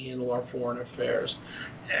way that we handle our foreign affairs.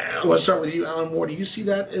 Let's start with you, Alan Moore. Do you see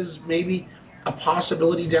that as maybe a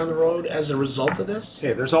possibility down the road as a result of this?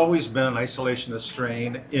 Okay, there's always been an isolationist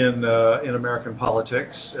strain in American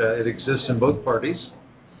politics. It exists in both parties.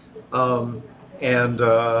 And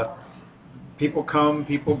people come,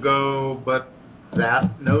 people go, but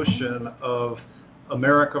that notion of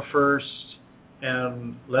America first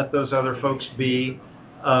and let those other folks be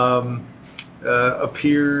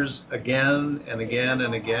appears again and again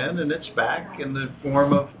and again, and it's back in the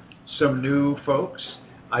form of some new folks.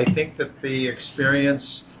 I think that the experience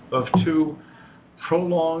of 2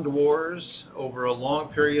 prolonged wars over a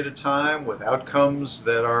long period of time with outcomes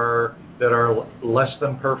that are less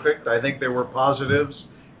than perfect, I think there were positives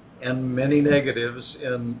and many negatives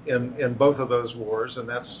in both of those wars, and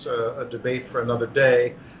that's a debate for another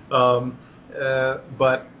day.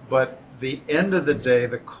 But the end of the day,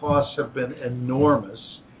 the costs have been enormous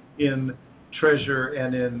in treasure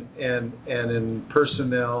and in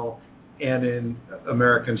personnel and in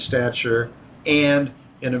American stature and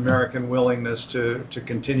in American willingness to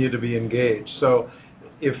continue to be engaged. So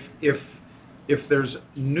if there's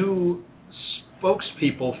new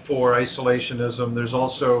spokespeople for isolationism, there's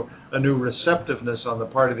also a new receptiveness on the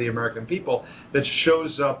part of the American people that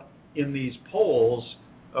shows up in these polls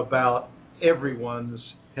about everyone's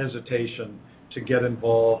hesitation to get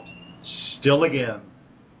involved still again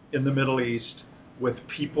in the Middle East with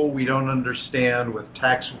people we don't understand, with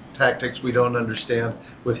tactics we don't understand,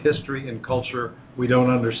 with history and culture we don't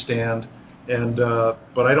understand, and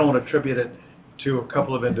but I don't attribute it to a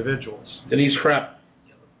couple of individuals. Denise Krepp.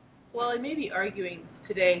 Well, I may be arguing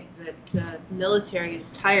today that the military is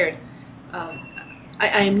tired.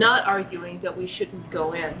 I am not arguing that we shouldn't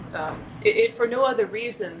go in, for no other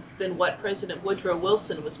reason than what President Woodrow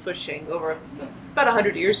Wilson was pushing over about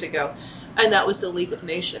 100 years ago, and that was the League of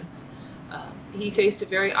Nations. He faced a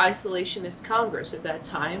very isolationist Congress at that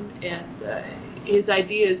time, and his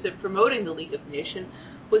ideas of promoting the League of Nations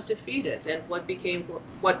was defeated, and what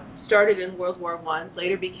started in World War I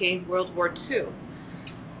later became World War II.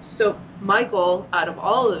 So my goal out of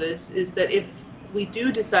all of this is that if we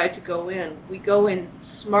do decide to go in, we go in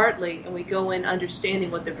smartly and we go in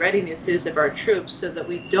understanding what the readiness is of our troops so that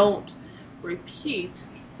we don't repeat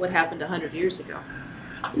what happened 100 years ago.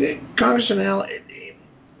 Congressman Al,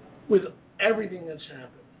 with everything that's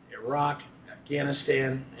happened, Iraq,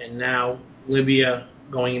 Afghanistan, and now Libya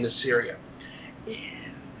going into Syria,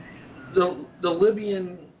 the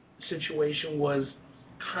Libyan situation was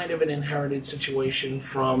kind of an inherited situation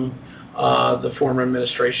from the former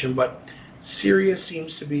administration, but Syria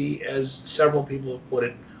seems to be, as several people have put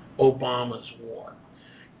it, Obama's war.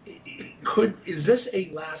 Is this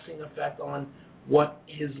a lasting effect on what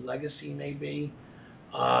his legacy may be?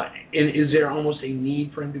 Is there almost a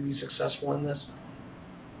need for him to be successful in this?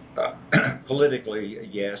 Politically,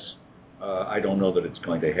 yes. I don't know that it's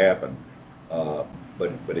going to happen.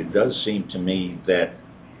 But it does seem to me that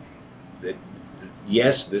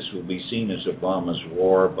yes, this will be seen as Obama's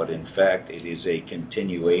war, but in fact it is a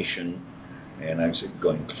continuation and I said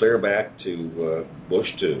going clear back to Bush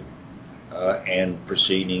 2 and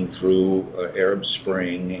proceeding through Arab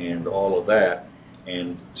Spring and all of that,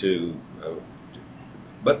 and to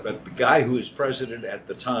but the guy who is president at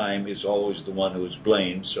the time is always the one who is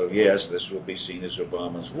blamed. So yes, this will be seen as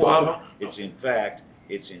Obama's war. It's in fact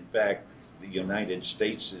the United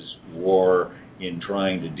States' war in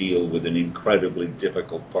trying to deal with an incredibly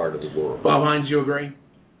difficult part of the world. Bob Hines, you agree?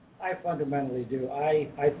 I fundamentally do. I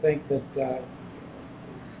think that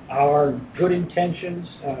our good intentions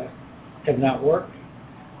have not worked.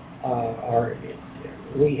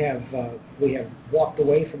 We have walked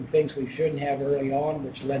away from things we shouldn't have early on,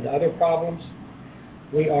 which led to other problems.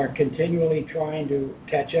 We are continually trying to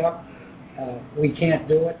catch up. We can't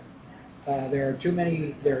do it. There are too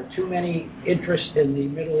many interests in the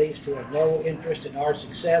Middle East who have no interest in our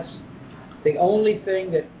success. The only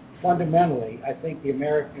thing that fundamentally I think the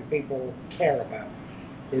American people care about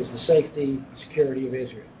is the safety and security of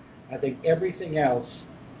Israel. I think everything else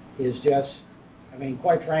is just, I mean,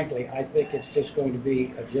 quite frankly, I think it's just going to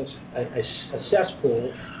be a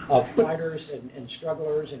cesspool of fighters and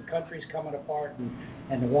strugglers and countries coming apart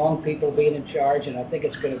and the wrong people being in charge, and I think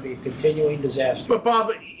it's going to be a continuing disaster. But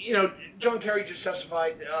Bob, John Kerry just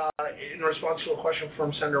testified in response to a question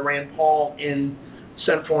from Senator Rand Paul in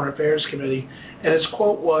Senate Foreign Affairs Committee, and his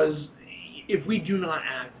quote was, "If we do not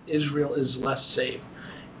act, Israel is less safe."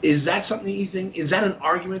 Is that something you think? Is that an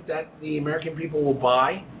argument that the American people will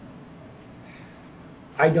buy?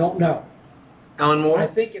 I don't know. Alan Moore? I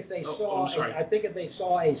think if they saw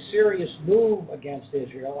a serious move against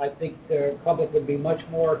Israel, I think the public would be much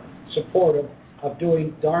more supportive of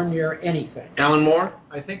doing darn near anything. Alan Moore?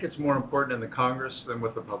 I think it's more important in the Congress than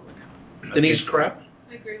with the public. Denise Krepp?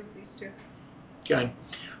 I agree with these two. Okay.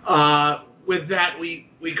 With that, we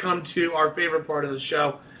come to our favorite part of the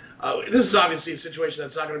show. This is obviously a situation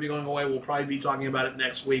that's not going to be going away. We'll probably be talking about it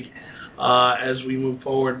next week as we move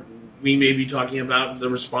forward. We may be talking about the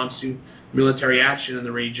response to military action in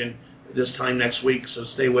the region this time next week, so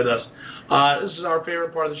stay with us. This is our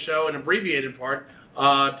favorite part of the show, an abbreviated part.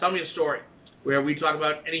 Tell me a story, where we talk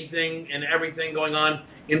about anything and everything going on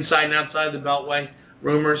inside and outside the Beltway,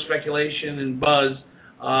 rumors, speculation, and buzz.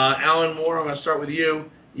 Alan Moore, I'm going to start with you.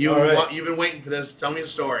 You've been waiting for this. Tell me a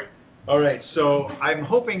story. All right, so I'm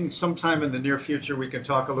hoping sometime in the near future we can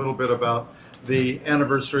talk a little bit about the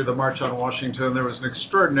anniversary of the March on Washington. There was an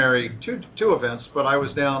extraordinary two events, but I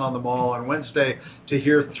was down on the Mall on Wednesday to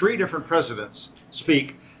hear 3 different presidents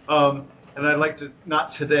speak. And I'd like to,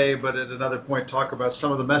 not today, but at another point, talk about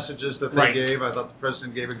some of the messages that they gave. I thought the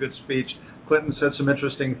president gave a good speech. Clinton said some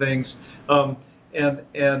interesting things, and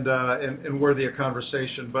worthy of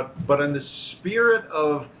conversation. But in the spirit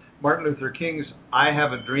of Martin Luther King's "I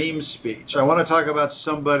Have a Dream" speech, I want to talk about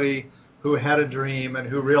somebody who had a dream and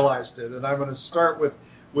who realized it. And I'm going to start with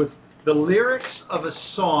the lyrics of a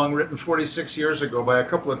song written 46 years ago by a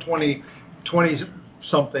couple of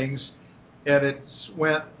 20-somethings, and it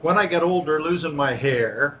went, "When I get older, losing my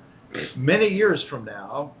hair, many years from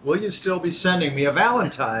now, will you still be sending me a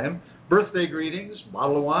Valentine, birthday greetings,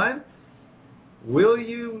 bottle of wine? Will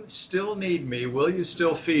you still need me? Will you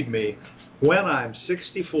still feed me when I'm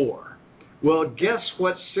 64? Well, guess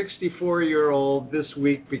what 64-year-old this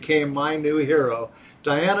week became my new hero?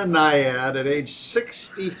 Diana Nyad, at age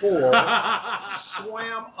 64,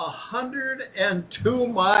 swam 102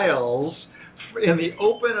 miles in the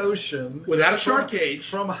open ocean. Without a shark cage.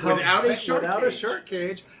 Without a shark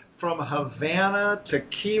cage. From Havana to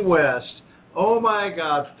Key West. Oh, my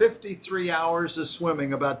God, 53 hours of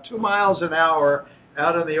swimming, about 2 miles an hour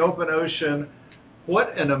out in the open ocean.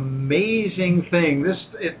 What an amazing thing.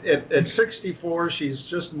 At 64, she's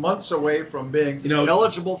just months away from being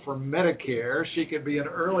eligible for Medicare. She could be an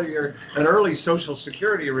early Social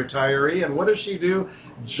Security retiree. And what does she do?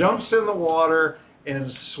 Jumps in the water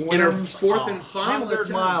and swims in her 4th and final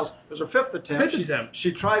 100 miles. It was her 5th attempt.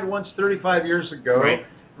 She tried once 35 years ago,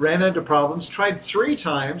 ran into problems, tried 3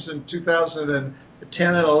 times in 2010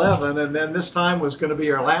 and 11, and then this time was going to be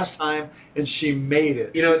her last time, and she made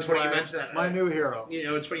it. It's funny you mentioned that. My new hero.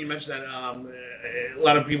 It's funny you mentioned that. A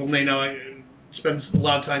lot of people may know I spend a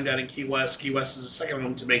lot of time down in Key West. Key West is a second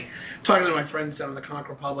home to me. Talking to my friends down in the Conch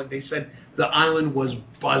Republic, they said the island was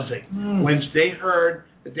buzzing. When they heard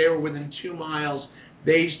that they were within 2 miles,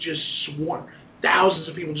 they just swarmed. Thousands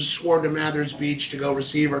of people just swarmed to Mathers Beach to go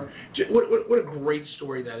receive her. What a great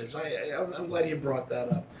story that is. I'm glad you brought that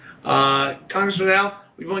up. Congressman Al,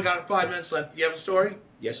 we've only got 5 minutes left. Do you have a story?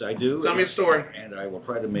 Yes, I do. Tell me a story. And I will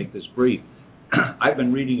try to make this brief. I've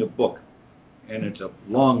been reading a book, and it's a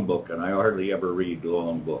long book, and I hardly ever read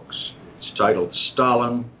long books. It's titled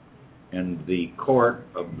Stalin, and the court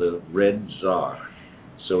of the Red Tsar.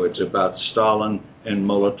 So it's about Stalin and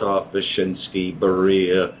Molotov, Vyshinsky,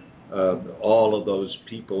 Beria, all of those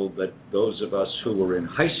people, that those of us who were in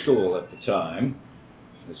high school at the time.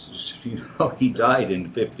 This is, he died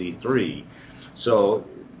in '53, so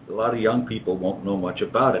a lot of young people won't know much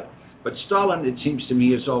about it. But Stalin, it seems to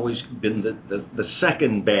me, has always been the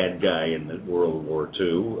second bad guy in the World War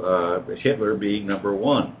II, Hitler being number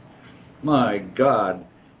one. My God,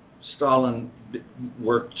 Stalin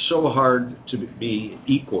worked so hard to be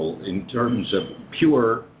equal in terms of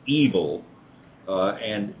pure evil,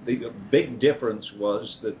 and the big difference was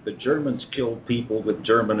that the Germans killed people with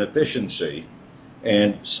German efficiency,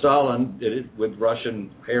 and Stalin did it with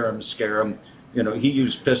Russian harem scarum. You know, he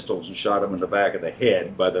used pistols and shot them in the back of the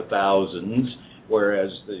head by the thousands, whereas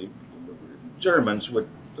the Germans would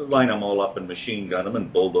line them all up and machine gun them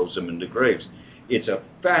and bulldoze them into graves. It's a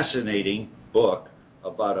fascinating book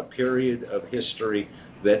about a period of history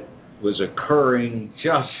that was occurring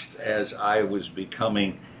just as I was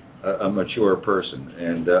becoming a mature person,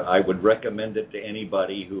 and I would recommend it to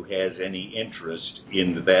anybody who has any interest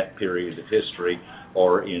in that period of history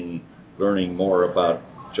or in learning more about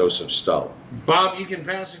Joseph Stalin. Bob, you can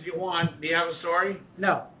pass if you want. Do you have a story?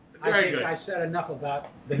 No. Very I think good. I said enough about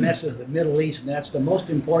the mess of the Middle East, and that's the most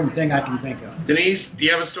important thing I can think of. Denise, do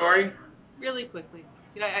you have a story? Really quickly.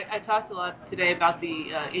 You know, I talked a lot today about the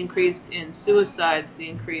increase in suicides, the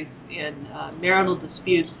increase in marital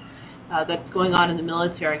disputes that's going on in the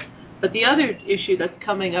military. But the other issue that's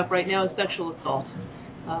coming up right now is sexual assault.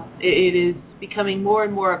 It is becoming more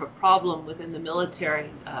and more of a problem within the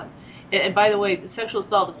military. And by the way, the sexual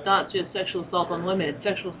assault is not just sexual assault on women, it's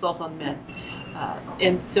sexual assault on men.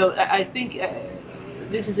 And so I think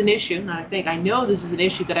this is an issue, and I know this is an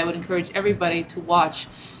issue that I would encourage everybody to watch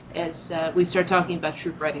as we start talking about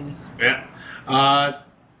troop readiness. Yeah.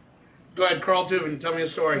 Go ahead, Carl Tubin, tell me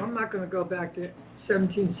a story. I'm not going to go back to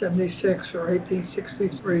 1776 or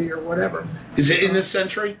 1863 or whatever. Is it in this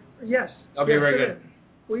century? Yes. Okay, yes, very good.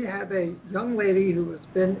 We have a young lady who has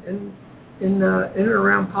been in and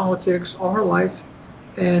around politics all her life,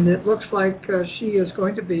 and it looks like she is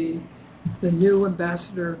going to be the new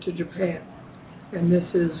ambassador to Japan. And this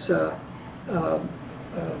is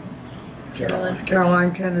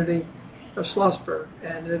Caroline Kennedy of Schlossberg,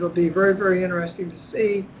 and it'll be very, very interesting to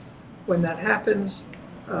see when that happens.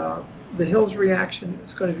 The Hill's reaction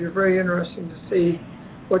is going to be very interesting to see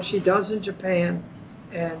what she does in Japan,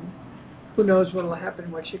 and who knows what will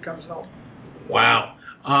happen when she comes home. Wow.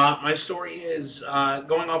 My story is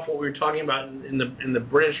going off what we were talking about in the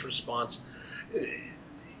British response.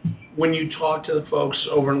 When you talk to the folks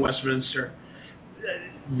over in Westminster,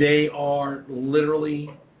 they are literally,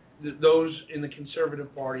 those in the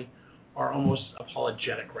Conservative Party are almost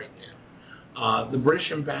apologetic right now. The British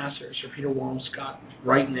ambassador, Sir Peter Walmscott,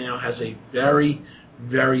 right now has a very,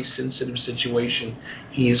 very sensitive situation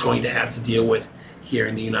he is going to have to deal with here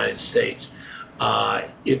in the United States.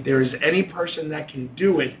 If there is any person that can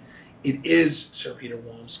do it, it is Sir Peter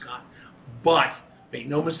Walmscott. But make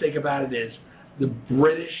no mistake about it, is the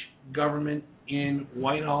British government in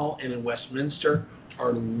Whitehall and in Westminster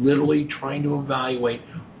are literally trying to evaluate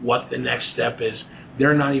what the next step is.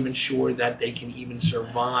 They're not even sure that they can even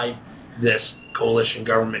survive this coalition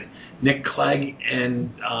government. Nick Clegg and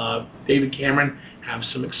David Cameron have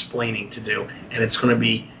some explaining to do, and it's going to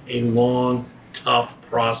be a long, tough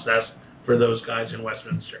process for those guys in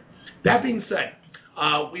Westminster. That being said,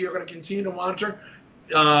 we are going to continue to monitor.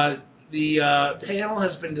 The panel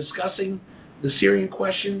has been discussing the Syrian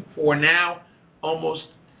question for now almost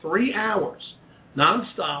 3 hours,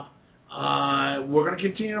 nonstop. We're going to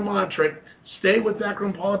continue to monitor it. Stay with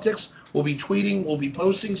Backroom Politics. We'll be tweeting. We'll be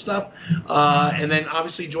posting stuff. And then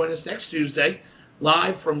obviously join us next Tuesday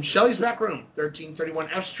live from Shelley's Backroom, 1331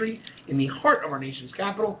 F Street in the heart of our nation's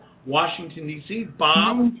capital, Washington, D.C.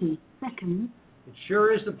 Bob? 90 seconds. It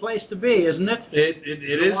sure is the place to be, isn't it? It is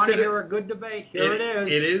you want to today. hear a good debate? Here it is.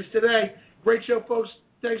 It is today. Great show, folks.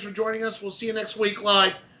 Thanks for joining us. We'll see you next week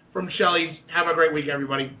live from Shelley's. Have a great week,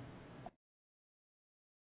 everybody.